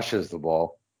crushes the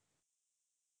ball.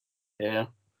 Yeah.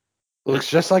 Looks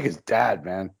just like his dad,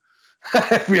 man.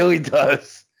 It really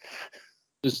does.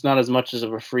 Just not as much as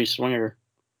of a free swinger.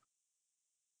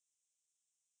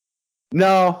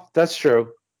 No, that's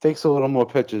true. Takes a little more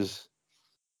pitches.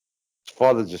 His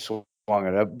father just swung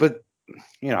it up, but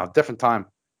different time.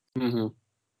 Mm-hmm.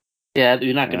 Yeah,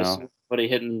 you're not going to see somebody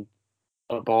hitting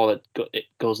a ball that it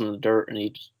goes in the dirt and he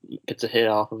just gets a hit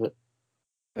off of it.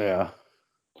 Yeah.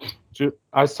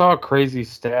 I saw a crazy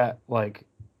stat like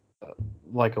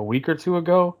a week or two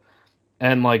ago,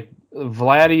 and like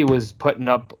Vladdy was putting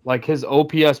up like his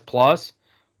OPS plus,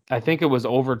 I think it was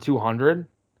over 200,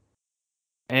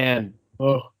 and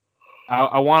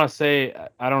I want to say,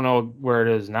 I don't know where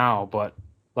it is now, but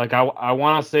like I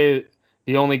want to say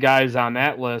the only guys on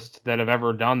that list that have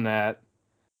ever done that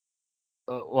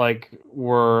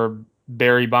were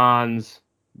Barry Bonds.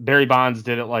 Barry Bonds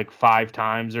did it like 5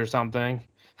 times or something.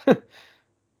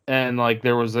 And like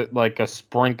there was a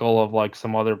sprinkle of like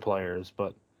some other players,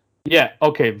 but yeah,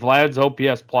 okay, Vlad's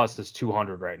OPS plus is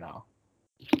 200 right now.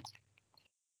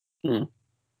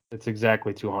 It's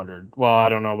exactly 200. Well, I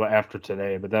don't know about after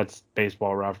today, but that's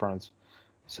Baseball Reference.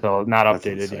 So not That's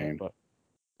updated insane. yet, but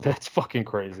that's fucking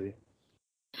crazy.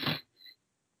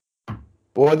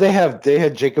 Well, they had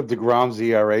Jacob DeGrom's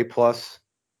ERA plus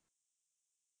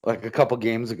like a couple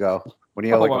games ago when he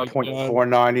had Oh like my a God.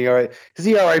 .49 ERA. His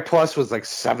ERA plus was like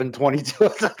 7.22.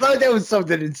 I thought that was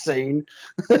something insane.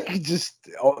 Like just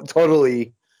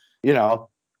totally,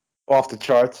 off the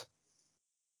charts.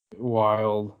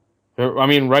 Wild. I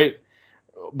mean, right,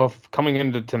 but coming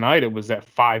into tonight, it was at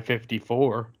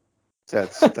 554.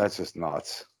 That's just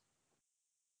nuts.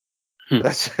 Hmm.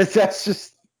 That's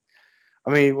just. I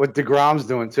mean, what DeGrom's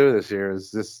doing too this year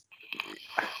is this,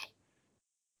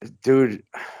 dude.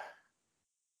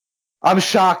 I'm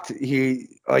shocked.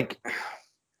 He like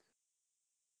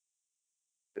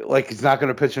he's not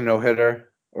going to pitch a no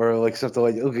hitter or like something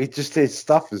like. Look, his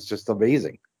stuff is just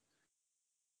amazing.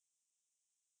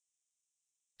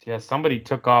 Yeah, somebody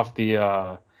took off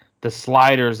the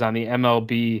sliders on the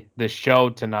MLB the show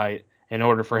tonight in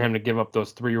order for him to give up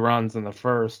those 3 runs in the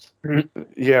first.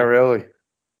 Yeah, really.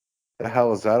 The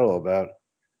hell is that all about?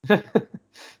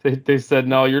 They said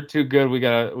no, you're too good. We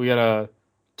gotta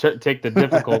take the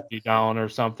difficulty down or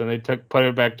something. They put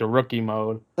it back to rookie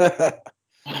mode. So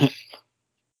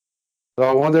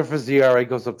I wonder if his ERA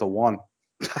goes up to 1.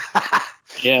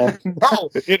 Yeah.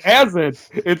 No, it hasn't.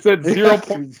 It's at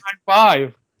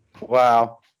 0.95.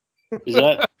 Wow. Is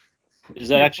that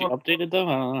actually updated though?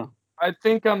 I don't know. I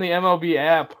think on the MLB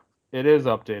app it is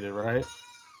updated, right?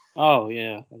 Oh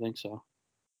yeah, I think so.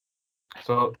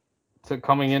 So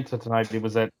coming into tonight, it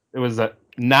was at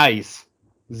nice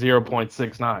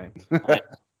 0.69.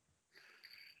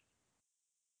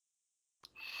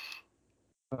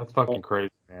 That's fucking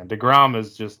crazy, man. DeGrom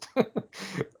is just,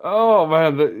 oh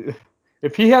man,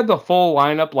 if he had the full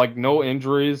lineup, like no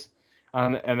injuries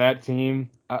on and that team,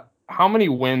 how many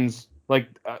wins? Like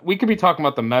we could be talking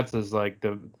about the Mets as like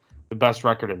the best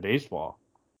record in baseball.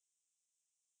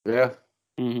 Yeah.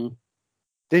 Hmm.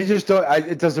 They just don't.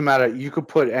 It doesn't matter. You could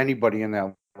put anybody in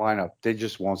that lineup. They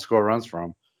just won't score runs for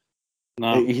him.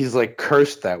 No. He's like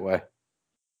cursed that way.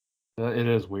 It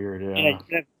is weird, yeah.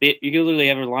 Yeah, you could literally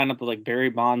have a lineup with like Barry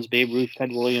Bonds, Babe Ruth,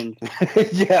 Ted Williams.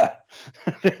 Yeah.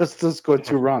 They'll still score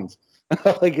 2 runs.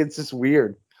 Like, it's just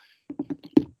weird.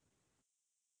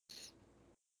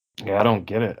 Yeah, I don't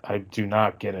get it. I do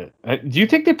not get it. Do you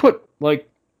think they put like,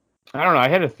 I don't know. I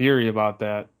had a theory about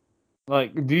that.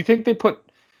 Like, do you think they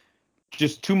put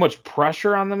just too much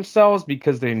pressure on themselves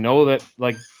because they know that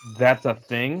like that's a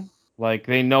thing? Like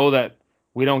they know that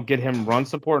we don't get him run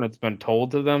support, and it's been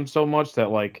told to them so much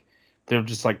that like they're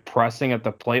just like pressing at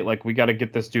the plate. Like we got to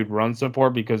get this dude run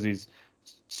support because he's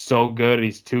so good.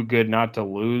 He's too good not to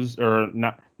lose or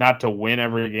not to win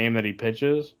every game that he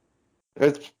pitches.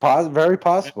 It's very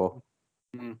possible.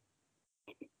 Mhm.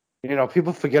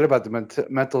 People forget about the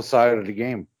mental side of the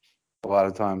game a lot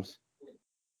of times.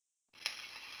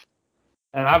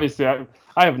 And obviously, I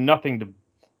have nothing to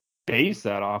base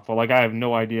that off of. Like I have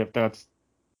no idea if that's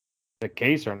the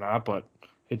case or not, but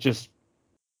it just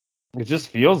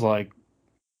feels like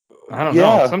I don't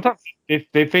know. Sometimes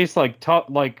if they face like tough,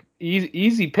 like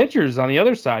easy pitchers on the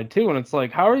other side too, and it's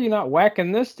like, how are you not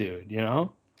whacking this dude?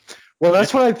 Well,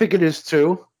 that's what I think it is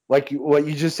too. Like what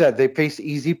you just said, they face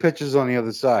easy pitches on the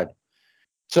other side.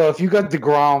 So if you got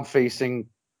DeGrom facing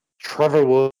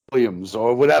Trevor Williams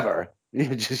or whatever,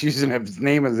 just using his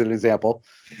name as an example,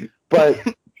 but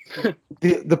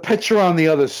the pitcher on the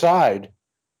other side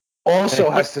also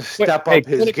has to step up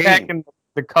his put it game. back in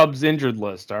the Cubs injured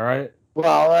list, all right?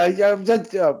 Well, whatever.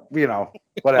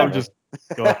 I'm just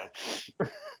go ahead.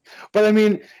 But I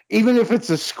mean, even if it's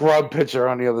a scrub pitcher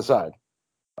on the other side,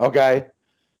 okay,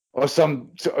 or some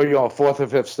 4th or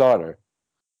 5th starter,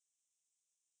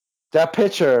 that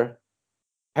pitcher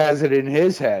has it in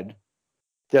his head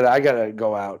that I gotta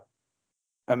go out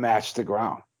and match the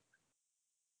ground.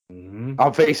 Mm-hmm.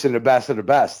 I'm facing the best of the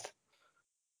best.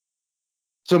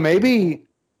 So maybe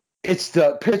it's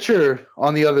the pitcher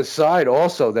on the other side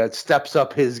also that steps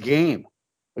up his game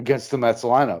against the Mets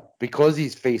lineup because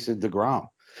he's facing DeGrom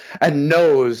and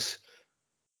knows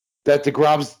that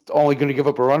DeGrom's only going to give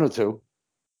up a run or 2.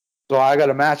 So I got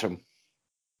to match him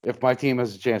if my team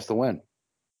has a chance to win.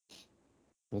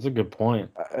 That's a good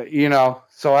point.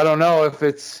 So I don't know if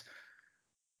it's,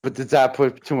 but did that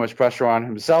put too much pressure on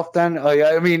himself then?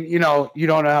 I mean, you don't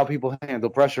know how people handle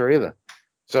pressure either.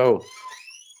 So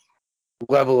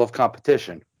level of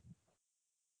competition.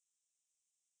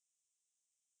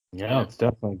 Yeah, it's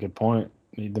definitely a good point.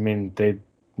 I mean, they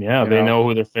know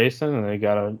who they're facing, and they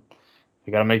gotta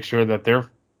make sure that they're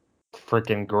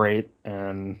freaking great.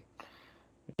 And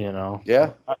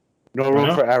Yeah. No room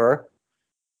Yeah. for error.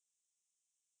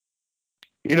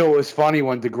 You know, it was funny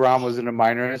when DeGrom was in the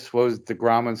minors. What was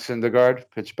DeGrom and Syndergaard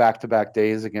pitched back-to-back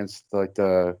days against like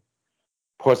the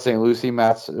Port St. Lucie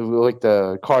Mets, like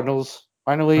the Cardinals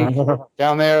minor league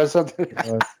down there or something.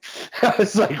 I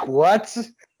was like, what?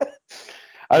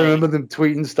 I remember them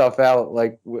tweeting stuff out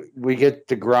like we get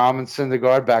DeGrom and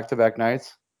Syndergaard back-to-back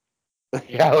nights.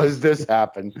 How does this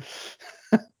happen?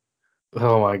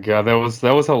 Oh my god, that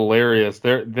was hilarious.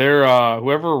 They're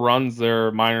whoever runs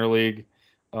their minor league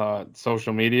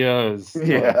social media is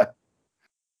Yeah,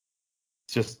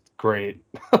 just great.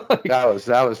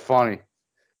 that was funny.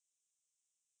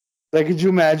 Like, could you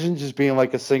imagine just being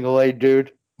like a single A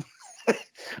dude?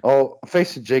 Oh, I'm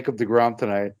facing Jacob DeGrom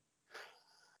tonight.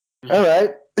 All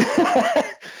right.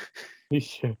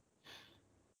 Yeah.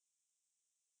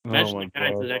 Imagine Oh my the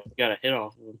guy god. that actually got a hit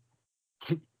off of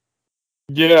him.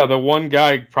 Yeah, the one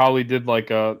guy probably did like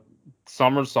a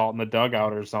somersault in the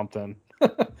dugout or something.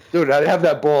 Dude, I'd have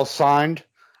that ball signed.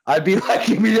 I'd be like,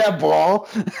 give me that ball.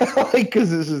 Like,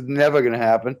 because this is never going to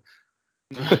happen.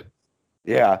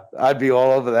 Yeah, I'd be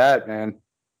all over that, man.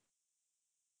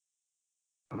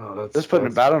 Oh, that's Just putting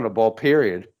a bat on the ball,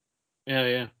 period.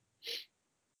 Yeah.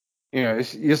 You know,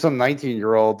 you're some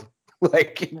 19-year-old,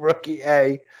 like rookie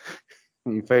A,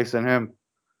 and you're facing him.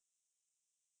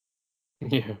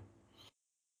 Yeah.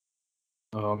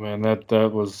 Oh man, that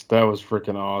was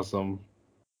freaking awesome.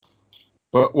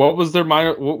 What was their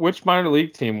which minor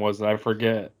league team was it? I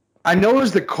forget. I know it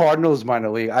was the Cardinals minor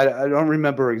league. I don't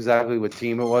remember exactly what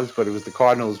team it was, but it was the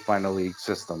Cardinals minor league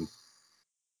system.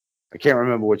 I can't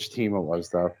remember which team it was,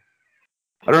 though.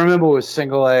 I don't remember it was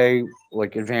single A,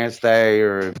 like advanced A,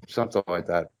 or something like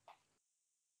that.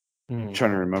 I'm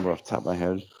trying to remember off the top of my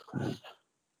head.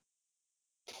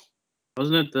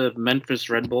 Wasn't it the Memphis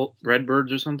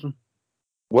Redbirds or something?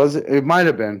 Was it? It might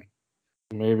have been.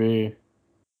 Maybe.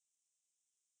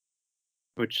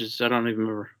 Which is, I don't even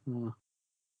remember.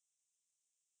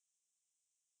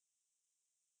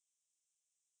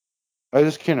 I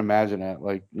just can't imagine it.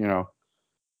 Like, you know,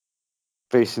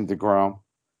 facing DeGrom.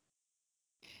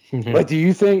 Like, do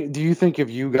you think if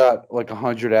you got like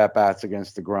 100 at bats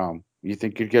against DeGrom, you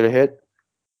think you'd get a hit?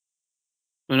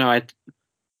 No, I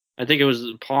think it was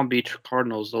the Palm Beach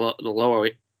Cardinals, the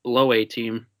low A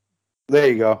team. There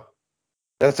you go.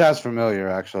 That sounds familiar,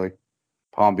 actually.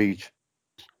 Palm Beach.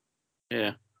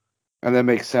 Yeah. And that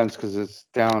makes sense because it's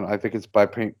down. I think it's by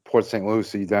Port St.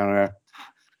 Lucie down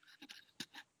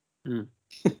there.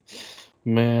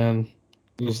 Man,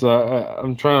 just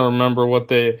I'm trying to remember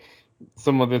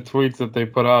some of the tweets that they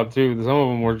put out too. Some of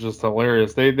them were just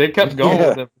hilarious. They kept going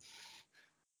with it.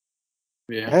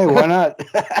 Yeah. Hey, why not?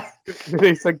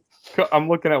 They said, I'm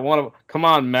looking at one of them. Come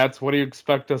on, Mets. What do you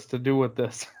expect us to do with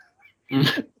this?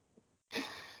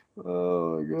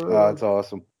 Oh my god. Oh, that's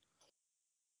awesome.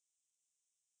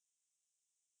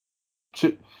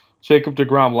 Jacob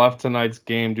DeGrom left tonight's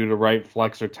game due to right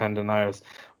flexor tendonitis.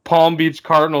 Palm Beach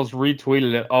Cardinals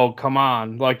retweeted it. Oh, come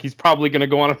on. Like, he's probably going to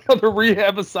go on another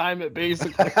rehab assignment,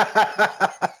 basically.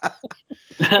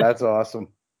 That's awesome.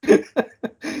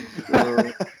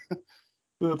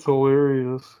 That's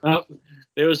hilarious.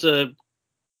 There was a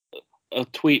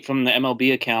tweet from the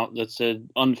MLB account that said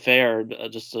unfair,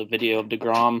 just a video of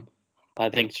DeGrom, I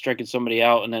think, striking somebody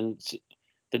out, and then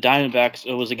the Diamondbacks,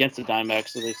 it was against the Diamondbacks,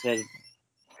 so they said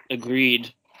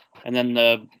agreed, and then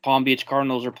the Palm Beach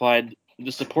Cardinals replied,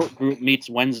 the support group meets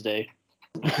Wednesday.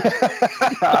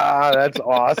 That's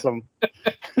awesome.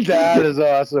 That is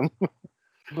awesome.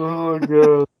 Oh my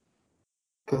god.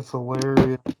 That's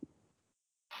hilarious.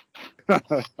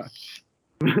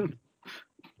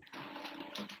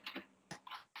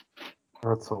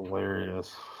 That's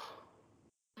hilarious.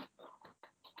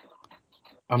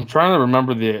 I'm trying to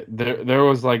remember there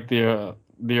was like the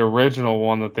original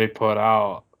one that they put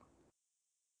out.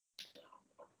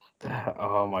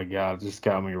 Oh my god, it just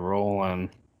got me rolling.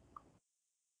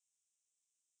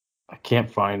 I can't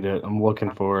find it. I'm looking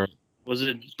for it. Was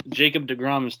it Jacob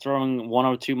DeGrom is throwing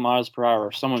 102 miles per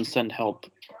hour? Someone send help.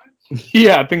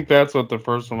 Yeah, I think that's what the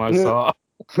first one I saw.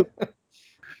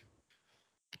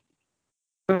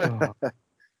 Oh.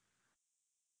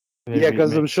 Yeah,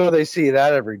 because I'm sure they see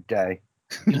that every day.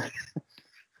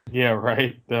 Yeah,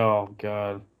 right. Oh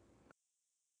god.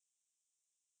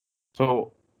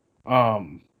 So,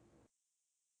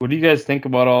 what do you guys think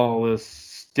about all this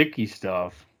sticky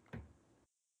stuff?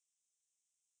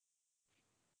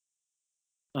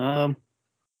 I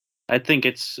think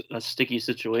it's a sticky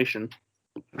situation.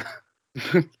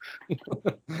 But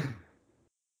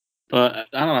I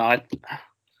don't know.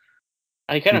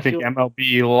 I kind of think feel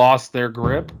MLB lost their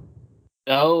grip.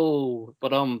 Oh,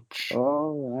 but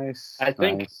Oh, nice. I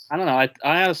think nice. I don't know. I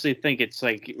honestly think it's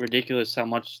like ridiculous how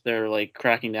much they're like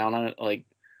cracking down on it. Like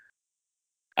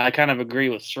I kind of agree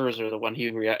with Scherzer the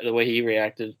way he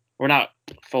reacted. We're not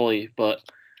fully, but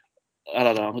I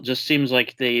don't know. It just seems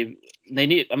like they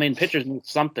need. I mean, pitchers need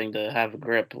something to have a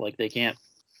grip. Like they can't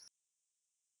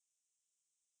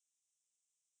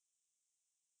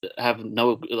have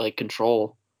no like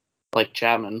control like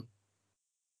Chapman.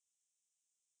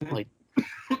 Like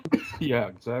Yeah,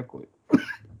 exactly.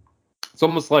 It's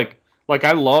almost like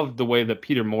I love the way that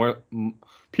Peter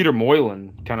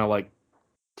Moylan kind of like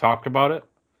talked about it.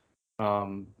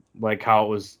 Like how it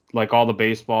was like all the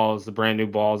baseballs, the brand new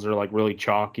balls are like really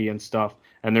chalky and stuff,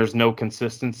 and there's no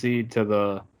consistency to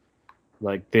the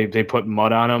like they put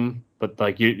mud on them, but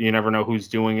like you never know who's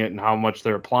doing it and how much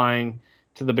they're applying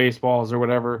to the baseballs or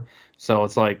whatever. So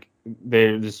it's like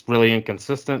they're just really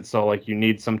inconsistent. So like you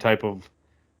need some type of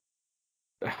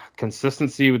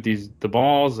consistency with the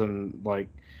balls and like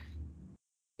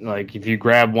if you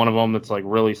grab one of them that's like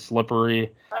really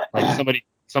slippery, like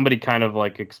somebody kind of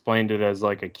like explained it as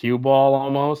like a cue ball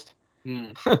almost.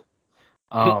 hmm.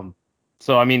 Um,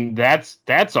 so I mean that's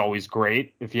always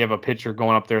great if you have a pitcher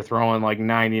going up there throwing like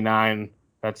 99.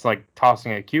 That's like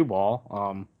tossing a cue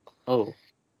ball. Oh,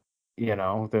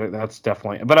 That's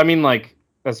definitely. But I mean, like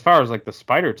as far as like the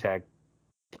spider tag,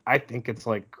 I think it's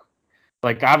like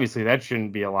obviously that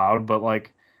shouldn't be allowed. But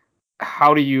like,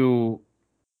 how do you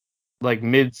like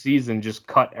mid-season just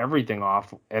cut everything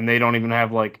off and they don't even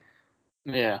have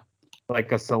yeah.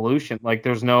 like a solution? Like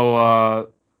there's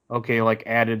no okay, like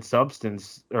added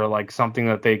substance or like something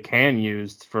that they can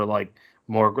use for like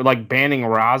more like banning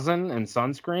rosin and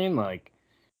sunscreen. Like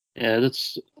Yeah,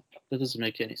 that doesn't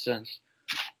make any sense.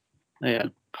 Yeah,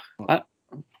 I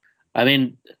I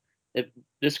mean,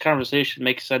 this conversation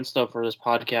makes sense though for this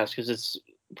podcast because it's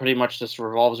pretty much just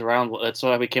revolves around. That's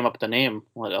why we came up with the name.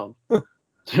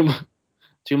 Too much,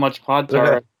 too much pod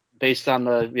tar based on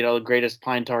the greatest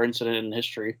pine tar incident in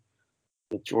history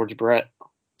with George Brett.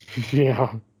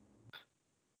 yeah.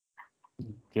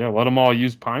 Yeah, let them all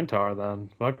use pine tar then.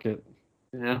 Fuck it.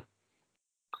 Yeah.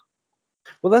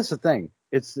 Well, that's the thing.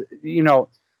 It's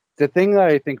the thing that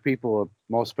I think people are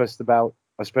most pissed about,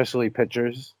 especially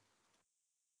pitchers,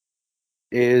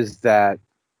 is that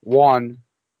one,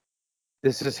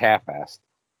 this is half-assed,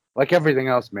 like everything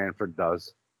else Manfred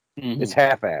does. Mhm. It's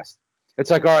half-assed.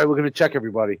 It's like, all right, we're gonna check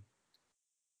everybody.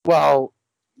 Well,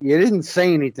 you didn't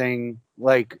say anything.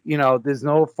 Like, there's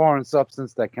no foreign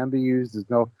substance that can be used.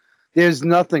 There's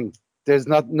nothing. There's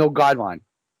no guideline.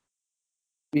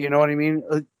 You know what I mean?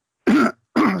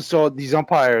 So these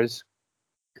umpires,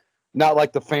 not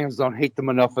like the fans don't hate them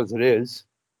enough as it is,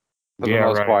 for the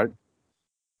most part.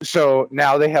 So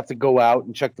now they have to go out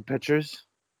and check the pitchers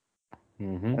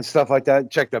and stuff like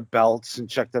that. Check the belts and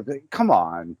check the. Come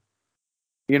on,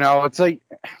 it's like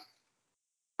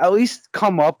at least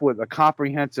come up with a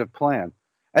comprehensive plan.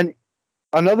 And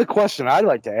another question I'd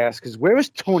like to ask is, where is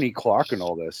Tony Clark in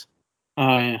all this?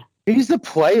 Oh yeah. He's the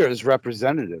players'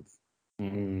 representative.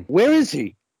 Where is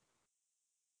he?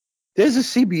 There's a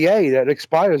CBA that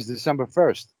expires December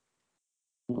 1st.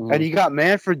 And you got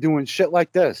Manfred doing shit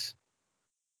like this.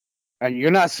 And you're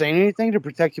not saying anything to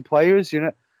protect your players?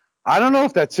 I don't know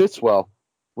if that sits well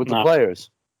with the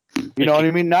players. You know what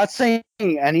I mean? Not saying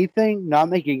anything, not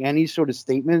making any sort of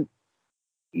statement.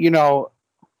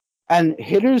 And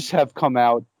hitters have come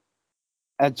out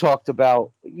and talked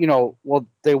about, well,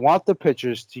 they want the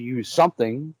pitchers to use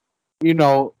something. They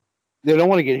don't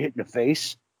want to get hit in the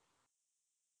face.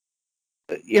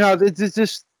 It's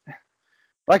just,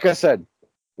 like I said,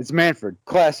 it's Manfred,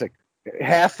 classic,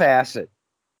 half-ass it,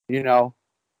 and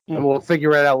we'll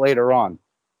figure it out later on.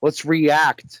 Let's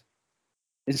react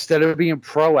instead of being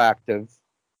proactive.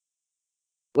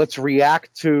 Let's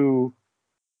react to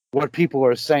what people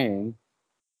are saying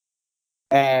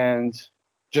and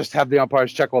just have the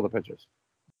umpires check all the pitches.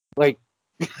 Like,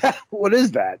 what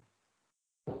is that?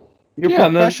 You're a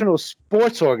professional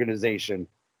sports organization,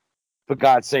 for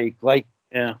God's sake. Like,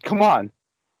 come on.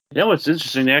 What's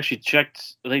interesting? They actually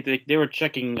checked. I think they were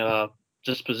checking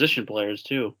just position players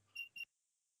too.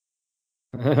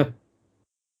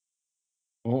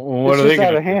 What are they out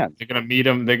gonna of hand. They're gonna meet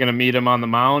him. They're gonna meet him on the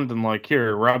mound and like,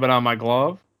 here, rub it on my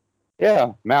glove.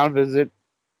 Yeah, mound visit.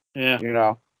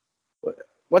 Yeah.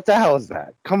 What the hell is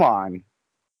that? Come on.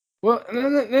 Well,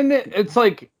 and then it's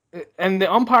like, and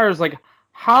the umpires, like,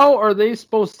 how are they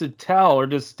supposed to tell or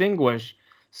distinguish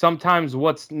sometimes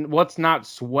what's not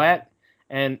sweat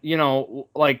and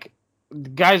like the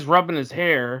guy's rubbing his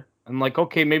hair and like,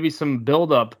 okay, maybe some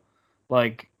buildup,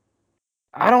 like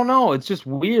I don't know. It's just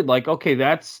weird. Like, okay,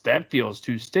 that feels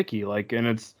too sticky. Like, and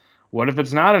it's what if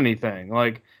it's not anything?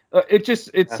 Like,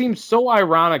 it seems so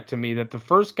ironic to me that the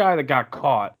first guy that got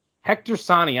caught, Hector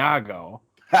Santiago,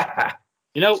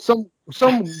 You know,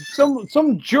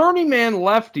 some journeyman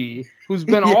lefty who's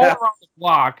been all Yeah. around the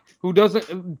block, who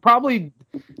doesn't probably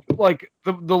like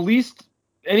the least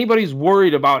anybody's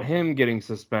worried about him getting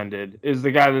suspended is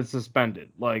the guy that's suspended.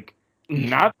 Like,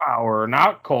 not Bauer,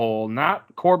 not Cole,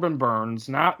 not Corbin Burns,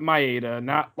 not Maeda,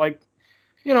 not like,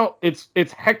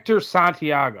 it's Hector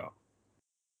Santiago.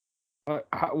 What?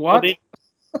 well,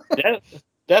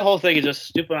 that whole thing is just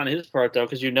stupid on his part, though,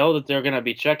 because you know that they're going to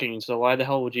be checking. So why the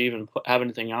hell would you even have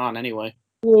anything on anyway?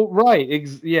 Well, right,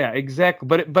 yeah, exactly.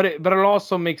 But it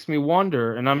also makes me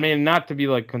wonder, and I mean, not to be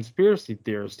like conspiracy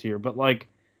theorist here, but like,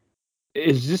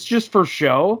 is this just for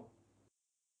show?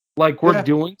 Like, we're Yeah.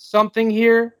 doing something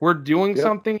here. We're doing Yep.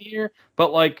 something here,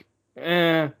 but like,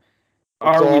 It's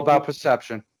are all we? about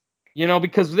perception.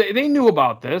 Because they knew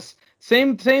about this.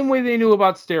 Same way they knew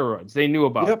about steroids. They knew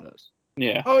about Yep. this.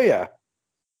 Yeah. Oh yeah.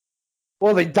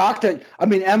 Well, they docked it. I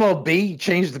mean, MLB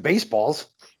changed the baseballs.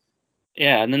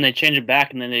 Yeah, and then they change it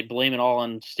back, and then they blame it all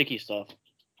on sticky stuff.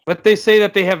 But they say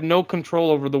that they have no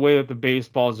control over the way that the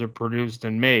baseballs are produced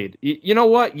and made. You know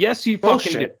what? Yes, you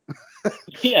fucking do.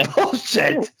 Bullshit. Yeah.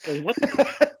 Bullshit. What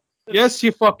Yes,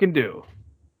 you fucking do.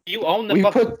 you own the We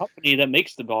fucking put- company that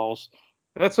makes the balls.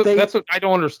 That's what I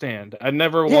don't understand. I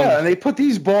never. Yeah, and they put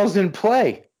these balls in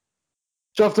play.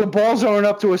 So if the balls aren't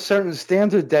up to a certain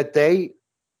standard that they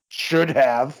should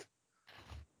have,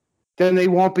 then they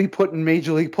won't be put in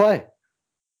Major League play.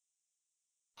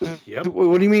 Yep.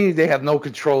 What do you mean they have no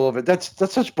control over it? That's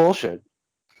such bullshit.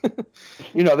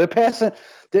 They're passing.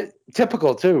 They're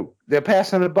typical too. They're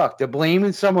passing the buck. They're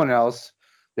blaming someone else.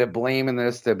 They're blaming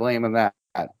this. They're blaming that.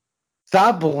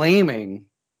 Stop blaming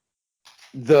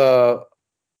the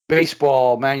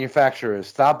baseball manufacturers.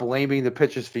 Stop blaming the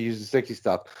pitchers for using sticky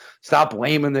stuff. Stop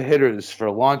blaming the hitters for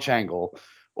launch angle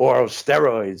or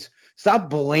steroids. Stop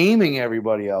blaming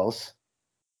everybody else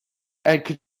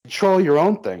and control your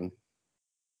own thing.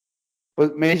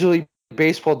 But Major League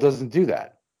Baseball doesn't do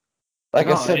that. Like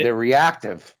I said, they're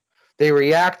reactive. They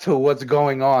react to what's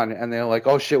going on, and they're like,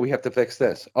 oh, shit, we have to fix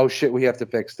this. Oh, shit, we have to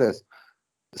fix this.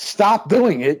 Stop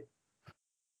doing it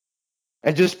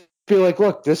and just be like,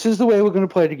 look, this is the way we're going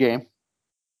to play the game.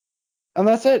 And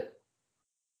that's it.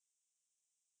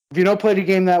 If you don't play the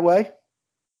game that way,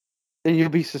 then you'll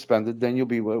be suspended. Then you'll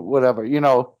be whatever,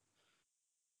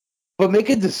 But make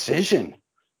a decision.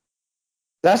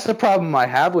 That's the problem I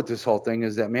have with this whole thing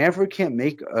is that Manfred can't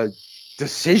make a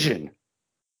decision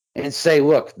and say,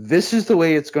 look, this is the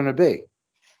way it's going to be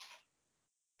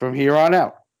from here on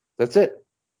out. That's it.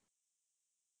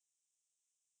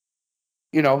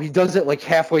 He does it like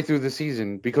halfway through the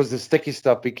season because the sticky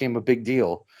stuff became a big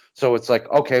deal. So it's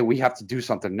like, okay, we have to do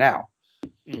something now.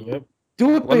 Yep.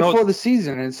 Do it before the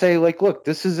season and say, like, look,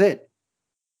 this is it.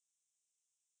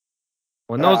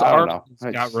 When those I don't know.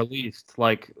 articles got released,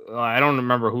 like, I don't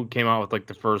remember who came out with like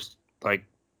the first, like,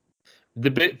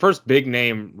 first big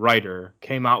name writer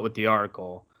came out with the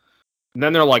article. And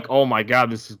then they're like, oh my God,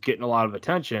 this is getting a lot of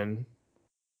attention.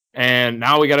 And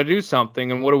now we got to do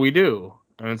something. And what do we do?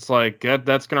 And it's like,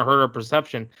 that's going to hurt our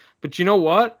perception. But you know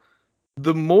what?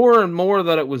 The more and more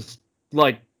that it was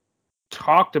like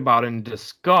talked about and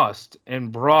discussed and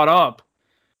brought up,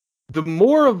 the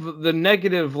more of the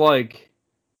negative, like,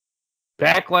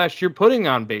 backlash you're putting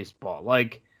on baseball.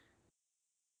 Like,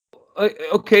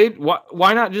 okay,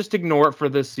 why not just ignore it for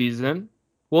this season?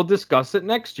 We'll discuss it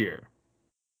next year,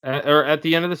 or at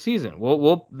the end of the season.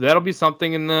 We'll that'll be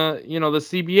something in the the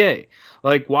CBA.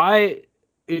 Like, why?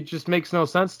 It just makes no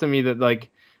sense to me that, like,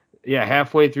 yeah,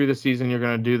 halfway through the season you're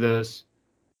gonna do this,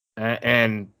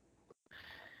 and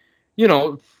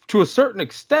to a certain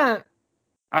extent,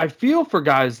 I feel for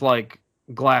guys like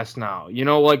Glass now.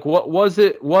 Like, what was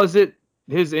it? Was it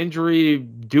his injury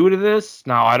due to this?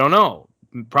 Now, I don't know.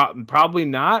 Probably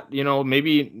not.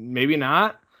 Maybe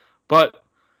not. But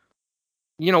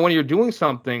when you're doing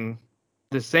something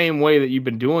the same way that you've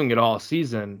been doing it all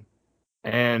season,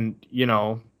 and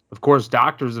of course,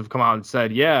 doctors have come out and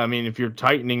said, yeah, I mean, if you're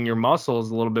tightening your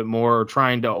muscles a little bit more or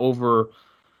trying to overdo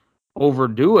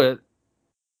it,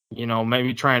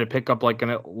 maybe trying to pick up like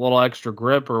a little extra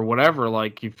grip or whatever,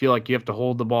 like you feel like you have to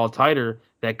hold the ball tighter,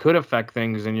 that could affect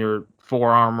things in your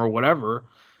forearm or whatever.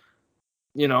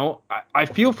 I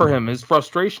feel for him, his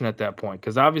frustration at that point,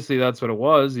 because obviously that's what it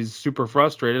was. He's super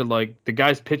frustrated. Like, the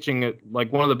guy's pitching at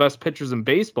like one of the best pitchers in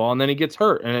baseball, and then he gets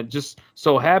hurt, and it just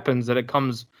so happens that it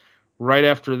comes right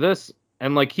after this.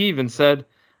 And like he even said,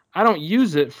 I don't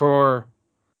use it for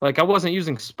Like I wasn't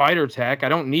using spider tack. I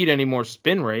don't need any more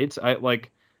spin rates. I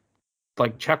like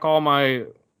check all my,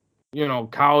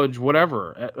 college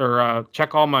whatever, or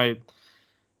check all my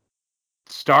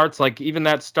starts. Like even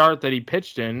that start that he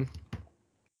pitched in,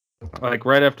 like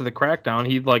right after the crackdown,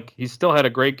 he still had a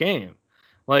great game.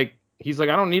 Like he's like,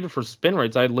 I don't need it for spin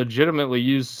rates. I legitimately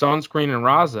used sunscreen and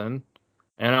rosin,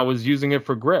 and I was using it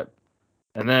for grip.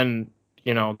 And then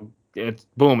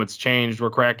it's changed. We're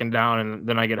cracking down, and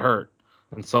then I get hurt.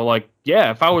 And so like,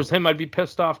 yeah, if I was him, I'd be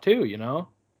pissed off too.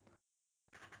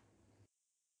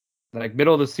 Like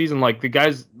middle of the season, like the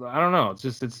guys, I don't know.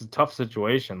 It's a tough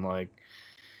situation. Like,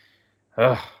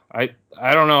 I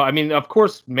don't know. I mean, of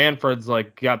course, Manfred's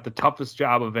like got the toughest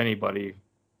job of anybody.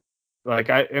 Like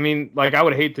I mean, like I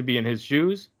would hate to be in his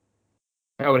shoes.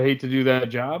 I would hate to do that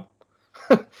job.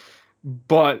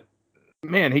 But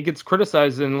man, he gets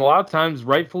criticized, and a lot of times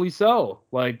rightfully so.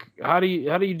 Like, how do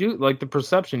you do like the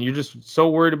perception? You're just so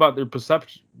worried about the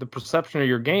perception of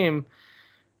your game,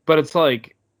 but it's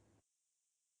like,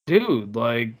 dude,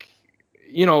 like,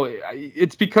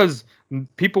 it's because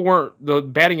people weren't, the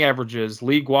batting averages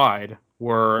league wide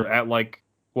were at like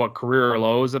what, career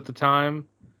lows at the time,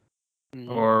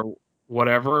 or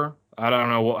whatever. I don't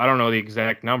know the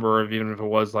exact number, even if it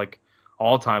was like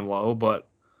all time low, but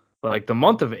like the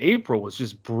month of April was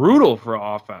just brutal for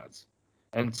offense,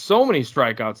 and so many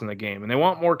strikeouts in the game, and they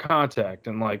want more contact,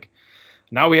 and like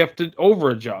now we have to over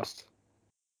adjust.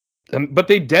 But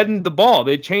they deadened the ball.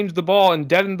 They changed the ball and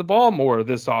deadened the ball more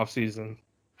this offseason.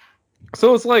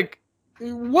 So it's like,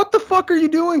 what the fuck are you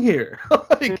doing here?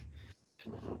 Like,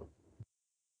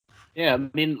 yeah, I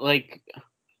mean, like,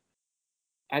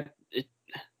 it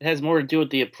has more to do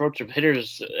with the approach of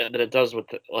hitters than it does with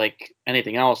like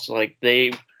anything else. Like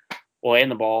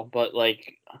and the ball, but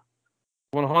like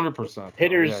 100%.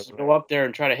 hitters go up there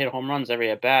and try to hit home runs every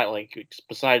at bat. Like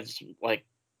besides like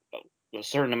a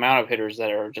certain amount of hitters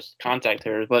that are just contact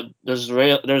hitters, but there's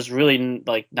really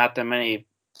like not that many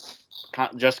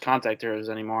just contact hitters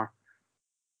anymore.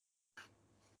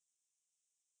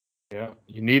 Yeah,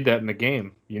 you need that in the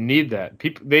game. You need that.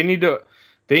 People they need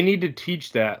to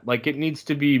teach that. Like it needs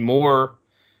to be more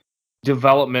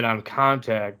development on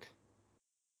contact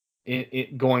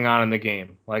it going on in the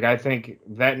game. Like I think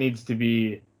that needs to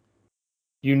be.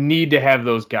 You need to have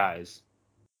those guys,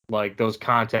 like those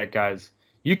contact guys.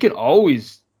 You can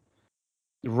always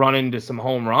run into some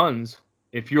home runs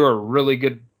if you're a really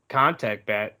good contact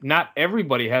bat. Not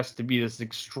everybody has to be this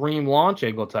extreme launch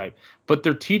angle type, but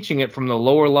they're teaching it from the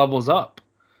lower levels up.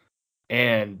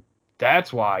 And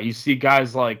that's why you see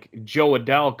guys like Joe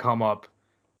Adele come up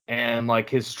and like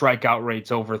his strikeout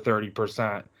rate's over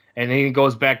 30%. And then he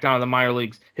goes back down to the minor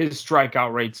leagues. His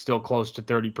strikeout rate's still close to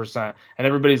 30%. And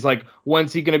everybody's like,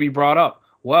 when's he going to be brought up?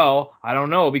 Well, I don't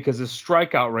know, because his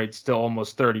strikeout rate's still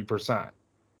almost 30%.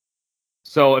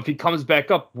 So if he comes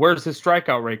back up, where's his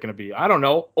strikeout rate going to be? I don't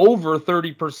know, over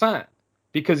 30%,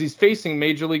 because he's facing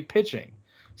major league pitching.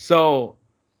 So,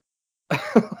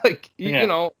 like, you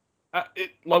know,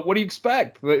 like, what do you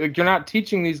expect? Like, you're not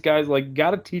teaching these guys. Like, you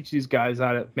got to teach these guys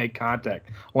how to make contact.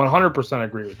 100%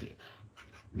 agree with you.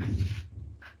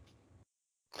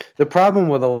 The problem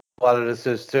with a lot of this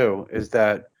is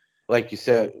that, like you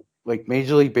said, like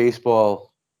Major League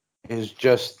Baseball is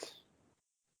just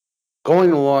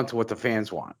going along to what the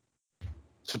fans want,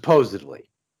 supposedly.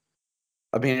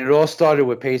 I mean, it all started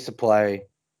with pace of play.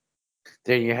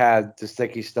 Then you had the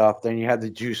sticky stuff. Then you had the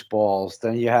juice balls.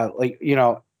 Then you had, like, you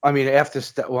know, I mean,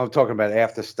 I'm talking about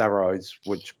after steroids,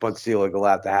 which Bud Selig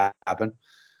allowed to happen.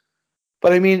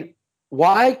 But I mean,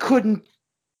 why can't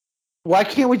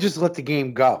we just let the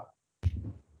game go?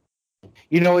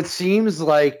 You know, it seems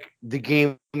like the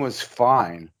game was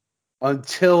fine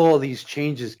until all these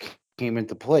changes came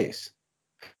into place.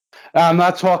 I'm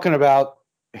not talking about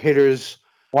hitters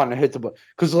wanting to hit the ball.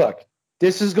 Because, look,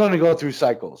 this is going to go through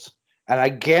cycles. And I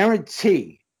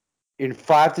guarantee in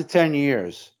 5 to 10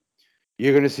 years,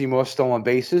 you're going to see more stolen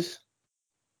bases.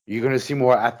 You're going to see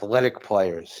more athletic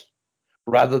players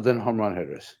rather than home run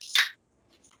hitters.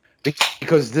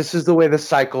 Because this is the way the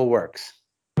cycle works.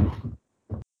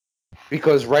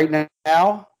 Because right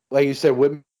now, like you said,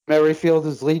 Whit Merrifield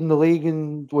is leading the league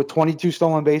with 22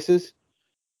 stolen bases.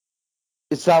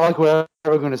 It's not like we're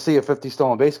ever going to see a 50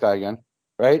 stolen base guy again,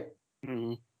 right?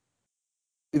 Mm-hmm.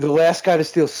 The last guy to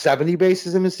steal 70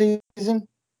 bases in the season?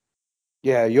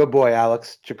 Yeah, your boy,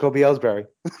 Alex, Jacoby Ellsbury.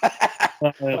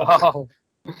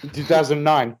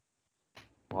 2009.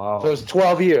 Wow. So it's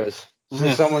 12 years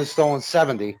since someone's stolen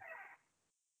 70.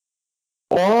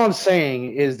 All I'm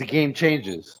saying is the game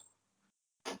changes.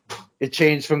 It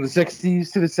changed from the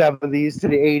 60s to the 70s to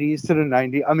the 80s to the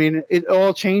 90s. I mean, it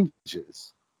all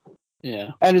changes.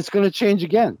 Yeah. And it's going to change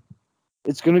again.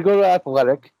 It's going to go to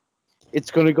athletic.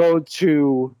 It's going to go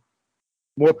to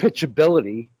more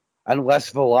pitchability and less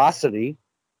velocity.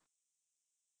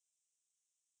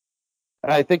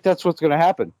 And I think that's what's going to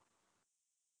happen.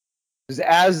 Because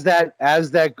as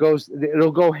that goes,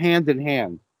 it'll go hand in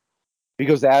hand.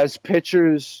 Because as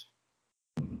pitchers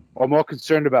are more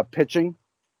concerned about pitching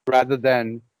rather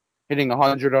than hitting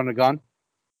 100 on a gun,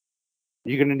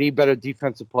 you're going to need better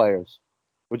defensive players,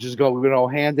 which is going to go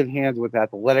hand in hand with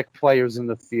athletic players in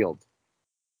the field.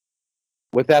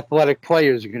 With athletic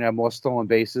players, you're going to have more stolen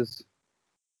bases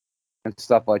and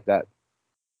stuff like that.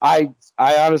 I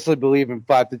honestly believe in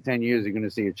 5 to 10 years, you're going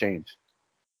to see a change.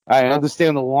 I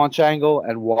understand the launch angle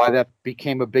and why that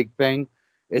became a big thing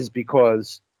is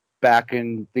because back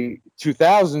in the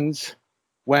 2000s,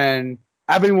 when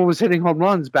everyone was hitting home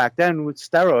runs back then with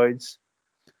steroids,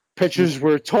 pitchers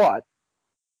were taught,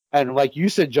 and like you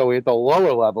said, Joey, at the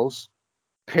lower levels,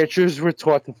 pitchers were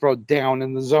taught to throw down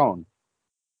in the zone.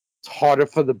 It's harder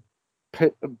for the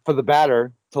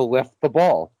batter to lift the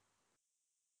ball.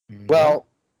 Well,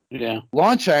 Yeah.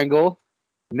 launch angle,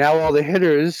 now all the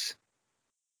hitters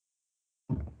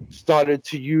started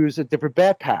to use a different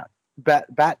bat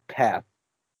path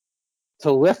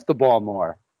to lift the ball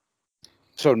more.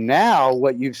 So now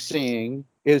what you're seeing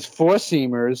is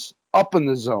four-seamers up in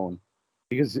the zone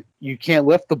because you can't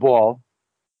lift the ball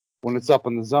when it's up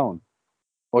in the zone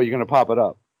or you're going to pop it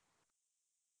up.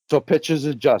 So pitchers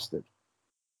adjusted.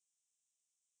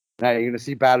 Now you're going to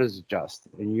see batters adjust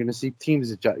and you're going to see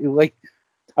teams adjust.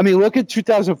 Look at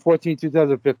 2014,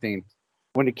 2015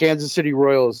 when the Kansas City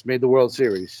Royals made the World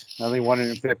Series. Now they won it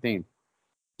in 15.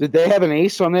 Did they have an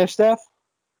ace on their staff?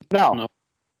 No.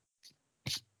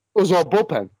 It was all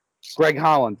bullpen. Greg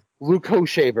Holland, Luke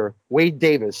Hochevar, Wade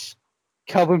Davis,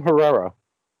 Kelvin Herrera.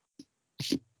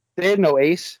 They had no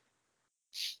ace.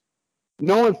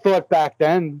 No one thought back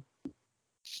then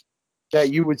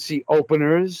that you would see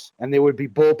openers and there would be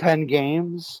bullpen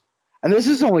games. And this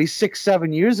is only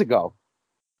 6-7 years ago.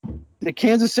 The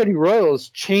Kansas City Royals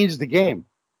changed the game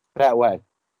that way.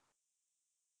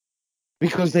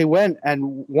 Because they went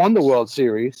and won the World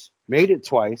Series, made it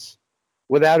twice,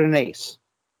 without an ace.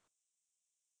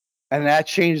 And that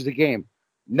changed the game.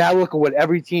 Now look at what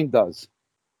every team does.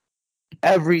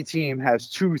 Every team has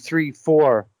 2, 3,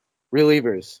 4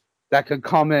 relievers that can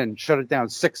come in, shut it down,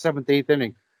 6th, 7th, 8th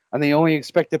inning, and they only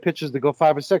expect the pitchers to go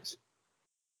 5 or 6.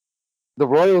 The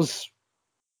Royals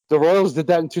did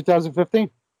that in 2015.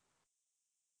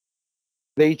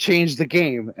 They changed the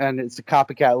game, and it's a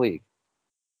copycat league.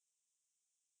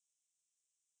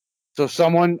 So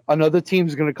another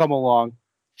team's going to come along,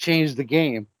 change the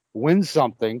game, win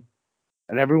something,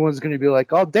 and everyone's going to be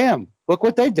like, oh, damn, look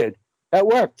what they did. That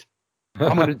worked.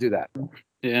 I'm going to do that.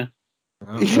 Yeah.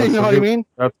 You know what I mean?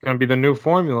 That's going to be the new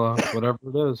formula, whatever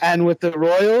it is. And with the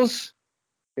Royals,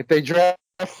 if they draft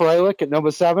Freilich at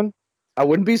number 7, I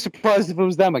wouldn't be surprised if it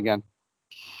was them again.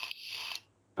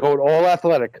 Going all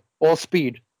athletic, all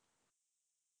speed.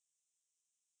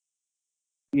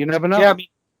 You never know. Yeah,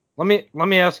 let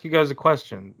me ask you guys a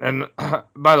question. And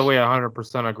by the way, I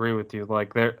 100% agree with you.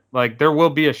 There will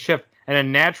be a shift and a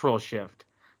natural shift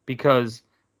because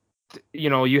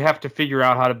you have to figure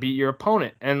out how to beat your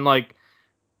opponent. And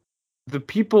the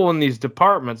people in these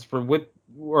departments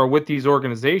with these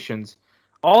organizations,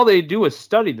 all they do is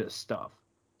study this stuff.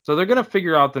 So they're going to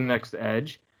figure out the next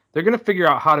edge. They're going to figure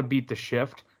out how to beat the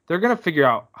shift. They're going to figure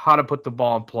out how to put the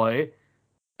ball in play.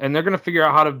 And they're going to figure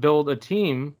out how to build a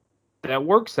team that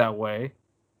works that way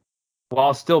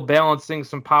while still balancing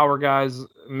some power guys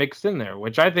mixed in there,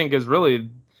 which I think is really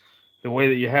the way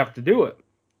that you have to do it.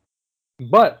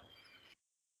 But,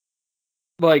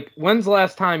 when's the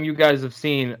last time you guys have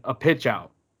seen a pitch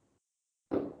out?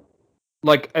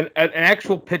 An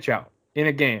actual pitch out in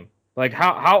a game?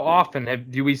 How often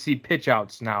do we see pitch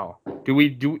outs now?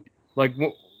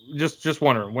 Just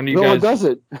wondering. When do you guys? No one does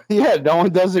it. Yeah, no one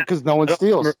does it because no one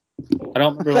steals. I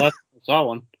don't remember last time I saw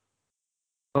one.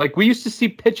 We used to see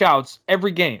pitch outs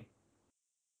every game.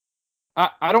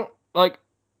 I don't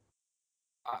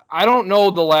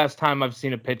know the last time I've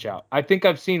seen a pitch out. I think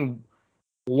I've seen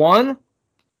one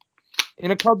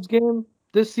in a Cubs game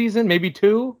this season, maybe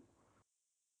 2.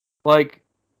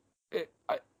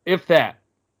 If that.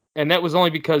 And that was only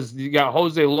because you got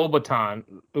Jose Lobaton,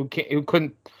 who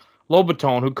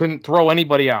couldn't throw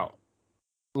anybody out.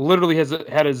 Literally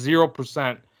had a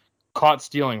 0% caught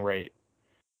stealing rate.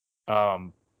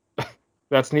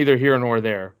 That's neither here nor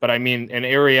there. But I mean, and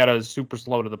Arrieta is super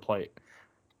slow to the plate.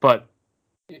 But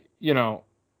so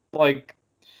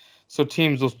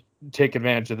teams will take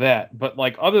advantage of that. But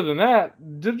other than that,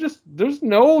 there's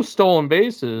no stolen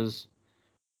bases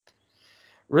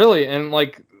Really, and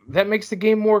like that makes the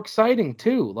game more exciting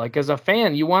too. Like as a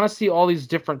fan, you want to see all these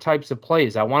different types of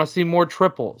plays. I want to see more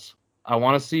triples. I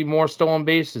want to see more stolen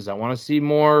bases. I want to see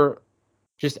more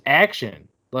just action.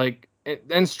 Like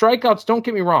and strikeouts, don't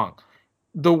get me wrong.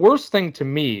 The worst thing to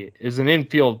me is an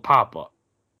infield pop-up,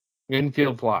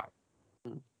 infield fly.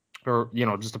 Or,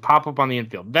 just a pop-up on the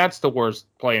infield. That's the worst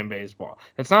play in baseball.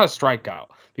 It's not a strikeout.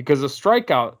 Because a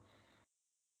strikeout,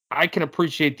 I can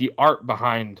appreciate the art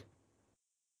behind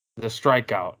the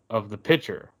strikeout of the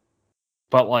pitcher.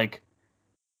 But, like,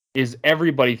 is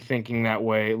everybody thinking that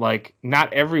way? Like,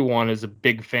 not everyone is a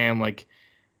big fan. Like,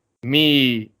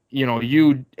 me,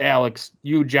 you, Alex,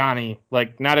 you, Johnny.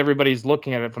 Like, not everybody's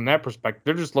looking at it from that perspective.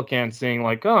 They're just looking at it and saying,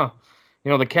 like, the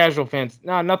casual fans,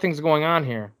 nah, nothing's going on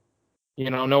here.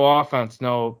 No offense,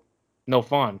 no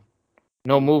fun.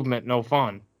 No movement, no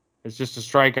fun. It's just a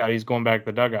strikeout. He's going back to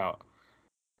the dugout.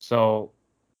 So,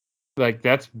 like,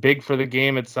 that's big for the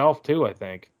game itself, too, I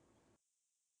think.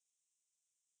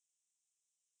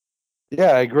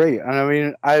 Yeah, I agree.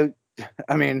 And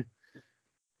I mean,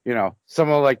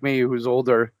 someone like me who's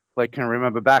older, like, can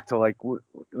remember back to, like,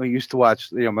 we used to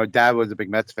watch, my dad was a big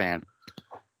Mets fan.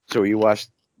 So we watched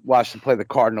them play the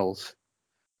Cardinals.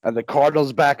 And the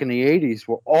Cardinals back in the 80s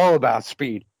were all about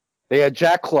speed. They had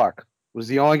Jack Clark, was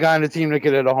the only guy on the team that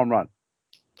could hit a home run.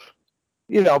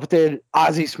 But they had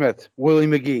Ozzie Smith, Willie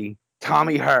McGee,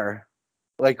 Tommy Herr,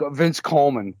 like Vince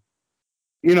Coleman.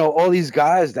 All these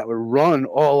guys that would run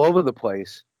all over the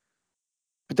place.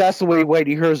 But that's the way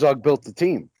Whitey Herzog built the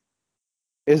team.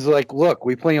 Is like, look,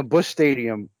 we play in Busch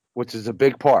Stadium, which is a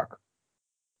big park.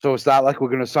 So it's not like we're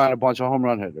going to sign a bunch of home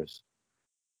run hitters.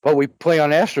 But we play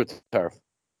on AstroTurf.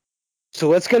 So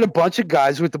let's get a bunch of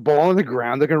guys with the ball on the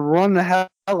ground. They're going to run the hell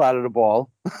out of the ball.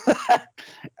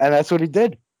 And that's what he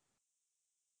did.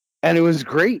 And it was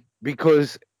great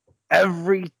because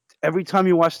every time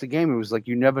you watched the game, it was like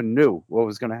you never knew what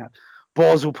was going to happen.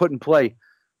 Balls were put in play.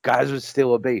 Guys would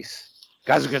steal a base.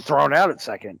 Guys would get thrown out at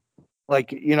second.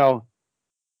 Like, I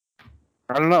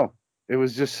don't know. It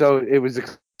was just it was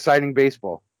exciting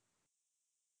baseball.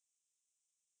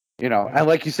 And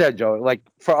like you said, Joe, like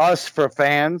for us, for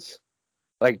fans,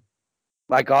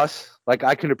 like us, like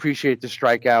I can appreciate the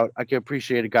strikeout. I can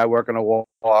appreciate a guy working a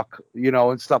walk,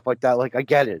 and stuff like that. Like I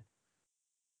get it.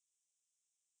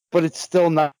 But it's still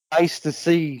nice to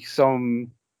see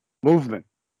some movement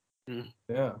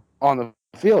on the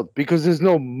field because there's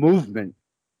no movement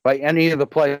by any of the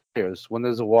players when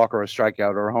there's a walk or a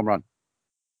strikeout or a home run.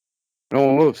 No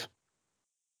one moves.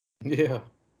 Yeah.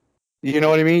 You know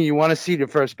what I mean? You want to see the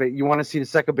first base. You want to see the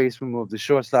second baseman move, the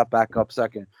shortstop back up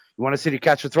second. You want to see the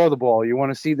catcher throw the ball. You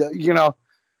want to see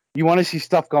you want to see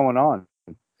stuff going on.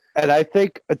 And I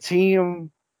think a team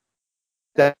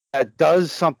that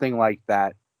does something like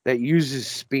that uses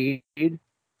speed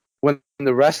when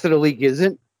the rest of the league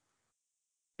isn't,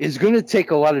 is going to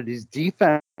take a lot of these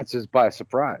defenses by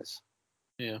surprise.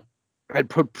 Yeah. And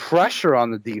put pressure on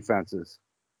the defenses.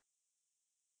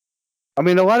 I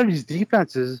mean, a lot of these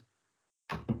defenses,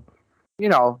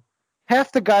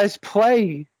 half the guys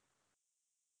play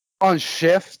on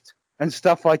shift and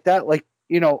stuff like that. Like,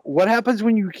 what happens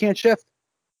when you can't shift?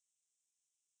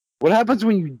 What happens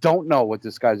when you don't know what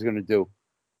this guy's going to do?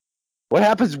 What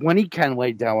happens when he can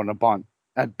lay down on a bunt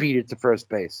and beat it to first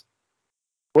base?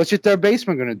 What's your third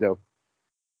baseman going to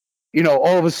do?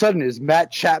 All of a sudden, is Matt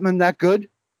Chapman that good?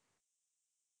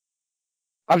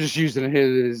 I'm just using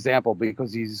his example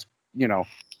because he's,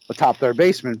 a top third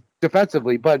baseman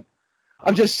defensively. But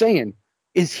I'm just saying,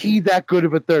 is he that good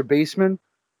of a third baseman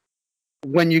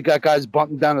when you got guys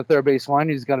bunting down the third base line?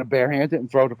 He's going to barehand it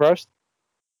and throw to first?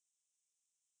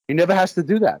 He never has to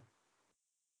do that.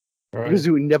 Right. Because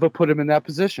we never put him in that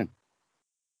position.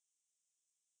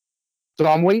 So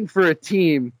I'm waiting for a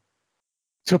team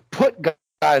to put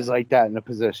guys like that in a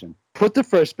position. Put the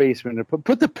first baseman,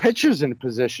 put the pitchers in a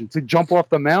position to jump off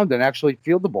the mound and actually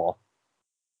field the ball.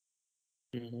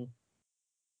 Mm-hmm.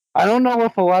 I don't know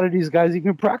if a lot of these guys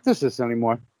even practice this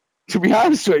anymore. To be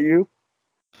honest with you,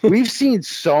 we've seen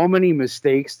so many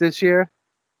mistakes this year.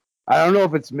 I don't know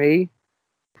if it's me,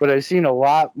 but I've seen a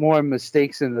lot more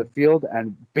mistakes in the field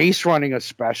and base running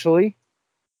especially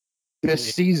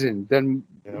this season than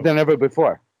ever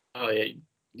before. Oh yeah,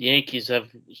 the Yankees have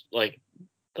like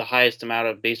the highest amount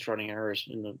of base running errors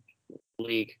in the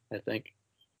league, I think.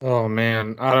 Oh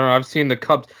man, I don't know. I've seen the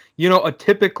Cubs. A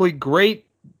typically great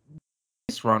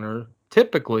base runner.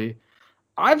 Typically,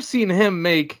 I've seen him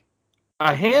make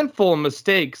a handful of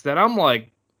mistakes that I'm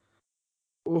like,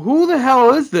 who the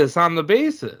hell is this on the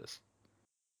bases?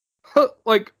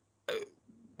 Like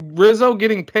Rizzo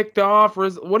getting picked off.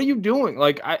 What are you doing?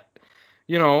 Like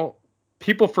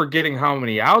people forgetting how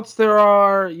many outs there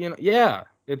are. Yeah,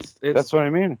 it's That's what I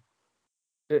mean.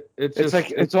 it's It's just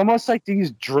like it's almost like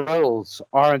these drills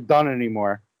aren't done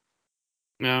anymore.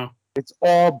 No. It's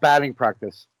all batting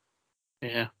practice.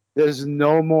 Yeah. There's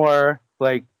no more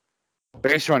like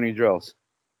base running drills,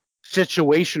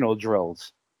 situational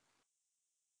drills.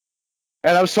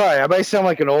 And I'm sorry, I might sound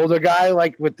like an older guy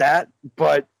like with that,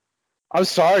 but I'm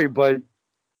sorry, but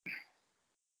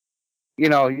you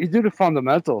do the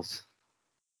fundamentals.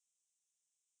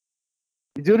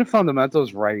 You do the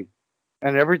fundamentals right,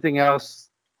 and everything else,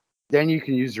 then you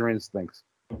can use your instincts.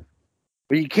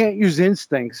 But you can't use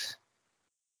instincts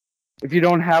if you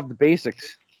don't have the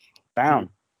basics down.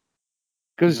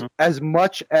 Because as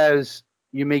much as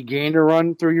you may gain a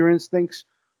run through your instincts,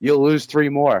 you'll lose 3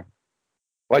 more.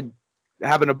 Like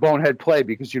having a bonehead play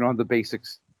because you don't have the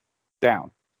basics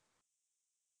down.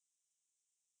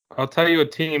 I'll tell you a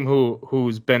team who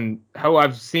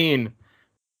I've seen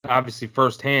obviously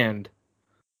firsthand.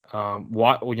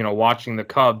 Watching the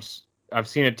Cubs, I've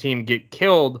seen a team get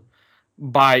killed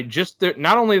by just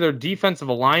not only their defensive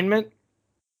alignment.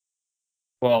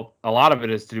 Well, a lot of it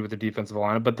is to do with the defensive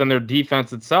alignment, but then their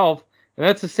defense itself, and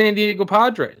that's the San Diego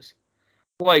Padres.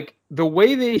 Like the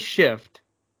way they shift.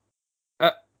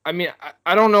 I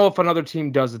don't know if another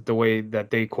team does it the way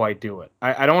that they quite do it.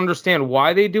 I don't understand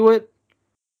why they do it,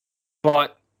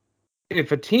 but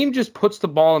if a team just puts the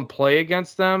ball in play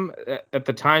against them at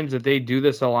the times that they do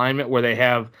this alignment where they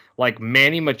have like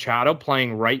Manny Machado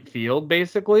playing right field,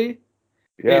 basically.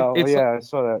 Yeah, I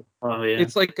saw that. Oh yeah.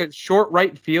 It's like a short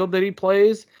right field that he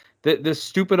plays. This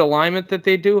stupid alignment that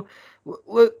they do.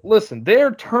 Listen,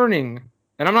 they're turning,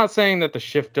 and I'm not saying that the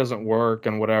shift doesn't work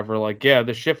and whatever. Like, yeah,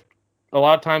 the shift. A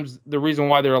lot of times, the reason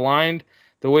why they're aligned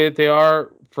the way that they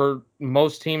are for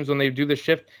most teams when they do the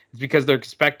shift is because they're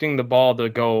expecting the ball to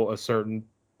go a certain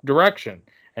direction,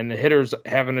 and the hitters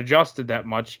haven't adjusted that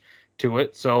much to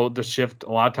it. So the shift,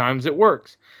 a lot of times, it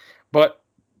works. But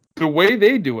the way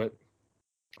they do it,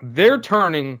 they're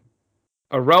turning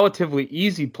a relatively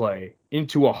easy play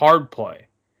into a hard play.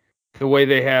 The way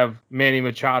they have Manny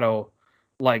Machado,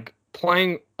 like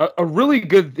playing a really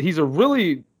good. He's a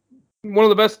really one of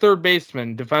the best third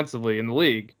basemen defensively in the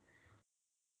league.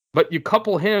 But you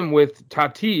couple him with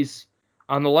Tatis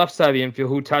on the left side of the infield,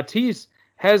 who Tatis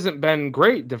hasn't been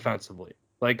great defensively.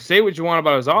 Like, say what you want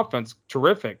about his offense,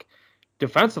 terrific.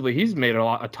 Defensively, he's made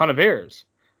a ton of errors.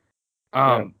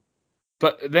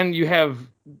 But then you have,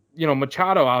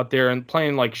 Machado out there and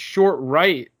playing like short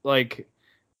right. Like,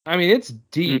 I mean, it's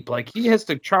deep. Like, he has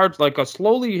to charge like a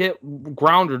slowly hit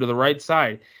grounder to the right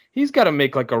side. He's got to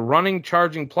make like a running,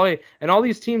 charging play. And all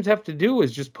these teams have to do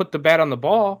is just put the bat on the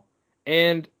ball.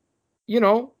 And,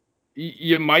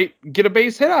 you might get a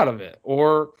base hit out of it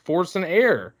or force an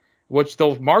error, which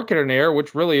they'll market an error,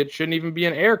 which really it shouldn't even be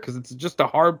an error because it's just a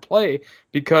hard play.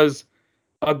 Because,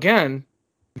 again,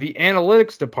 the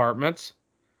analytics departments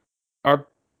are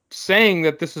saying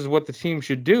that this is what the team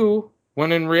should do,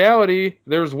 when in reality,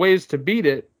 there's ways to beat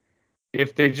it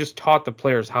if they just taught the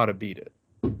players how to beat it.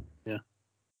 Yeah.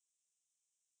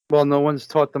 Well, no one's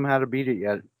taught them how to beat it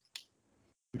yet.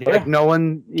 Yeah. Like no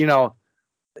one,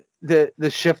 the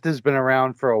shift has been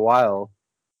around for a while,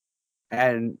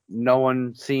 and no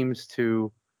one seems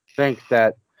to think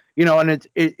that, and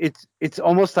it's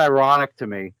almost ironic to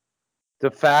me, the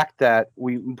fact that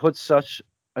we put such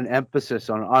an emphasis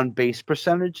on base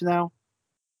percentage now.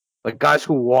 Like guys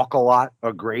who walk a lot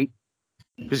are great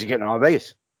because you're getting on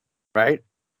base, right?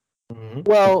 Mm-hmm.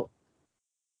 Well,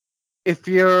 if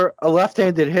you're a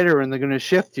left-handed hitter and they're going to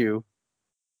shift you,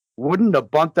 wouldn't a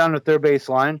bunt down the third base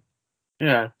line?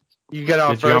 Yeah. You get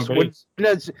on first.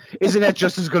 Isn't that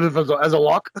just as good as a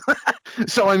walk?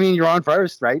 So, I mean, you're on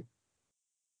first, right?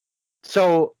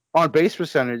 So, on base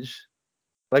percentage,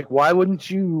 like, why wouldn't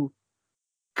you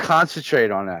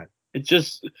concentrate on that?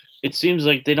 It seems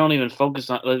like they don't even focus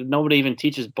on. Like, nobody even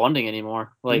teaches bunting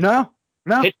anymore. Like No.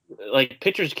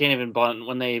 Pitchers can't even bunt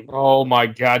when they. Oh my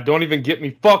God! Don't even get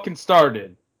me fucking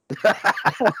started.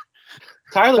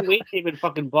 Tyler Wade can't even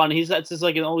fucking bunt. That's just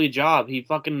like an only job.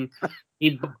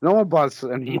 No one bunts,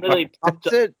 and he literally popped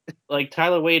up, it. like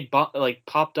Tyler Wade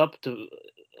popped up to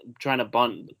trying to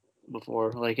bunt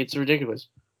before. Like, it's ridiculous.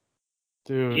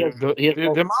 Dude,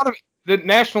 the amount of the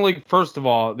National League. First of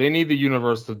all, they need the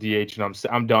universal DH, and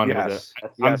I'm done with it.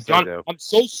 I'm done. I'm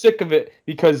so sick of it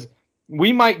because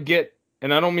we might get,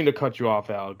 and I don't mean to cut you off,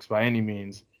 Alex, by any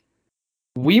means.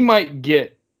 We might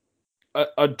get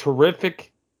a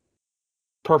terrific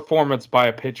performance by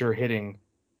a pitcher hitting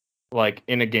like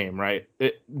in a game, right?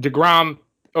 DeGrom,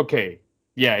 okay,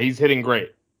 yeah, he's hitting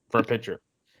great for a pitcher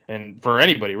and for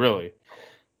anybody really.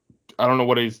 I don't know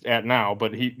what he's at now,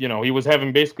 but he was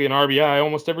having basically an RBI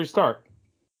almost every start.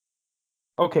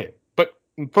 Okay, but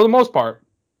for the most part,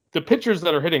 the pitchers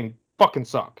that are hitting fucking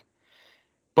suck.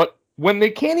 But when they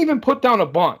can't even put down a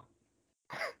bunt,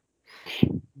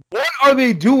 what are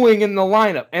they doing in the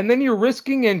lineup? And then you're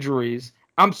risking injuries.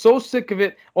 I'm so sick of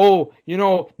it. Oh,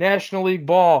 National League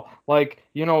ball,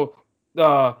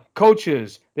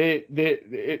 coaches,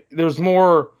 there's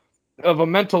more of a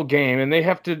mental game, and they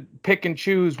have to pick and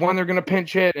choose when they're going to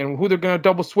pinch hit and who they're going to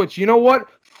double switch. You know what?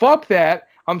 Fuck that.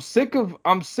 I'm sick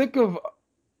of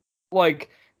like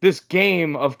this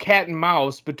game of cat and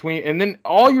mouse between, and then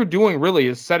all you're doing really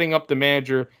is setting up the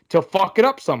manager to fuck it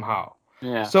up somehow.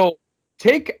 Yeah. So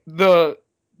take the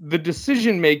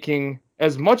decision making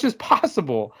as much as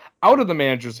possible out of the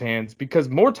manager's hands, because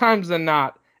more times than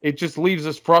not, it just leaves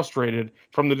us frustrated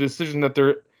from the decision that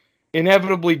they're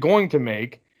inevitably going to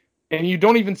make. And you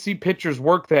don't even see pitchers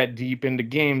work that deep into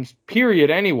games, period,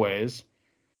 anyways.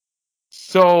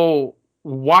 So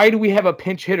why do we have a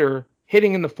pinch hitter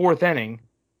hitting in the fourth inning,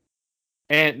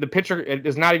 and the pitcher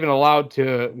is not even allowed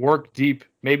to work deep?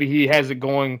 Maybe he has it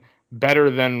going better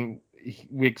than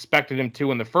we expected him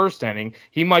to in the first inning.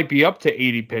 He might be up to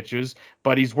 80 pitches,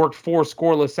 but he's worked 4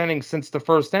 scoreless innings since the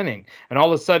first inning. And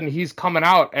all of a sudden he's coming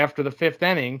out after the 5th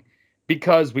inning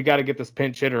because we got to get this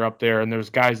pinch hitter up there, and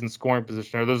there's guys in scoring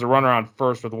position, or there's a runner on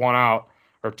first with 1 out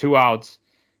or 2 outs.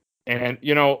 And,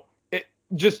 it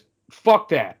just fuck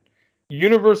that.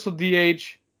 Universal DH.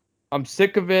 I'm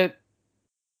sick of it.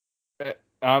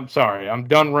 I'm sorry. I'm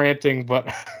done ranting,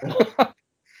 but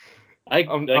I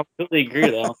completely agree,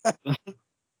 though.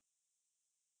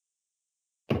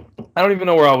 I don't even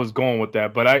know where I was going with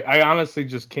that, but I honestly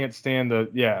just can't stand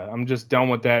I'm just done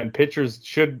with that.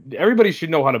 And everybody should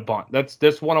know how to bunt.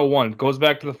 That's 101. It goes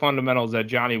back to the fundamentals that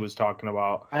Johnny was talking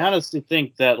about. I honestly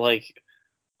think that,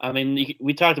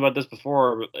 we talked about this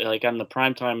before, on the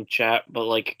primetime chat,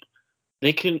 but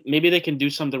they can do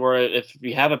something where if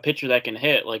you have a pitcher that can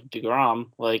hit, like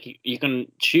DeGrom, you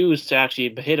can choose to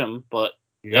actually hit him, but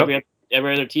every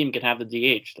other team can have the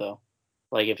DH though.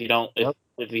 If you don't,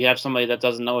 if you have somebody that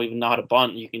doesn't even know how to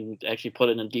bunt, you can actually put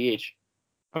in a DH.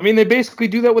 I mean, they basically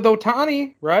do that with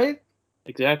Ohtani, right?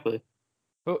 Exactly.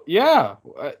 Yeah,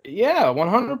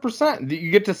 100%.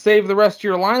 You get to save the rest of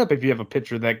your lineup if you have a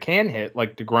pitcher that can hit,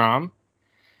 like DeGrom.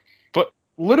 But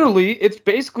literally, it's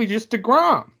basically just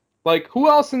DeGrom. Who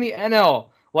else in the NL?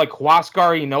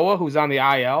 Huascar Ynoa, who's on the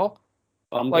IL?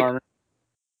 Bumgarner.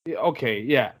 Okay,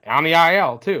 yeah, on the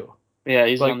IL too. Yeah,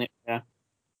 he's on the. Yeah.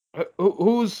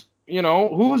 Who's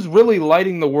really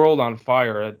lighting the world on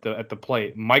fire at the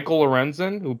plate? Michael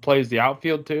Lorenzen, who plays the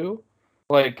outfield too.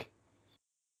 I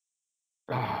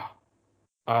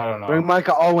don't know. Bring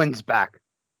Micah Owens back.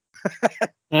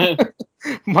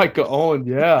 Micah Owens,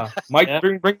 yeah.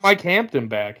 Bring Mike Hampton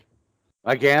back.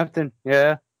 Mike Hampton,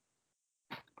 yeah.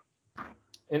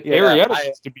 And Arrieta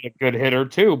used to be a good hitter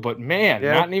too, but man,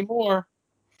 not anymore.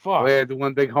 Fuck. We had the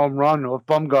one big home run with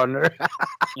Bumgarner.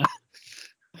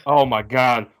 Oh my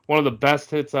God, one of the best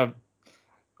hits I've.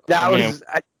 I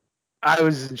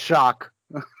was in shock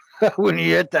when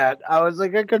he hit that. I was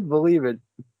like, I couldn't believe it.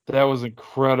 That was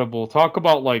incredible. Talk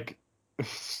about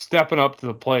stepping up to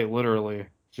the plate, literally.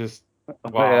 Just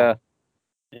wow.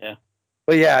 Yeah.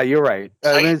 But yeah, you're right.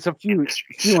 I mean, it's a few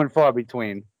and far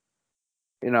between.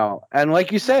 And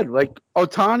like you said,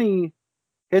 Ohtani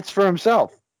hits for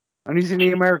himself, and he's in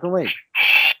the American League.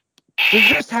 So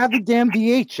just have the damn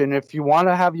DH, and if you want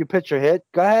to have your pitcher hit,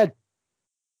 go ahead.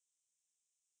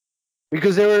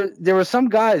 Because there were some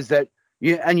guys that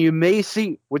you may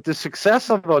see with the success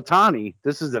of Ohtani.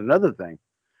 This is another thing.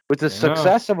 With the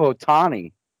success of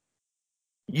Ohtani,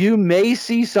 you may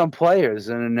see some players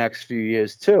in the next few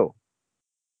years too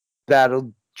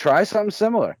that'll try something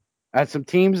similar, and some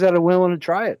teams that are willing to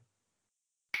try it.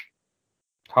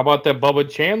 How about that Bubba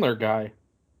Chandler guy?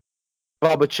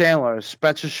 Bubba Chandler,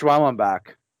 Spencer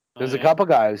Schwellenbach. There's a couple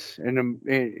guys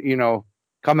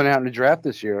coming out in the draft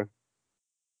this year.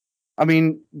 I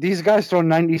mean, these guys throw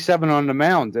 97 on the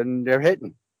mound and they're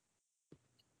hitting.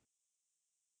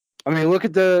 I mean, look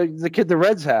at the kid the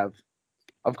Reds have.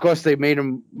 Of course, they made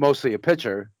him mostly a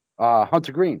pitcher,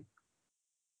 Hunter Green.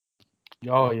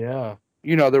 Oh yeah.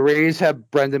 The Rays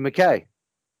have Brendan McKay.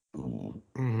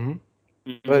 Mm-hmm.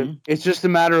 But it's just a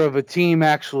matter of a team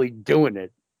actually doing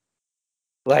it.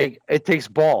 It takes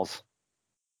balls.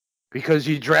 Because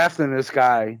you're drafting this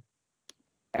guy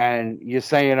and you're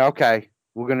saying, okay,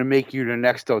 we're going to make you the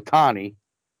next Ohtani.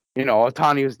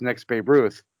 Ohtani was the next Babe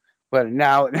Ruth. But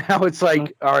now it's all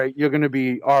right, you're going to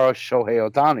be our Shohei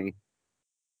Ohtani.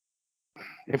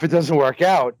 If it doesn't work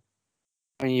out,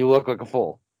 and you look like a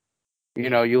fool.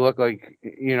 You look like,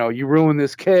 you ruined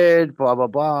this kid, blah, blah,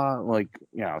 blah. Like,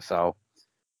 so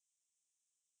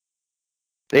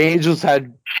the Angels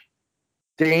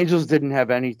didn't have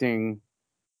anything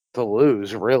to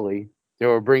lose, really. They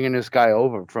were bringing this guy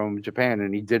over from Japan,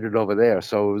 and he did it over there.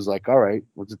 So it was like, all right,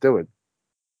 let's do it.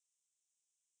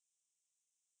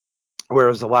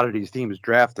 Whereas a lot of these teams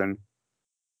drafting,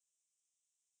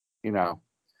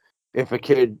 if a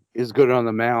kid is good on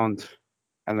the mound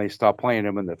and they start playing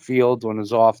him in the field on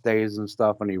his off days and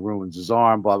stuff, and he ruins his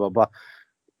arm, blah, blah, blah,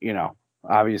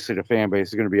 obviously the fan base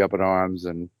is going to be up in arms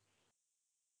and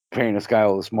paying this guy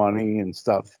all this money and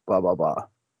stuff, blah, blah, blah.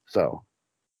 So,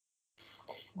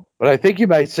 but I think you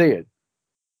might see it.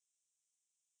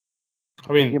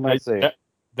 I mean, You might say it.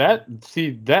 that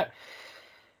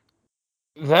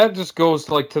just goes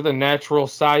like to the natural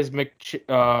seismic,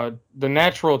 the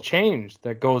natural change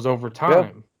that goes over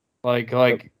time. Yep.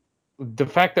 Like the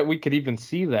fact that we could even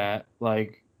see that,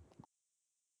 like,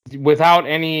 without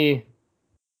any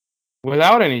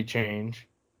change,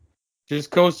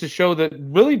 just goes to show that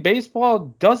really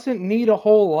baseball doesn't need a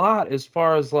whole lot as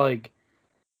far as like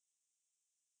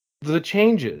the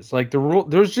changes. Like the rule,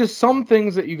 there's just some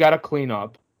things that you got to clean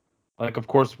up. Like, of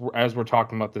course, as we're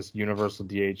talking about this universal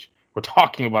DH, we're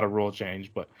talking about a rule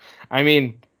change. But I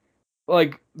mean,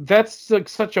 like, that's like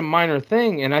such a minor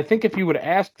thing. And I think if you would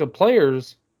ask the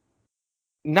players,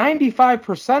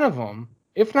 95% of them,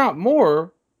 if not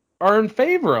more, are in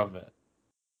favor of it.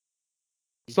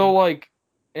 So like,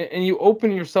 and you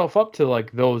open yourself up to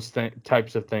like those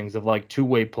types of things of like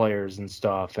two-way players and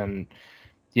stuff. And,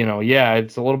 yeah,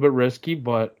 it's a little bit risky,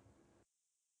 but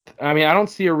I mean, I don't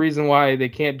see a reason why they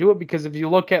can't do it, because if you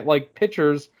look at like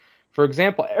pitchers, for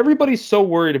example, everybody's so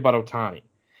worried about Ohtani.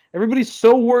 Everybody's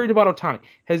so worried about Ohtani.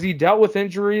 Has he dealt with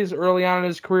injuries early on in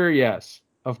his career? Yes,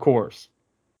 of course.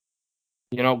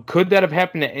 Could that have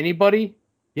happened to anybody?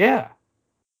 Yeah,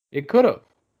 it could have.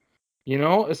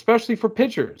 Especially for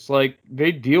pitchers. Like,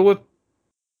 they deal with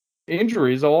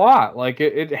injuries a lot. Like,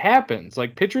 it happens.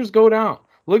 Like, pitchers go down.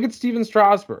 Look at Steven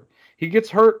Strasburg. He gets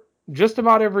hurt just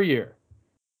about every year.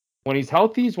 When he's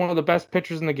healthy, he's one of the best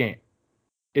pitchers in the game.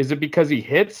 Is it because he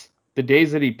hits the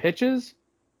days that he pitches?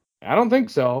 I don't think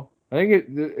so. I think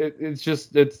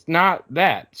it's not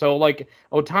that. So, like,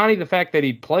 Ohtani, the fact that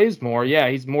he plays more, yeah,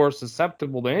 he's more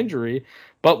susceptible to injury.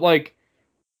 But, like,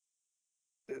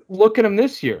 look at him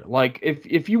this year. Like,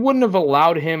 if you wouldn't have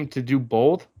allowed him to do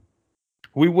both,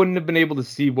 we wouldn't have been able to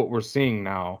see what we're seeing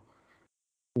now,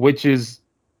 which is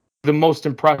the most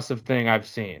impressive thing I've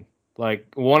seen. Like,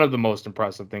 one of the most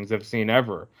impressive things I've seen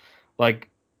ever. Like,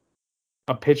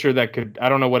 a pitcher that could, I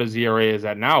don't know what his ERA is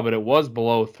at now, but it was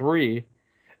below 3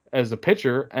 as a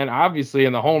pitcher. And obviously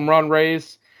in the home run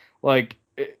race, like,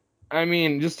 I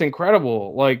mean, just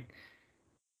incredible. Like,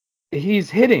 he's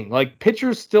hitting. Like,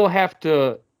 pitchers still have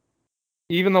to,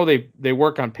 even though they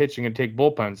work on pitching and take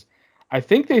bullpens, I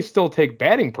think they still take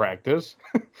batting practice.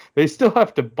 They still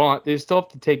have to bunt. They still have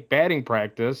to take batting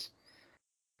practice,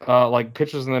 like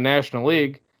pitchers in the National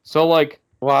League. So, like,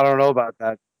 well, I don't know about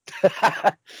that.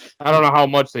 I don't know how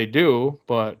much they do,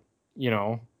 but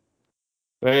yeah,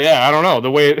 I don't know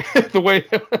the way the way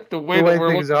that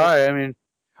we're things are. I mean,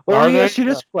 well, let me ask you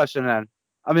this question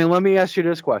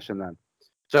then.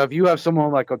 So if you have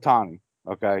someone like Ohtani,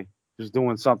 okay, who's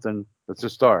doing something that's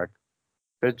historic,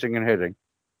 pitching and hitting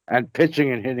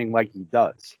like he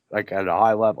does, like at a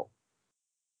high level,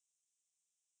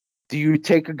 do you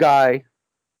take a guy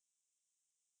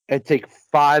and take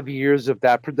 5 years of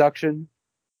that production?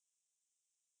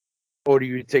 Or do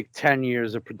you take 10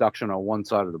 years of production on one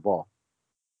side of the ball?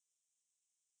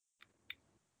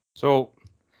 So,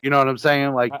 you know what I'm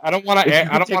saying? Like, I don't want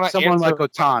to. I don't want to someone like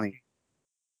Ohtani.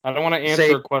 I don't want to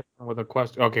answer a question with a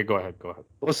question. Okay, go ahead.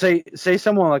 Well, say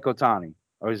someone like Ohtani,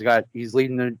 or he's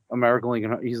leading the American League,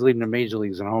 and he's leading the major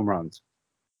leagues in home runs,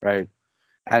 right?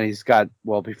 And he's got,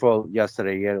 well, before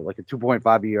yesterday, he had like a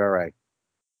 2.5 ERA.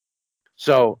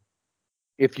 So,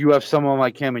 if you have someone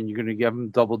like him and you're going to give him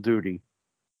double duty,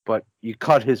 but you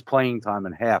cut his playing time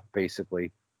in half,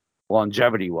 basically,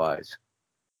 longevity-wise,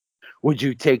 would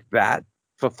you take that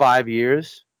for 5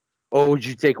 years, or would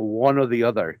you take one or the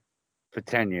other for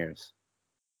 10 years?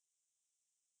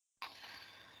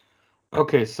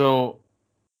 Okay, so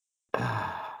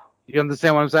you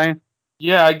understand what I'm saying?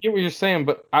 Yeah, I get what you're saying,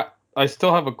 but I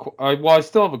still have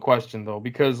a question though,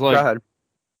 because like, go ahead.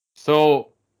 So,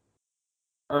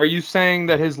 are you saying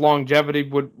that his longevity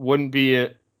wouldn't be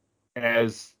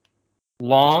as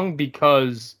long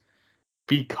because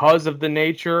of the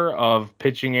nature of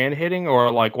pitching and hitting,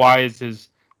 or like why is his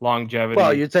longevity?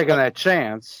 Well, you're taking that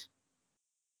chance.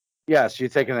 Yes, you're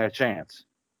taking that chance,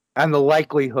 and the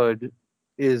likelihood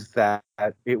is that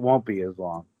it won't be as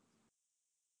long.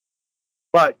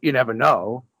 But you never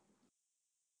know.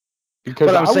 Because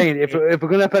But I'm saying if we're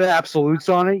gonna put absolutes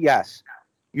on it, yes,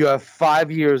 you have 5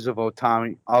 years of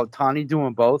Otani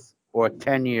doing both, or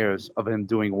 10 years of him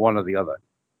doing one or the other.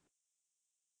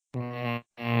 I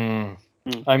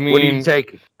What do you mean,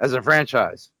 take as a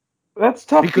franchise? that's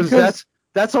tough Because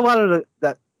that's a lot of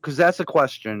that because that's a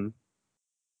question.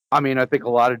 I mean, I think a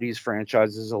lot of these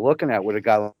franchises are looking at with a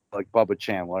guy like Bubba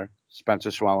Chandler, Spencer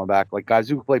Schwellenbach, like guys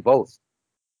who play both.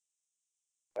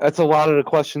 That's a lot of the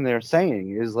question they're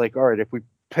saying is like, all right, if we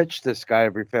pitch this guy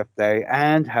every 5th day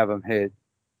and have him hit,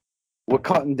 we're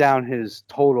cutting down his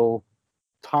total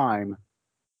time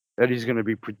that he's going to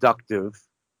be productive.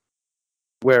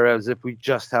 Whereas if we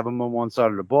just have him on one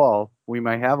side of the ball, we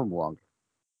may have him longer.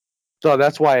 So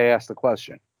that's why I asked the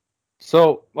question.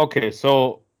 So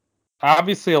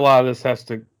obviously a lot of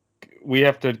this we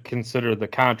have to consider the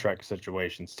contract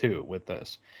situations too with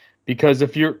this. Because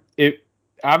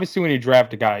obviously when you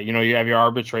draft a guy, you have your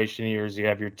arbitration years, you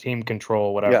have your team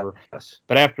control, whatever. Yes.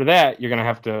 But after that, you're going to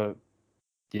have to,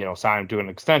 sign him to an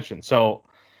extension. So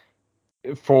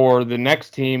for the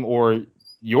next team or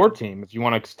your team, if you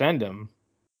want to extend him,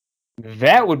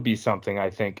 that would be something I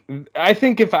think. I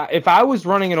think if I was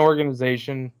running an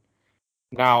organization,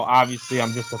 now obviously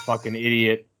I'm just a fucking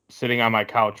idiot sitting on my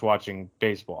couch watching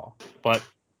baseball. But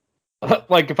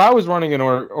like if I was running an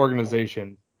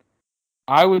organization,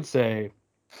 I would say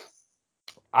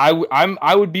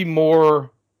I would be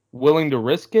more willing to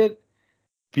risk it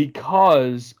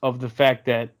because of the fact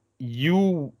that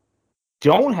you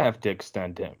don't have to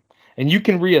extend him and you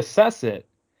can reassess it.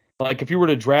 Like if you were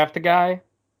to draft a guy,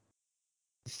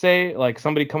 say like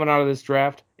somebody coming out of this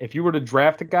draft, if you were to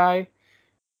draft a guy,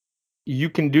 you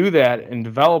can do that and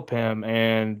develop him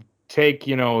and take,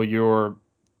 your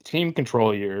team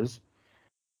control years,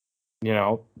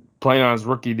 playing on his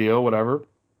rookie deal, whatever.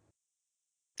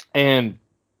 And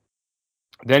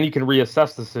then you can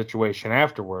reassess the situation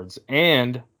afterwards.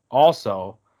 And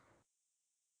also,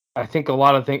 I think a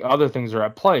lot of other things are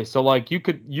at play. So like you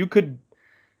could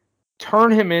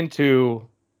turn him into,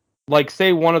 like,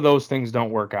 say one of those things don't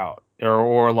work out,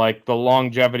 or like the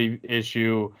longevity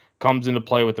issue comes into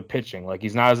play with the pitching. Like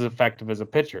he's not as effective as a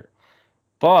pitcher,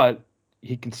 but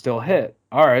he can still hit.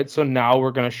 All right, so now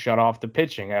we're going to shut off the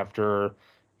pitching after,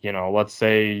 let's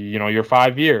say, your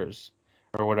 5 years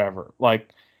or whatever.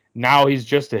 Like now he's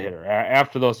just a hitter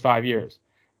after those 5 years.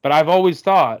 But I've always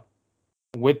thought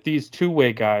with these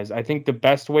two-way guys, I think the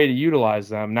best way to utilize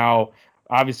them now,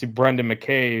 obviously Brendan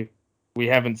McKay, we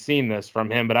haven't seen this from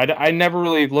him, but I never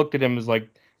really looked at him as like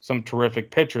some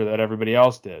terrific pitcher that everybody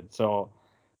else did. So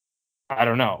I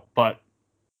don't know, but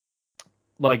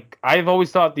like I've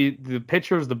always thought the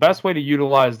pitchers, the best way to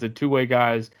utilize the two-way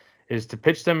guys is to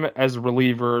pitch them as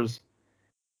relievers,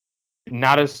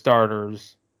 not as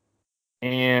starters,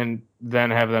 and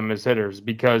then have them as hitters,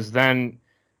 because then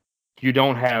you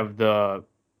don't have the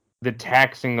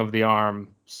taxing of the arm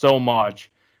so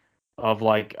much of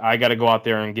like, I got to go out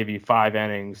there and give you 5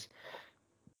 innings.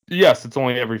 Yes, it's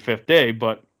only every 5th day,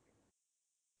 but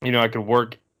I could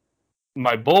work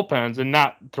my bullpens and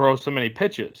not throw so many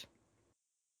pitches.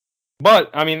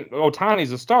 But I mean,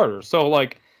 Otani's a starter, so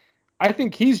like I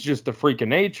think he's just a freak of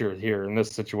nature here in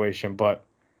this situation. But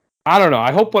I don't know.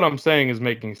 I hope what I'm saying is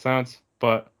making sense.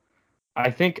 But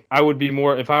I think I would be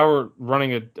more, if I were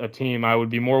running a team, I would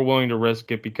be more willing to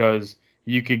risk it because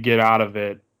you could get out of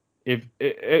it if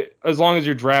as long as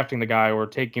you're drafting the guy or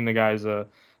taking the guy as a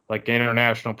like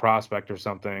international prospect or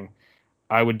something.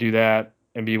 I would do that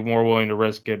and be more willing to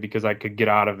risk it because I could get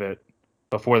out of it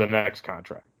before the next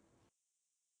contract.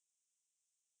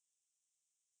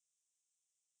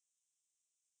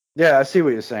 Yeah, I see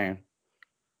what you're saying.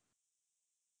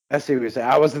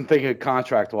 I wasn't thinking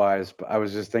contract wise, but I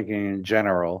was just thinking in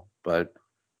general. But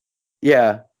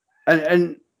yeah,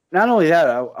 and not only that,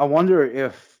 I wonder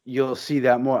if you'll see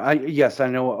that more. Yes, I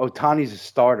know Otani's a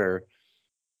starter,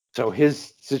 so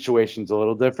his situation's a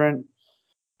little different.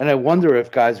 And I wonder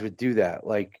if guys would do that.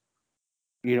 Like,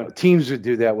 teams would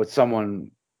do that with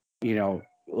someone,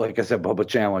 like I said, Bubba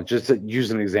Chandler, just to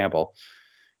use an example.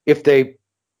 If they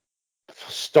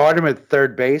start him at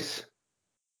third base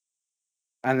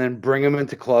and then bring him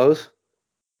into close.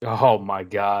 Oh my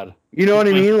God. You know what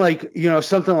I mean? Like,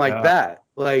 something like Yeah. that.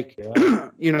 Like,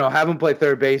 have him play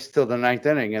third base till the 9th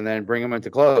inning and then bring him into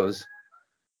close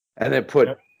and then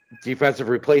put defensive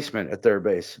replacement at third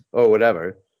base or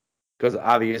whatever. Because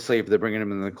obviously if they're bringing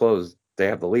him in the close, they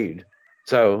have the lead.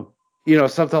 So,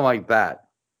 something like that.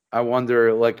 I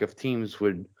wonder like if teams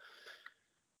would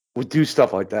do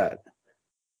stuff like that.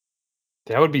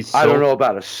 That would be so. I don't know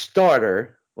about a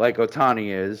starter like Otani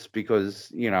is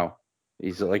because,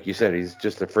 he's like you said, he's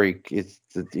just a freak. It's,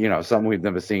 something we've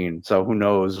never seen. So who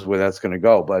knows where that's going to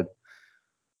go. But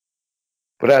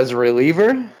as a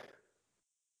reliever,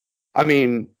 I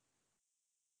mean,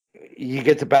 you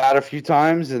get to bat a few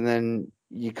times and then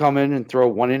you come in and throw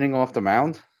one inning off the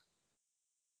mound,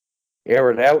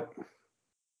 air it out.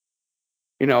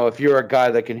 If you're a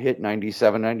guy that can hit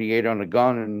 97, 98 on a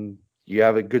gun and you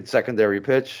have a good secondary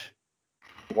pitch,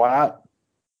 why not?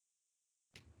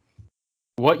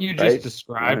 What you just Right?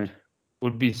 described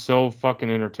would be so fucking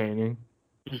entertaining.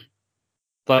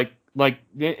 Like,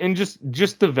 and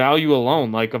just the value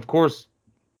alone. Like, of course,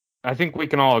 I think we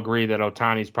can all agree that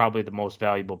Otani's probably the most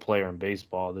valuable player in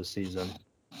baseball this season.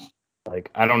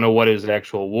 Like, I don't know what his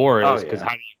actual WAR is because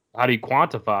how do you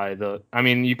quantify the? I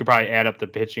mean, you could probably add up the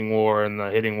pitching WAR and the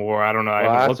hitting WAR. I don't know.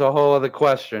 Well, that's a whole other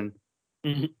question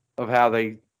of how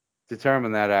they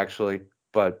determine that, actually.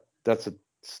 But that's a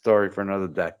story for another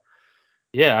day.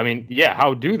 Yeah, I mean, yeah.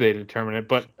 How do they determine it?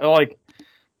 But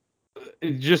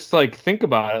just think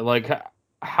about it. Like,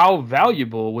 how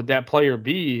valuable would that player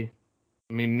be?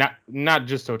 I mean, not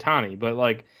just Otani, but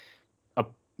like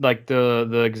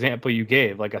the example you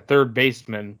gave, like a third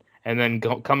baseman, and then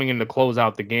coming in to close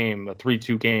out the game, a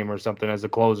 3-2 game or something as a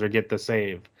closer, get the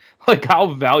save. Like,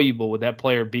 how valuable would that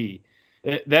player be?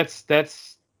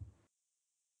 That's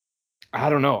I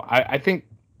don't know. I think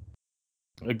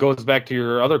it goes back to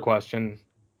your other question.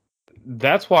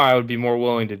 That's why I would be more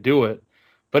willing to do it.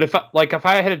 But if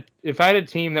I had a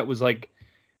team that was like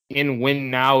in win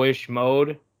now ish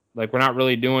mode, like we're not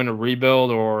really doing a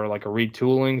rebuild or like a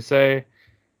retooling, say,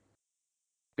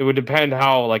 it would depend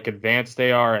how like advanced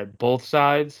they are at both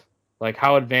sides. Like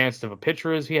how advanced of a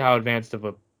pitcher is he? How advanced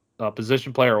of a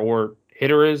position player or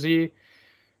hitter is he?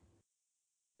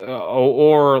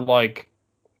 Or like,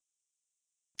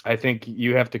 I think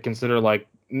you have to consider like,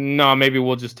 no, maybe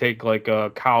we'll just take like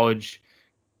a college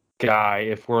guy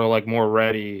if we're like more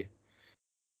ready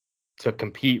to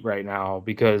compete right now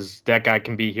because that guy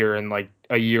can be here in like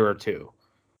a year or two,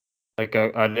 like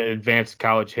an advanced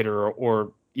college hitter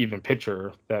or even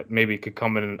pitcher that maybe could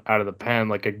come in out of the pen,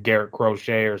 like a Garrett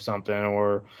Crochet or something,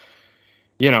 or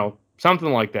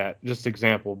something like that. Just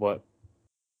example, but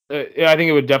I think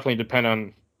it would definitely depend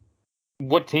on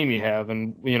what team you have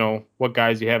and what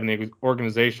guys you have in the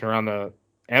organization around the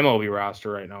MLB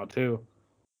roster right now too.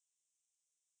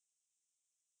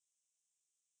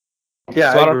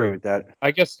 Yeah, So I agree with that.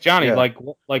 I guess Johnny, Yeah.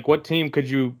 like what team could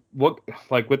you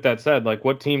with that said, like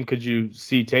what team could you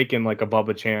see taking like a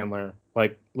Bubba Chandler?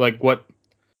 Like what?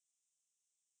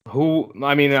 Who?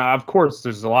 I mean, of course,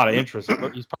 there's a lot of interest.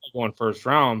 He's probably going first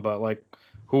round, but like,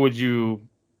 who would you?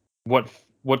 What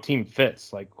team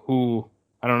fits? Like who?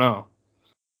 I don't know.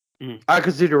 I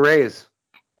could see the Rays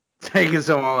taking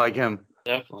someone like him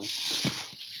Definitely.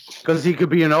 because he could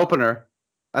be an opener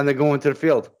and then go into the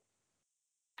field.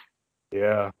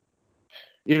 Yeah.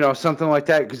 Something like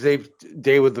that because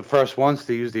they were the first ones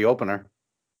to use the opener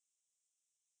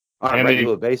on a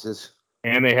regular basis.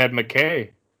 And they had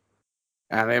McKay.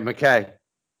 And they had McKay.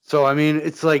 So, I mean,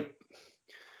 it's like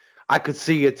I could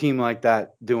see a team like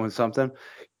that doing something.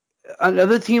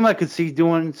 Another team I could see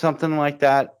doing something like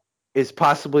that is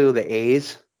possibly the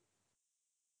A's.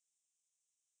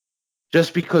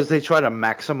 Just because they try to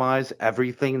maximize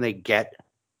everything they get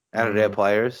out of their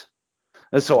players.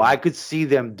 And so I could see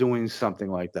them doing something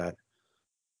like that.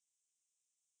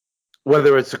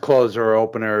 Whether it's a closer or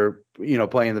opener,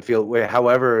 playing the field,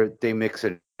 however they mix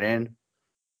it in.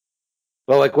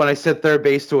 But like when I said third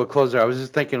base to a closer, I was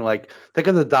just thinking think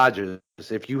of the Dodgers.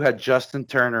 If you had Justin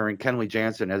Turner and Kenley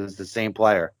Jansen as the same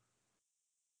player,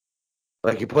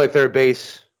 like you play third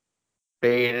base,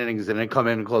 8 innings, and then come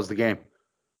in and close the game.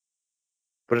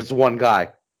 But it's one guy.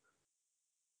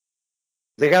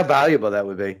 Think how valuable that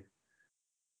would be.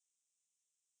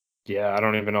 Yeah, I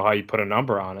don't even know how you put a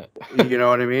number on it. You know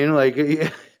what I mean? Like,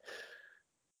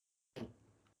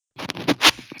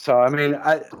 so I mean,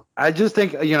 I just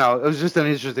think it was just an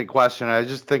interesting question. I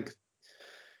just think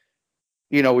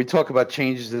we talk about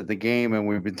changes of the game, and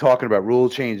we've been talking about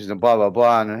rule changes and blah blah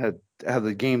blah, and how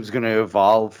the game's going to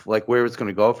evolve, like where it's going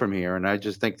to go from here. And I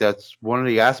just think that's one of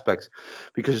the aspects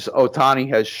because Otani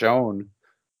has shown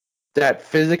that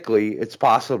physically it's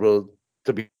possible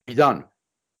to be done.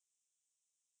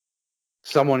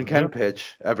 Someone can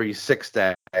pitch every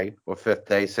 6th day or 5th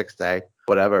day, 6th day,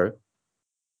 whatever,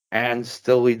 and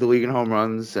still lead the league in home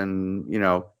runs. And,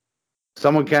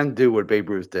 someone can do what Babe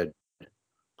Ruth did. Of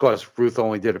course, Ruth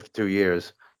only did it for 2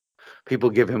 years. People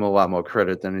give him a lot more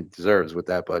credit than he deserves with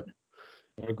that, but.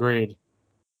 Agreed.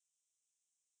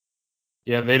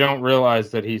 Yeah, they don't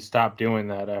realize that he stopped doing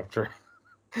that after.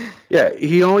 Yeah,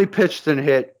 he only pitched and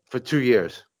hit for 2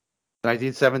 years.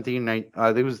 1917,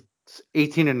 I think it was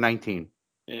 18 and 19.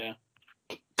 Yeah.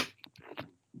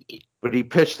 But he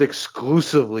pitched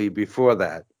exclusively before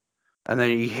that. And then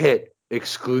he hit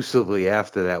exclusively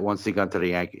after that once he got to the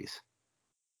Yankees.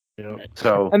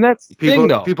 So And that's the thing,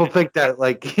 though. people think that,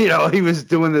 like, he was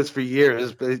doing this for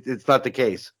years, but it's not the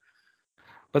case.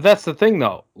 But that's the thing,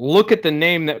 though. Look at the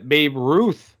name that Babe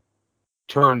Ruth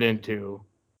turned into.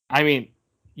 I mean,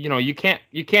 you can't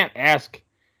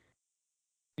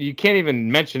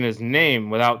even mention his name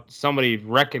without somebody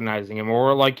recognizing him,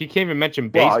 or like you can't even mention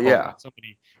baseball without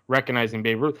somebody recognizing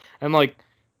Babe Ruth. And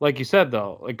like you said,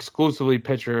 though, exclusively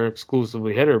pitcher,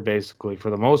 exclusively hitter, basically for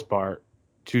the most part,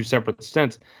 2 separate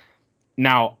stints.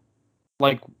 Now,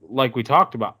 like we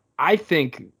talked about, I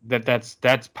think that's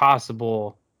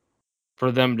possible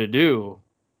for them to do,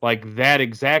 like that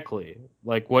exactly,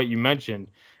 like what you mentioned.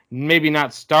 Maybe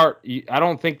not start. I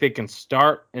don't think they can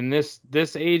start in this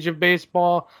age of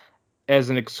baseball as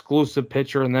an exclusive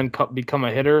pitcher and then become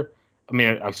a hitter. I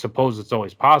mean, I suppose it's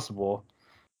always possible.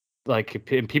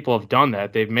 Like, and people have done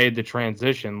that. They've made the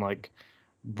transition, like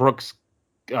Brooks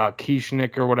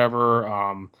Kieschnick or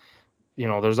whatever.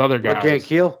 There's other guys.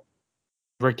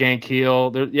 Rick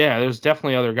Ankiel. There's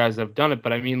definitely other guys that have done it,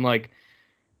 but I mean, like,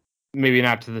 maybe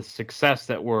not to the success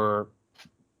that we're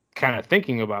kind of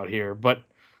thinking about here. But,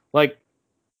 like,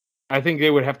 I think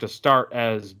they would have to start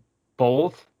as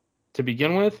both to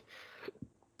begin with.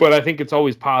 But I think it's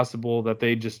always possible that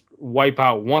they just wipe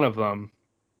out one of them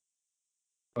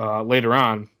later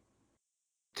on.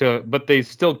 But they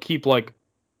still keep, like,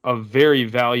 a very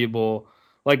valuable,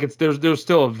 like, there's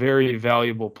still a very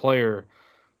valuable player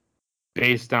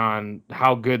based on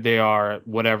how good they are at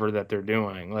whatever that they're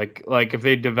doing. Like if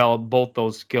they develop both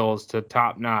those skills to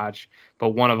top notch, but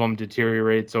one of them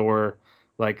deteriorates, or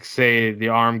like say the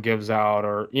arm gives out,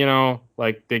 or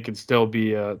like they could still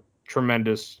be a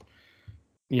tremendous,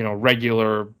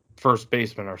 regular first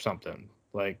baseman or something.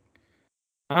 Like,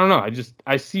 I don't know.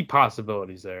 I see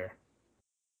possibilities there.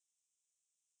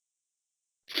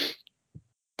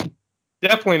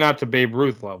 Definitely not to Babe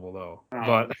Ruth level though,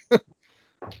 but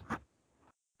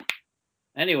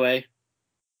anyway,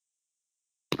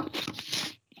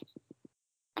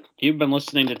 you've been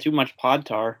listening to Too Much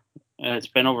Podtar, and it's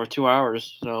been over 2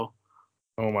 hours, so.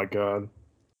 Oh my God.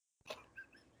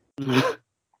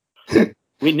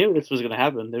 We knew this was going to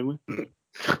happen, didn't we?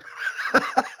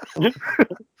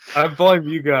 I blame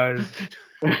you guys.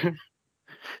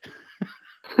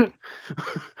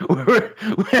 Where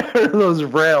are those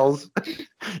rails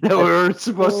that were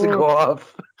supposed to go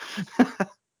off?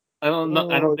 I don't know.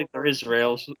 I don't think there is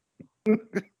rails.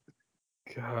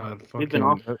 God, we've been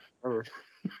off forever.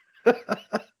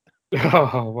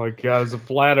 Oh my God, it's a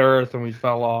flat Earth and we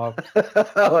fell off.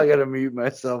 Oh, I gotta mute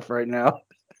myself right now.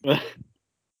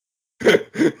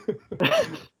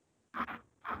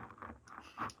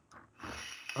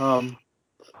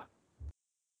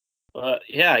 But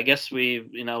yeah, I guess we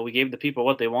gave the people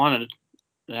what they wanted.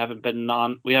 We haven't been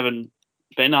on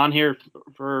here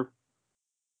for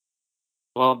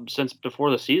since before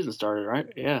the season started, right?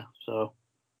 Yeah, so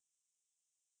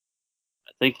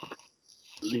I think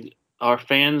our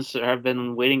fans have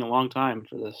been waiting a long time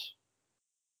for this.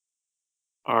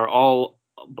 Are all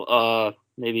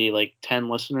maybe like 10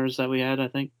 listeners that we had, I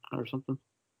think, or something.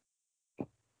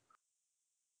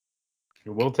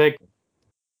 We'll take them.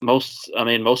 Most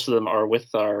of them are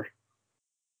with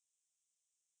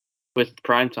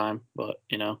Primetime, but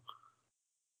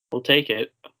we'll take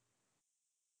it.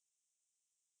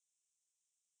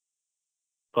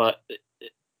 But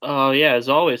yeah, as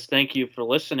always, thank you for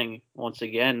listening once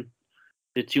again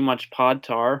to Too Much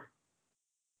Podtar.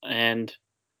 And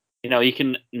you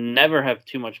can never have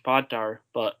too much podtar,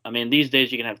 but I mean these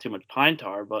days you can have too much pine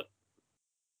tar, but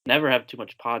never have too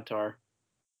much podtar.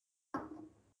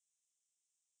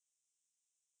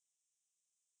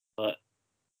 But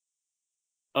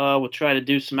we'll try to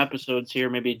do some episodes here,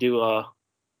 maybe do a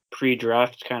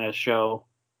pre-draft kind of show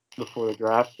before the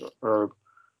draft, or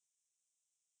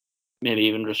maybe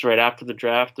even just right after the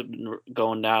draft,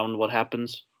 going down what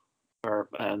happens, or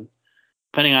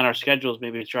depending on our schedules,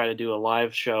 maybe try to do a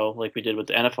live show like we did with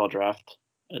the NFL draft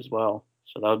as well.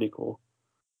 So that would be cool.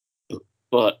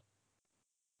 But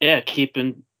yeah, keep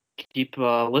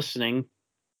listening,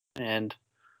 and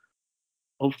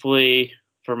hopefully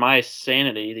for my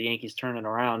sanity, the Yankees turn it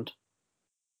around.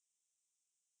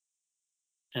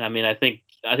 And I mean, I think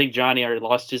Johnny already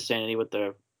lost his sanity with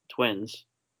the Twins.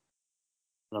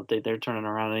 I don't think they're turning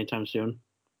around anytime soon.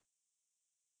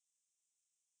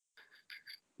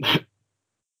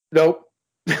 Nope.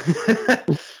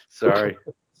 Sorry,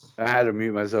 I had to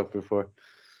mute myself before.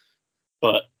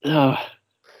 But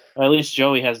at least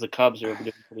Joey has the Cubs who are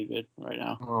doing pretty good right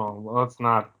now. Oh, well, let's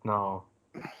not. No,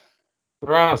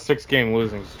 they're on a 6-game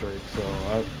losing streak. So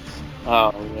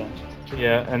Oh yeah.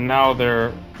 yeah, and now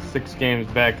they're 6 games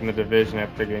back in the division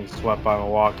after getting swept by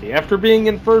Milwaukee after being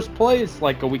in first place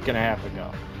like a week and a half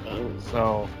ago. Oh.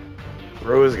 So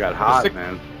Brewers got hot, Six-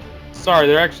 man. sorry,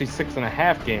 they're actually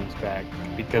 6.5 games back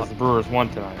because the Brewers won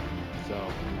tonight. So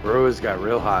Brewers got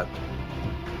real hot.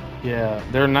 yeah,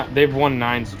 they're not. They've won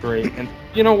 9 straight, and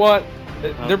you know what?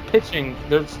 They're pitching.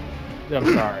 I'm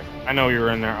sorry. I know you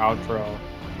were in their outro.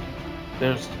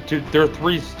 They're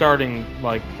 3 starting,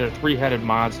 like, their 3-headed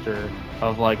monster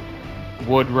of, like,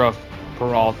 Woodruff,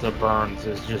 Peralta, Burns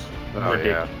is just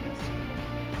ridiculous.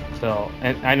 So,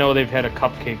 and I know they've had a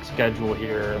cupcake schedule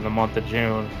here in the month of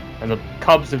June, and the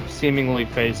Cubs have seemingly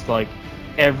faced, like,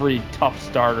 every tough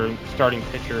starting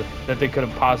pitcher that they could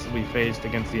have possibly faced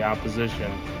against the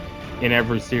opposition in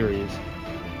every series.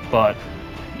 But,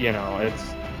 you know,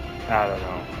 I don't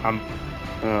know.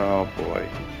 Oh boy.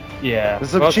 Yeah.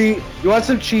 Some cheese. You want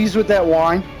some cheese with that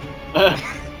wine?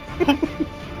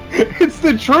 It's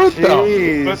the truth, though.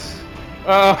 Jeez.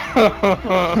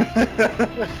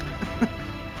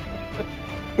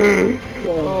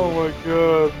 Oh my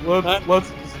god. Let's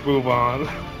just move on.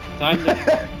 Time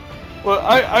to Well,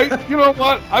 I you know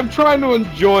what? I'm trying to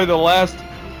enjoy the last.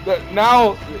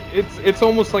 Now it's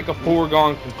almost like a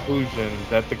foregone conclusion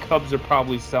that the Cubs are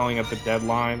probably selling at the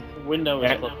deadline. window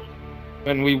is closed.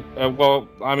 And we, well,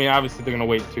 I mean, obviously they're gonna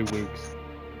wait 2 weeks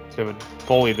to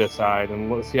fully decide,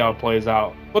 and let's see how it plays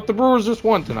out. But the Brewers just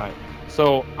won tonight,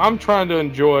 so I'm trying to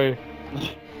enjoy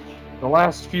the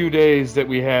last few days that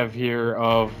we have here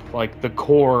of, like, the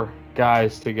core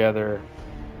guys together,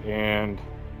 and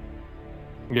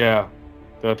yeah,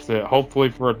 that's it. Hopefully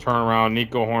for a turnaround.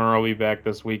 Nico Horner will be back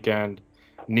this weekend.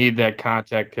 Need that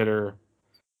contact hitter.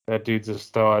 That dude's a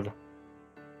stud.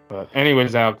 But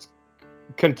anyways, Alex,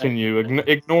 continue.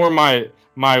 Ignore my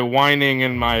whining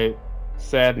and my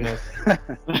sadness.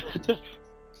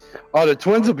 Oh, the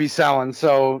Twins will be selling.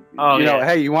 So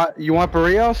hey, you want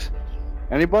Barrios?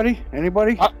 Anybody?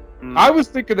 I was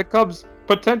thinking the Cubs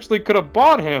potentially could have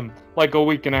bought him like a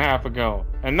week and a half ago,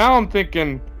 and now I'm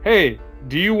thinking, hey,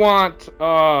 do you want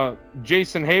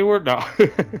Jason Hayward? No,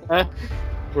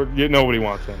 nobody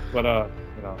wants him. But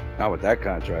you know, not with that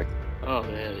contract. Oh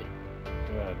yeah.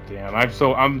 God damn.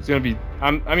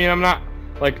 I'm not,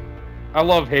 like, I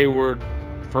love Hayward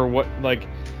for what, like,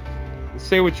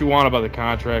 say what you want about the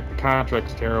contract. The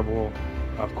contract's terrible,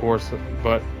 of course,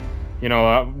 but you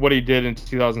know what he did in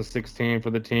 2016 for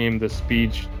the team, the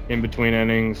speech in between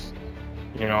innings,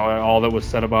 you know, all that was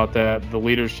said about that, the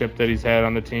leadership that he's had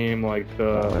on the team, like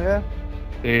the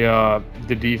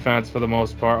defense for the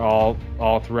most part, all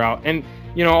throughout, and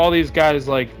you know, all these guys,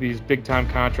 like these big time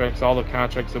contracts, all the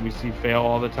contracts that we see fail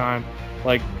all the time,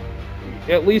 like,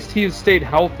 at least he's stayed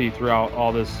healthy throughout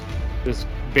all this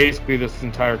basically this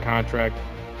entire contract.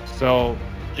 So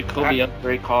Jacoby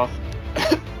upgrade cost.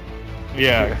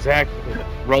 yeah, exactly.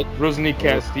 Rosny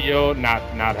Castillo, not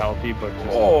healthy, but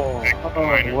just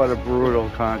what a brutal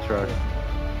contract.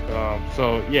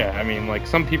 So yeah, I mean, like,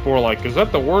 some people were like, is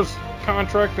that the worst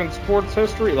contract in sports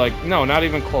history? Like, no, not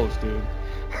even close, dude.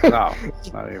 No,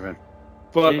 not even.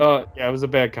 But yeah, it was a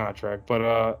bad contract.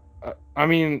 But I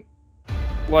mean,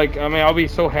 I'll be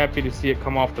so happy to see it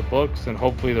come off the books, and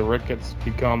hopefully the Ricketts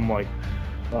become, like,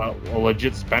 a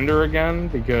legit spender again,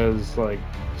 because, like,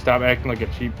 stop acting like a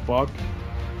cheap fuck.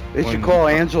 They should call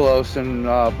Angelos in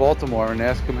Baltimore and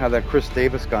ask him how that Chris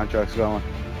Davis contract's going.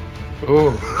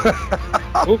 Ooh.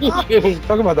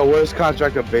 Talking about the worst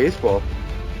contract of baseball.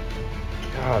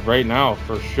 God, right now,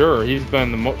 for sure, he's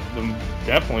been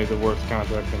definitely the worst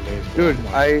contract in baseball. Dude,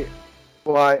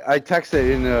 I texted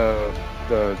in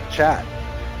the chat.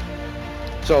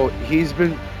 So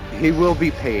he will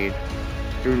be paid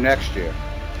through next year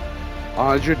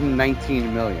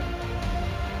 $119 million.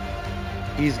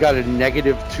 He's got a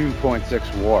negative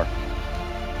 2.6 WAR.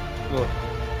 Ugh.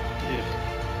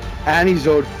 And he's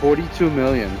owed $42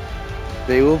 million.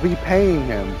 They will be paying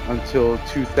him until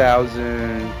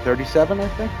 2037, I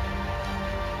think.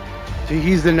 So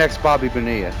he's the next Bobby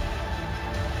Bonilla.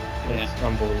 It's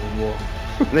unbelievable.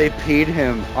 They paid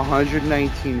him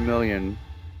 $119 million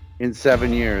in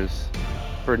 7 years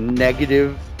for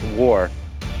negative WAR.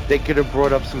 They could have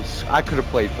brought up I could have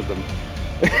played for them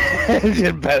and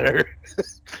did better.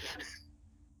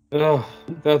 Ugh,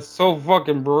 that's so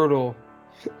fucking brutal.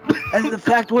 And the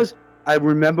fact was, I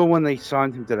remember when they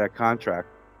signed him to that contract,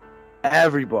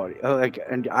 everybody,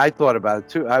 and I thought about it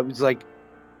too. I was like,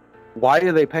 Why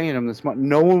are they paying him this much?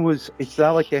 No one was. It's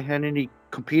not like they had any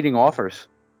competing offers.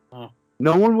 Oh.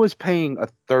 No one was paying a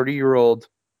 30-year-old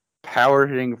power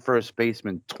hitting first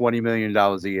baseman $20 million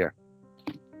a year.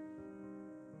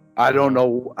 I don't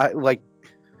know.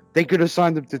 They could have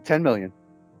signed him to $10 million.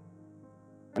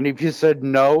 And if you said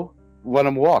no, let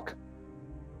him walk.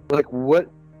 Like what?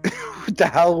 What the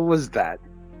hell was that?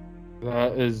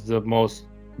 That is the most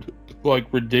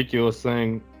ridiculous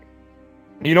thing.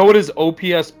 You know what his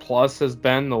OPS plus has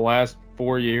been the last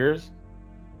 4 years?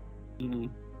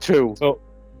 2. So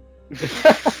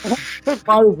it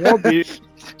might as well be.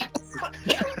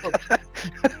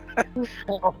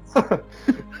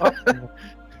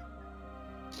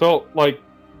 So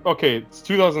okay, it's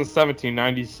 2017,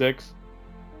 96.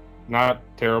 Not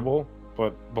terrible,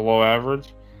 but below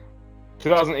average.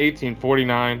 2018,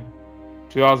 49.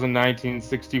 2019,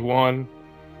 61.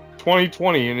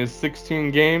 2020 in his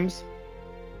 16 games,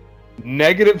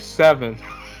 -7.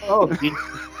 Oh,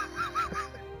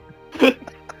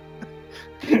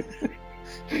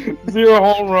 0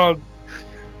 home runs.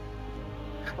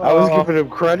 I was giving him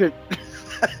credit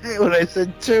when I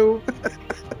said 2.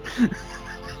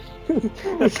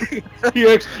 He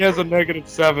actually has a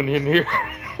 -7 in here.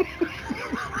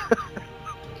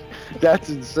 That's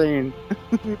insane.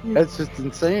 That's just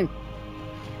insane.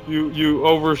 You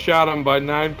overshot him by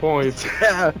 9 points.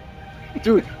 Yeah.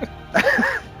 Dude,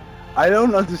 I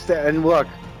don't understand. And look,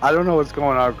 I don't know what's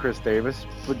going on with Chris Davis,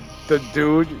 but the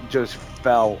dude just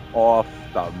fell off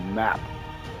the map.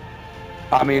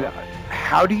 I mean,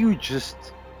 how do you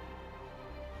just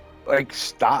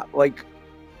stop?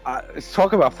 Let's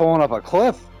talk about falling off a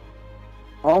cliff.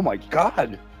 Oh my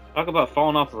God. talk about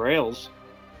falling off the rails.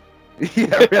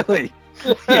 Yeah, really.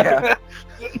 Yeah.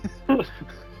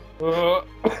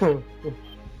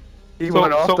 He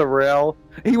went off the rail.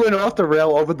 He went off the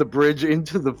rail over the bridge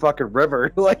into the fucking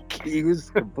river. He was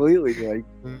completely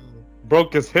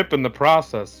broke his hip in the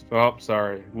process. Oh,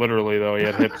 sorry. Literally though, he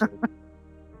had hips.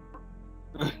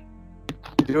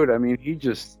 Dude, I mean, he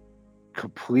just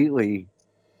completely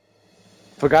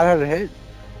forgot how to hit.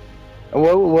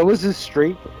 What was his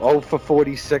streak? 0 for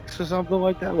 46 or something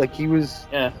like that? He was...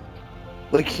 Yeah.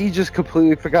 He just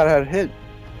completely forgot how to hit.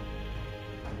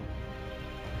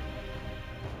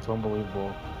 It's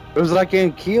unbelievable. It was like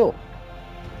Ankiel.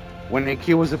 When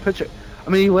Ankiel was a pitcher. I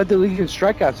mean, he led the league in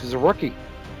strikeouts as a rookie.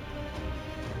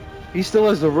 He still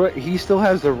has the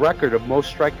record of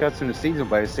most strikeouts in a season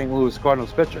by a St. Louis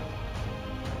Cardinals pitcher.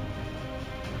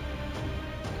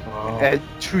 And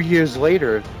 2 years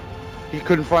later, he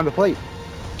couldn't find the plate.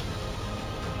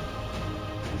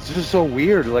 It's just so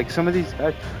weird. Some of these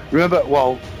guys. Remember?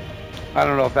 Well, I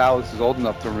don't know if Alex is old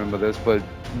enough to remember this, but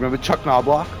remember Chuck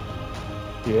Knobloch?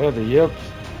 Yeah, the yips.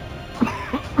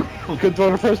 Couldn't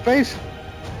throw to first base.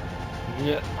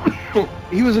 Yeah.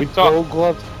 He was a Gold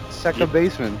Glove second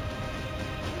baseman,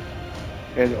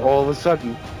 and all of a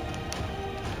sudden,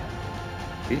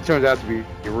 he turned out to be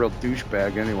a real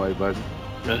douchebag anyway. But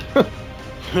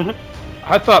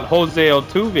I thought Jose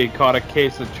Altuve caught a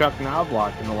case of Chuck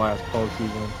Knobloch in the last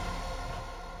postseason.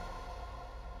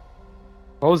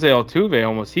 Jose Altuve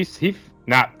almost he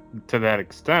not to that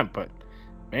extent, but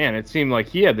man, it seemed like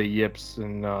he had the yips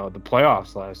in the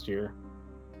playoffs last year.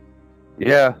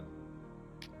 Yeah.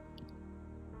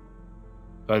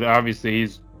 But obviously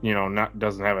he's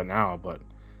doesn't have it now. But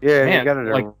yeah, man,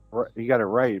 he got it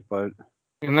right. But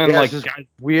and then guys,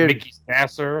 weird Mickey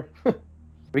Sasser.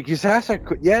 Mickey Sasser,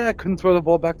 couldn't throw the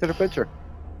ball back to the pitcher.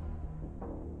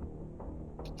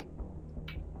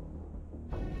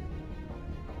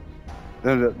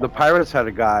 Then the Pirates had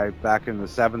a guy back in the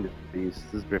 70s. This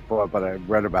is before, but I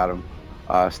read about him.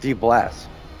 Steve Blass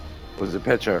was a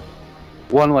pitcher.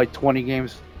 Won 20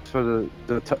 games for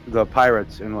the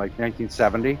Pirates in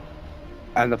 1970,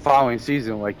 and the following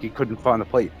season, he couldn't find the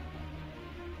plate.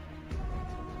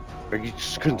 He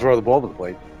just couldn't throw the ball to the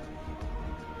plate,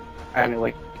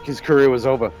 and his career was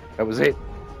over. That was it.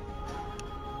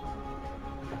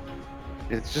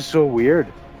 It's just so weird.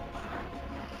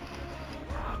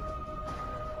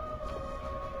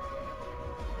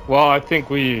 Well, I think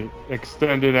we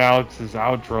extended Alex's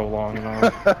outro long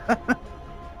enough.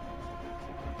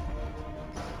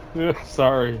 Yeah,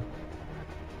 sorry.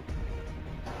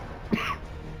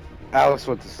 Alex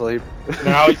went to sleep.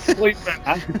 Now he's sleeping.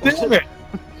 Damn it!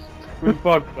 We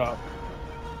fucked up.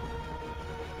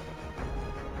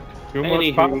 Too much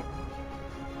Anywho. pop.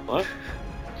 What?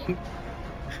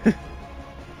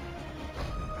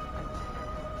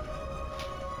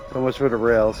 So much for the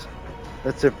rails.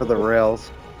 That's it for the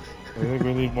rails. I think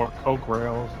we need more Coke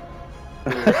rails.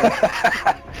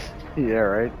 Yeah,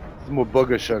 right. Some more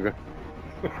booger sugar.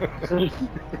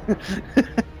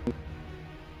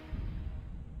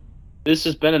 This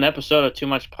has been an episode of Too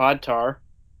Much Pod Tar,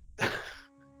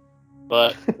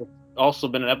 but it's also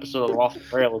been an episode of Off the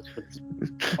Rails.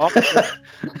 Off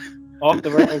the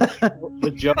Rails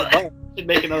with Joe. Oh, we should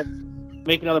make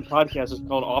another podcast. It's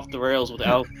called Off the Rails with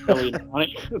Al Kelly on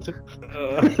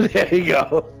it. There you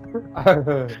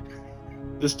go.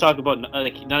 Just talk about not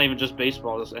even just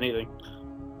baseball, just anything.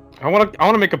 I want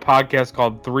to make a podcast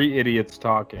called Three Idiots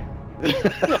Talking.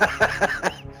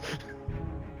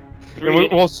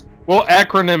 We'll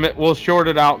acronym it. We'll short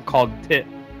it out called TIT.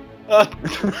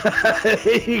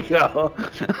 There you go.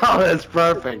 Oh, that's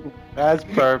perfect. That's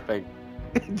perfect,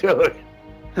 dude.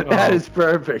 That is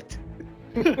perfect.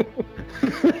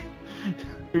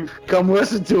 Come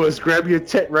listen to us. Grab your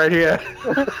tit right here.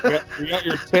 We got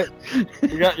your tip.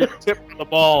 We got your tip for the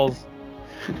balls.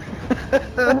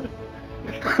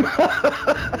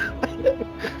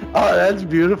 Oh, that's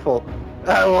beautiful.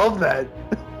 I love that.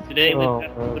 Today, Oh, like,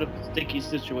 a bit of a sticky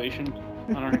situation.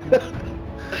 I don't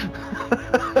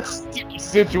know. Sticky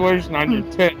situation on your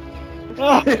tit.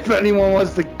 If anyone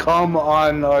wants to come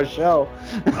on our show.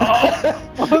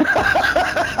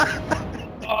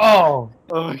 Oh.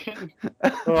 Oh,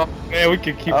 Oh, man, we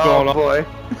could keep Oh going on. boy.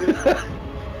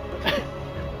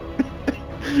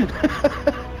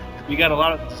 we got a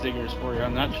lot of stingers for you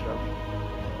on that show.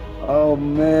 Oh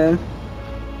man.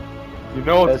 You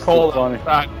know it's That's so cold funny.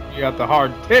 outside. You got the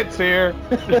hard tits here.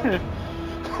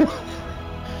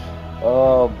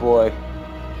 Oh boy.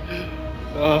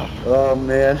 Oh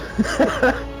man.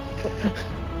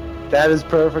 That is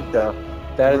perfect though.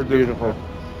 That is We're doing beautiful.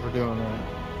 that. We're doing that.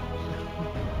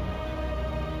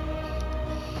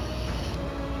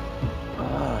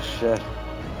 Oh shit.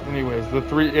 Anyways, the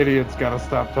three idiots gotta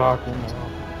stop talking now.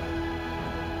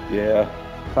 Yeah.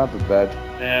 Time for bed.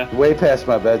 Yeah. Way past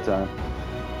my bedtime.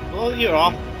 Well, you're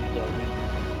off.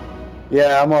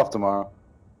 Yeah, I'm off tomorrow.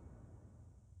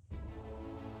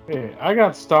 Hey, I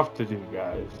got stuff to do,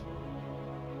 guys.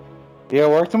 You gotta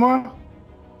work tomorrow?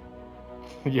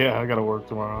 Yeah, I gotta work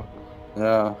tomorrow.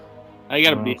 Yeah. I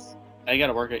gotta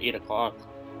work at 8:00.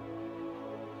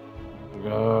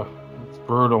 It's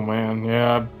brutal, man.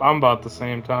 Yeah, I'm about the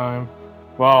same time.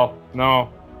 Well, no,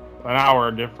 an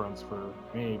hour difference for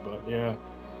me, but yeah.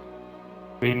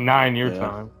 Be 9 your Yeah.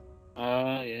 time.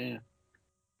 Yeah.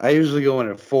 I usually go in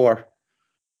at 4.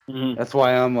 Mhm. That's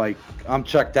why I'm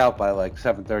checked out by like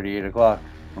 7:30, 8 o'clock.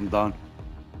 I'm done.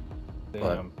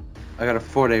 But- Damn. I got a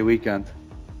 4-day weekend.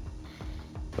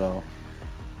 So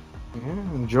Yeah,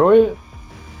 enjoy it.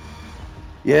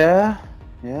 yeah.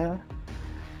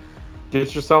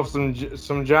 Get yourself some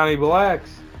Johnny Blacks.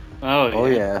 Oh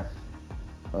yeah.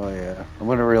 Oh yeah. I'm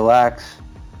gonna relax.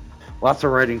 Lots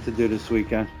of writing to do this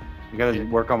weekend. I gotta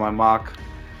work on my mock.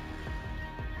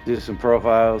 Do some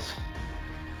profiles.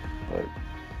 But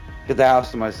get the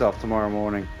house to myself tomorrow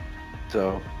morning.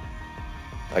 So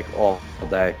like all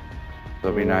day. So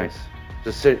it'll be nice.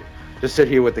 Just sit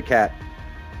here with the cat.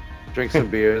 Drink some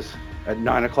beers at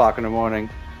 9 o'clock in the morning.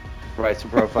 Write some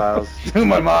profiles. Do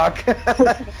my mock.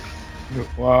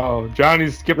 Wow,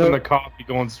 Johnny's skipping No. the coffee,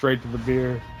 going straight to the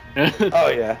beer. Oh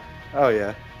yeah. Oh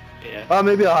yeah. Yeah. Well,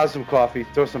 maybe I'll have some coffee,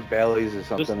 throw some Baileys or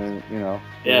something in, you know.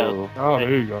 Yeah. a little- Oh, there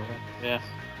you go. Yeah.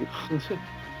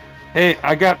 Hey,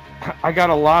 I got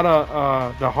a lot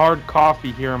of the hard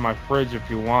coffee here in my fridge. If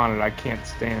you want it, I can't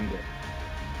stand it.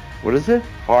 What is it?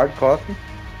 Hard coffee?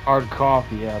 Hard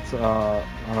coffee, yeah. It's I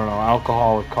don't know,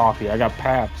 alcoholic coffee. I got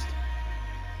Pabst,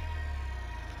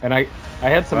 and I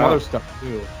had some Wow. other stuff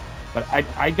too, but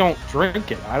I don't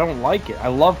drink it. I don't like it. I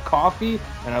love coffee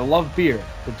and I love beer.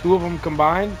 The two of them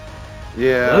combined.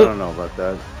 Yeah, I Ugh. don't know about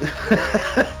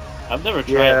that. I've never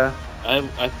tried yeah.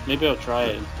 it. Maybe I'll try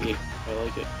it and see if I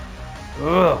like it.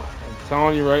 Ugh, I'm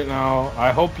telling you right now.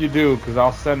 I hope you do, because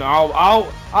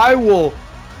I will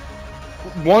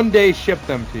one day ship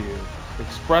them to you.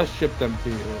 Express ship them to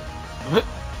you.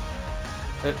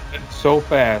 It's so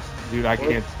fast, dude. I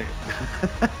can't stand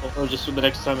it. Or just the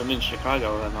next time I'm in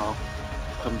Chicago, then I'll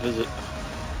come visit.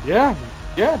 Yeah,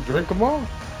 drink them all.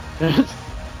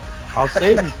 I'll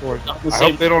save them for you. The I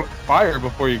same- hope they don't expire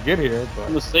before you get here.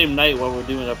 On the same night while we're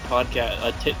doing a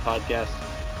tit podcast.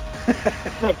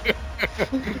 But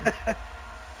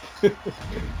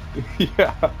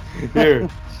yeah, here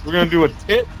we're gonna do a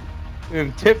tit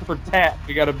and tit for tat.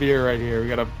 We got a beer right here. We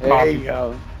got a There coffee. you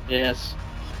go. Yes.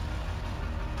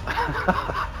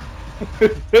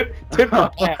 tit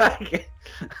for tat.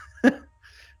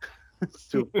 It's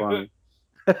too funny.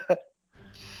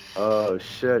 Oh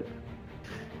shit.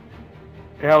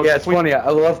 Yeah, Yeah, it's funny. I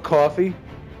love coffee,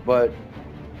 but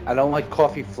I don't like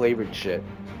coffee flavored shit.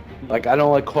 Like I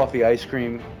don't like coffee ice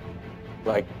cream.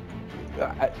 Like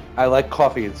I like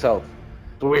coffee itself.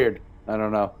 It's weird. I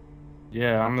don't know.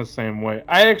 Yeah, I'm the same way.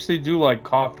 I actually do like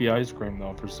coffee ice cream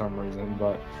though for some reason,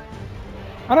 but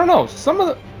I don't know.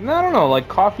 I don't know, like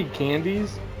coffee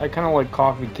candies. I kind of like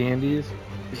coffee candies.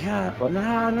 Yeah, But-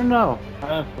 nah, I don't know.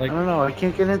 Like I don't know. I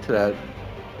can't get into that.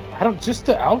 I don't just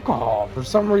the alcohol for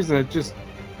some reason. It just,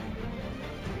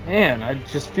 man, I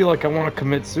just feel like I want to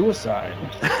commit suicide.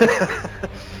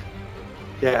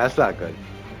 Yeah, that's not good.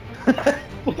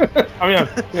 I mean,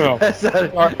 you know, that's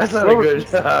not a good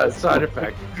side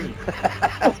effect.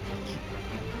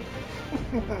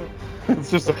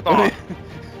 it's just a thought.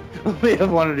 Let me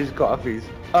have one of these coffees.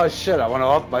 Oh shit! I want to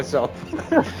off myself.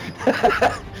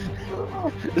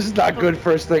 This is not good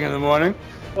first thing in the morning.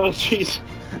 Oh jeez.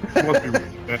 Must be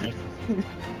really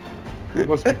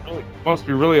bad. Must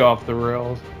be really off the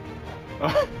rails.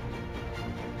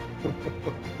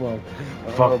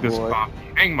 Fuck this boy. coffee.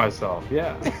 Hang myself.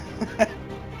 Yeah.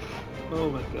 Oh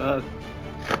my god.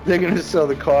 They're gonna sell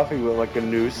the coffee with like a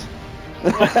noose.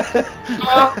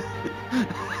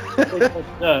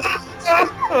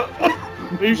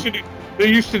 They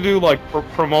used to do like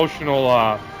promotional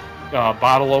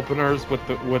bottle openers with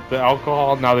the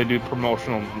alcohol. Now they do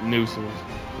promotional nooses.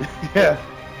 Yeah.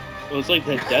 It was like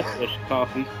that Death Wish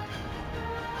coffee.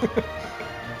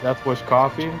 Death Wish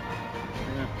coffee.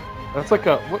 Yeah. That's like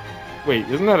a what? Wait,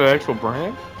 isn't that an actual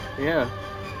brand? Yeah.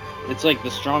 It's like the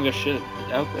strongest shit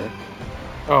out there.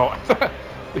 Oh,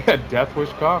 yeah, Death Wish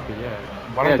coffee. Yeah.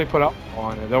 Why don't Yeah. they put alcohol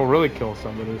on it? They'll really kill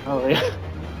somebody. Oh yeah.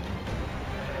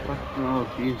 Oh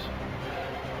jeez.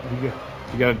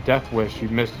 You got a Death Wish. You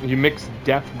mix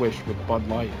Death Wish with Bud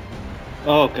Light.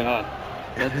 Oh god.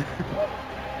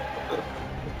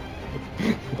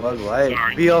 Bud Light.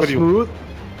 Sorry. BL What do you- Smooth.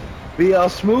 BL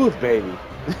Smooth, baby.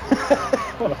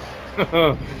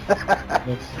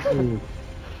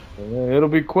 It'll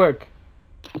be quick.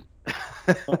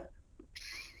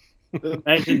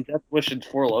 Imagine Death Wish and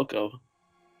Four Loko.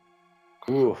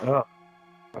 Ooh.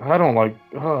 I don't like.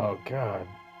 Oh God.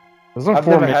 Doesn't I've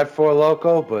Four never make- had Four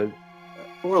Loco, but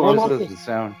Four it Loko. doesn't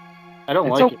sound. I don't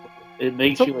It's like okay. it. It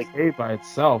makes It's you like. okay by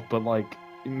itself, but like,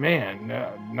 man,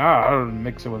 nah, I don't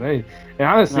mix it with anything. And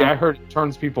honestly, No. I heard it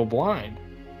turns people blind.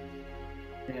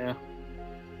 Yeah.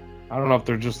 I don't know if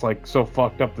they're just like so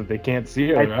fucked up that they can't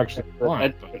see, or they're actually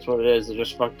blind. That's what it is. They're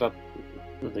just fucked up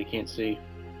that they can't see.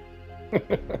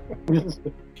 You're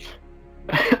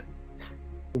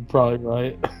probably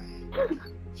right.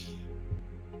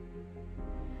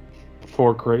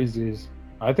 Four crazies.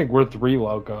 I think we're three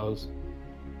locos.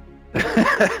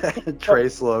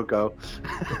 Trace Loco.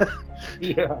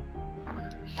 Yeah.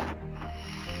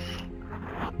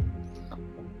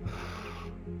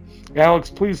 Alex,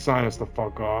 please sign us the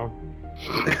fuck off.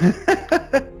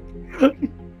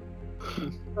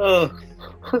 Oh.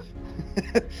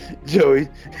 Joey,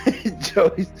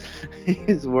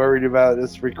 he's worried about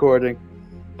this recording.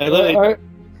 No,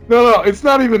 it's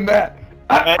not even that.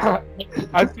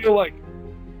 I feel like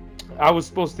I was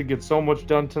supposed to get so much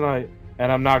done tonight,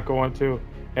 and I'm not going to.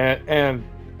 And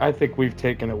I think we've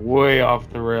taken it way off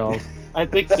the rails. I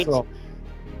think So,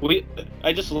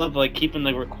 I just love like keeping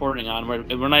the recording on.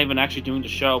 We're not even actually doing the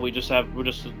show. We're just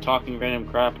talking random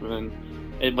crap,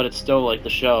 but it's still like the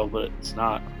show, but it's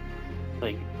not.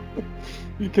 Like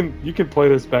you can play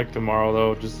this back tomorrow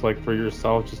though, just like for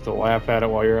yourself, just to laugh at it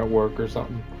while you're at work or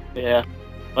something. yeah,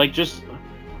 like just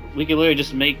we could literally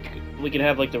just we could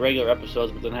have like the regular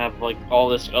episodes, but then have like all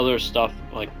this other stuff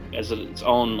like as its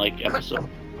own like episode.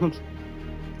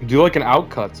 Do like an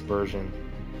outcuts version.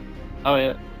 Oh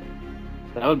yeah,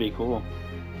 that would be cool.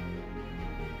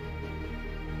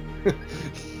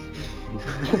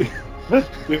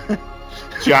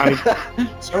 Johnny,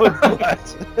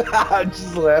 I'm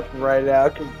just laughing right now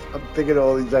because I'm thinking of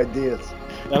all these ideas.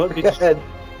 That would be. Go ahead.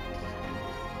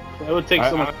 That would take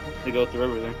so I- much time to go through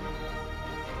everything.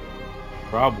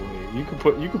 probably you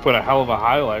could put a hell of a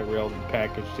highlight reel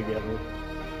package together.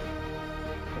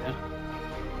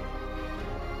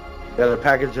 Got to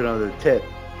package another tit.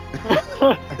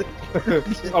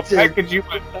 I'll package you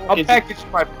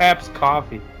my Pabst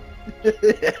coffee.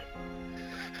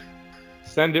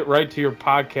 Send it right to your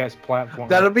podcast platform.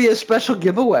 That'll be a special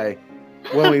giveaway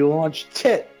when we launch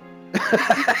tit.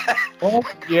 Oh,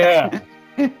 yeah.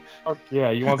 Fuck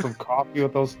yeah, you want some coffee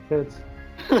with those tits?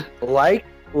 like,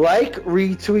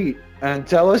 retweet, and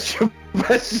tell us your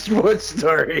best sports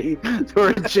story for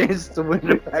a chance to win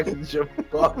a package of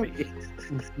coffee.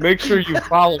 Make sure you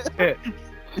follow Tit.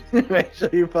 Make sure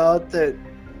you follow tit.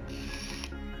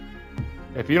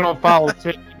 If you don't follow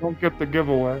Tit, you don't get the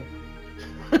giveaway.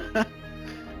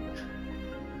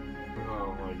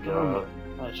 Oh my god.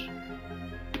 Gosh.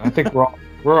 I think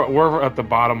we're at the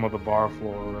bottom of the bar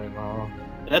floor right now.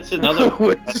 That's another.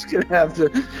 We're just gonna have to,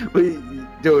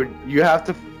 dude. You have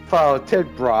to follow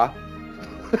Ted Bra.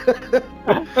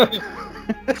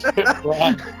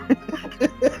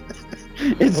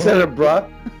 Instead of bra,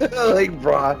 like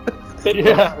bra.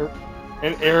 Yeah.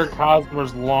 And Eric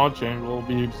Hosmer's launch angle will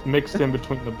be mixed in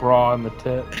between the bra and the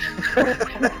tit.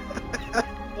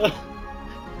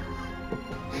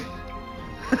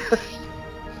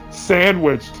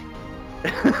 Sandwiched.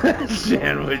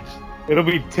 Sandwich. It'll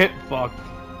be tit fucked.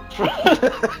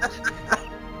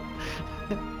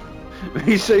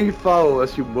 Make sure you follow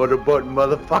us, you mother button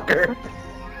motherfucker.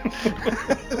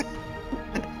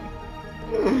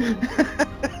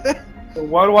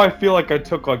 Why do I feel like I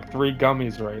took like 3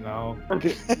 gummies right now?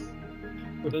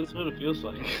 That's what it feels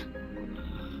like.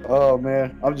 Oh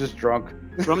man, I'm just drunk.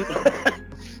 From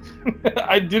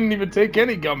I didn't even take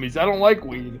any gummies. I don't like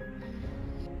weed.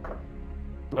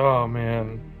 Oh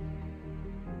man.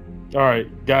 All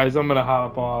right, guys, I'm gonna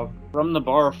hop off. the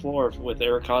bar floor with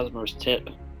Eric Hosmer's tit.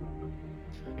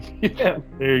 Yeah,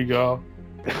 there you go.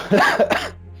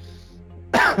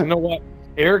 You know what?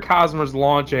 Eric Hosmer's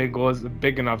launch angle is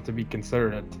big enough to be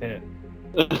considered a tit.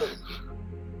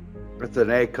 It's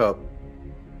an A cup.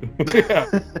 Yeah,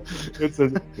 it's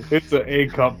an A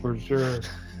cup for sure.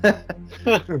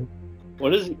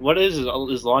 What is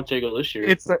his launch angle this year?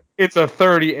 It's a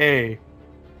 30A.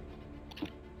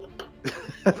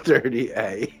 Dirty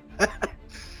A.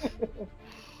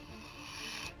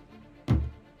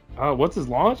 What's his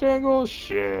launch angle?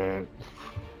 Shit.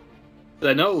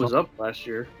 I know it was up last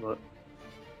year, but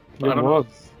It was.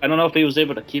 I don't know if he was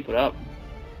able to keep it up.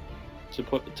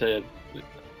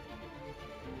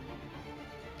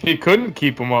 He couldn't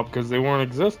keep them up because they weren't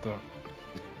existent.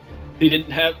 He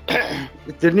didn't have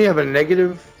Didn't he have a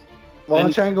negative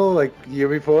launch angle like the year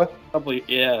before? a couple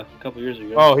years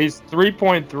ago. Oh, he's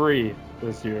 3.3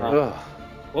 this year. Ugh.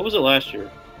 What was it last year?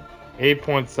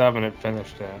 8.7 it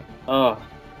finished at. Oh,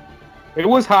 It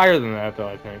was higher than that though,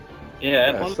 I think. yeah.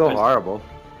 At Yeah, one still point, horrible.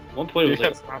 one point it was Yeah,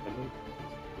 like it's not-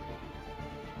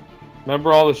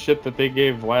 Remember all the shit that they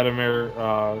gave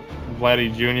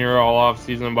Vladdy Jr. all off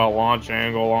season about launch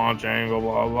angle,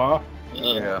 blah blah.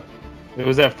 Yeah. It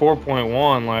was at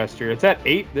 4.1 last year. It's at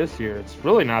 8 this year. It's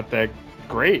really not that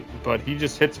great, but he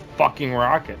just hits fucking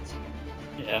rockets.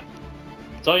 Yeah.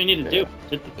 That's all you need to do.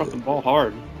 Hit the fucking ball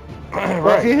hard.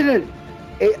 Well, if you hit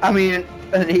an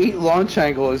 8 launch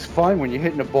angle is fine when you're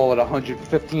hitting a ball at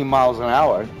 115 miles an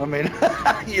hour. I mean,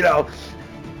 you know,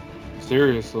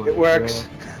 Seriously. it works.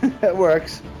 It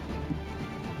works.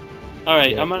 All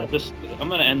right, Yeah, I'm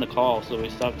gonna end the call so we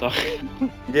stop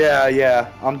talking.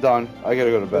 Yeah, I'm done. I gotta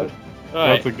go to bed. All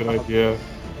That's right. a good idea.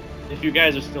 If you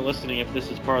guys are still listening, if this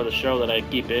is part of the show that I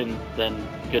keep in, then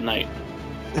good night.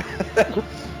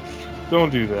 Don't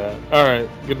do that. All right.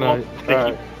 Good night. Thank All you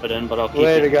right. for put in, but I'll keep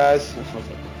Later, it. guys.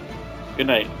 Good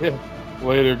night.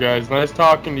 Later, guys. Nice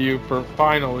talking to you for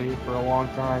a long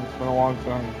time. It's been a long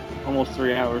time. Almost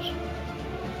 3 hours.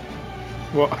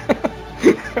 Well,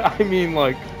 I mean,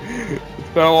 like, it's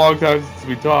been a long time since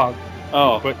we talked.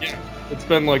 Oh, But yeah, it's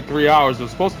been like 3 hours. It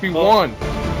was supposed to be Oh. 1.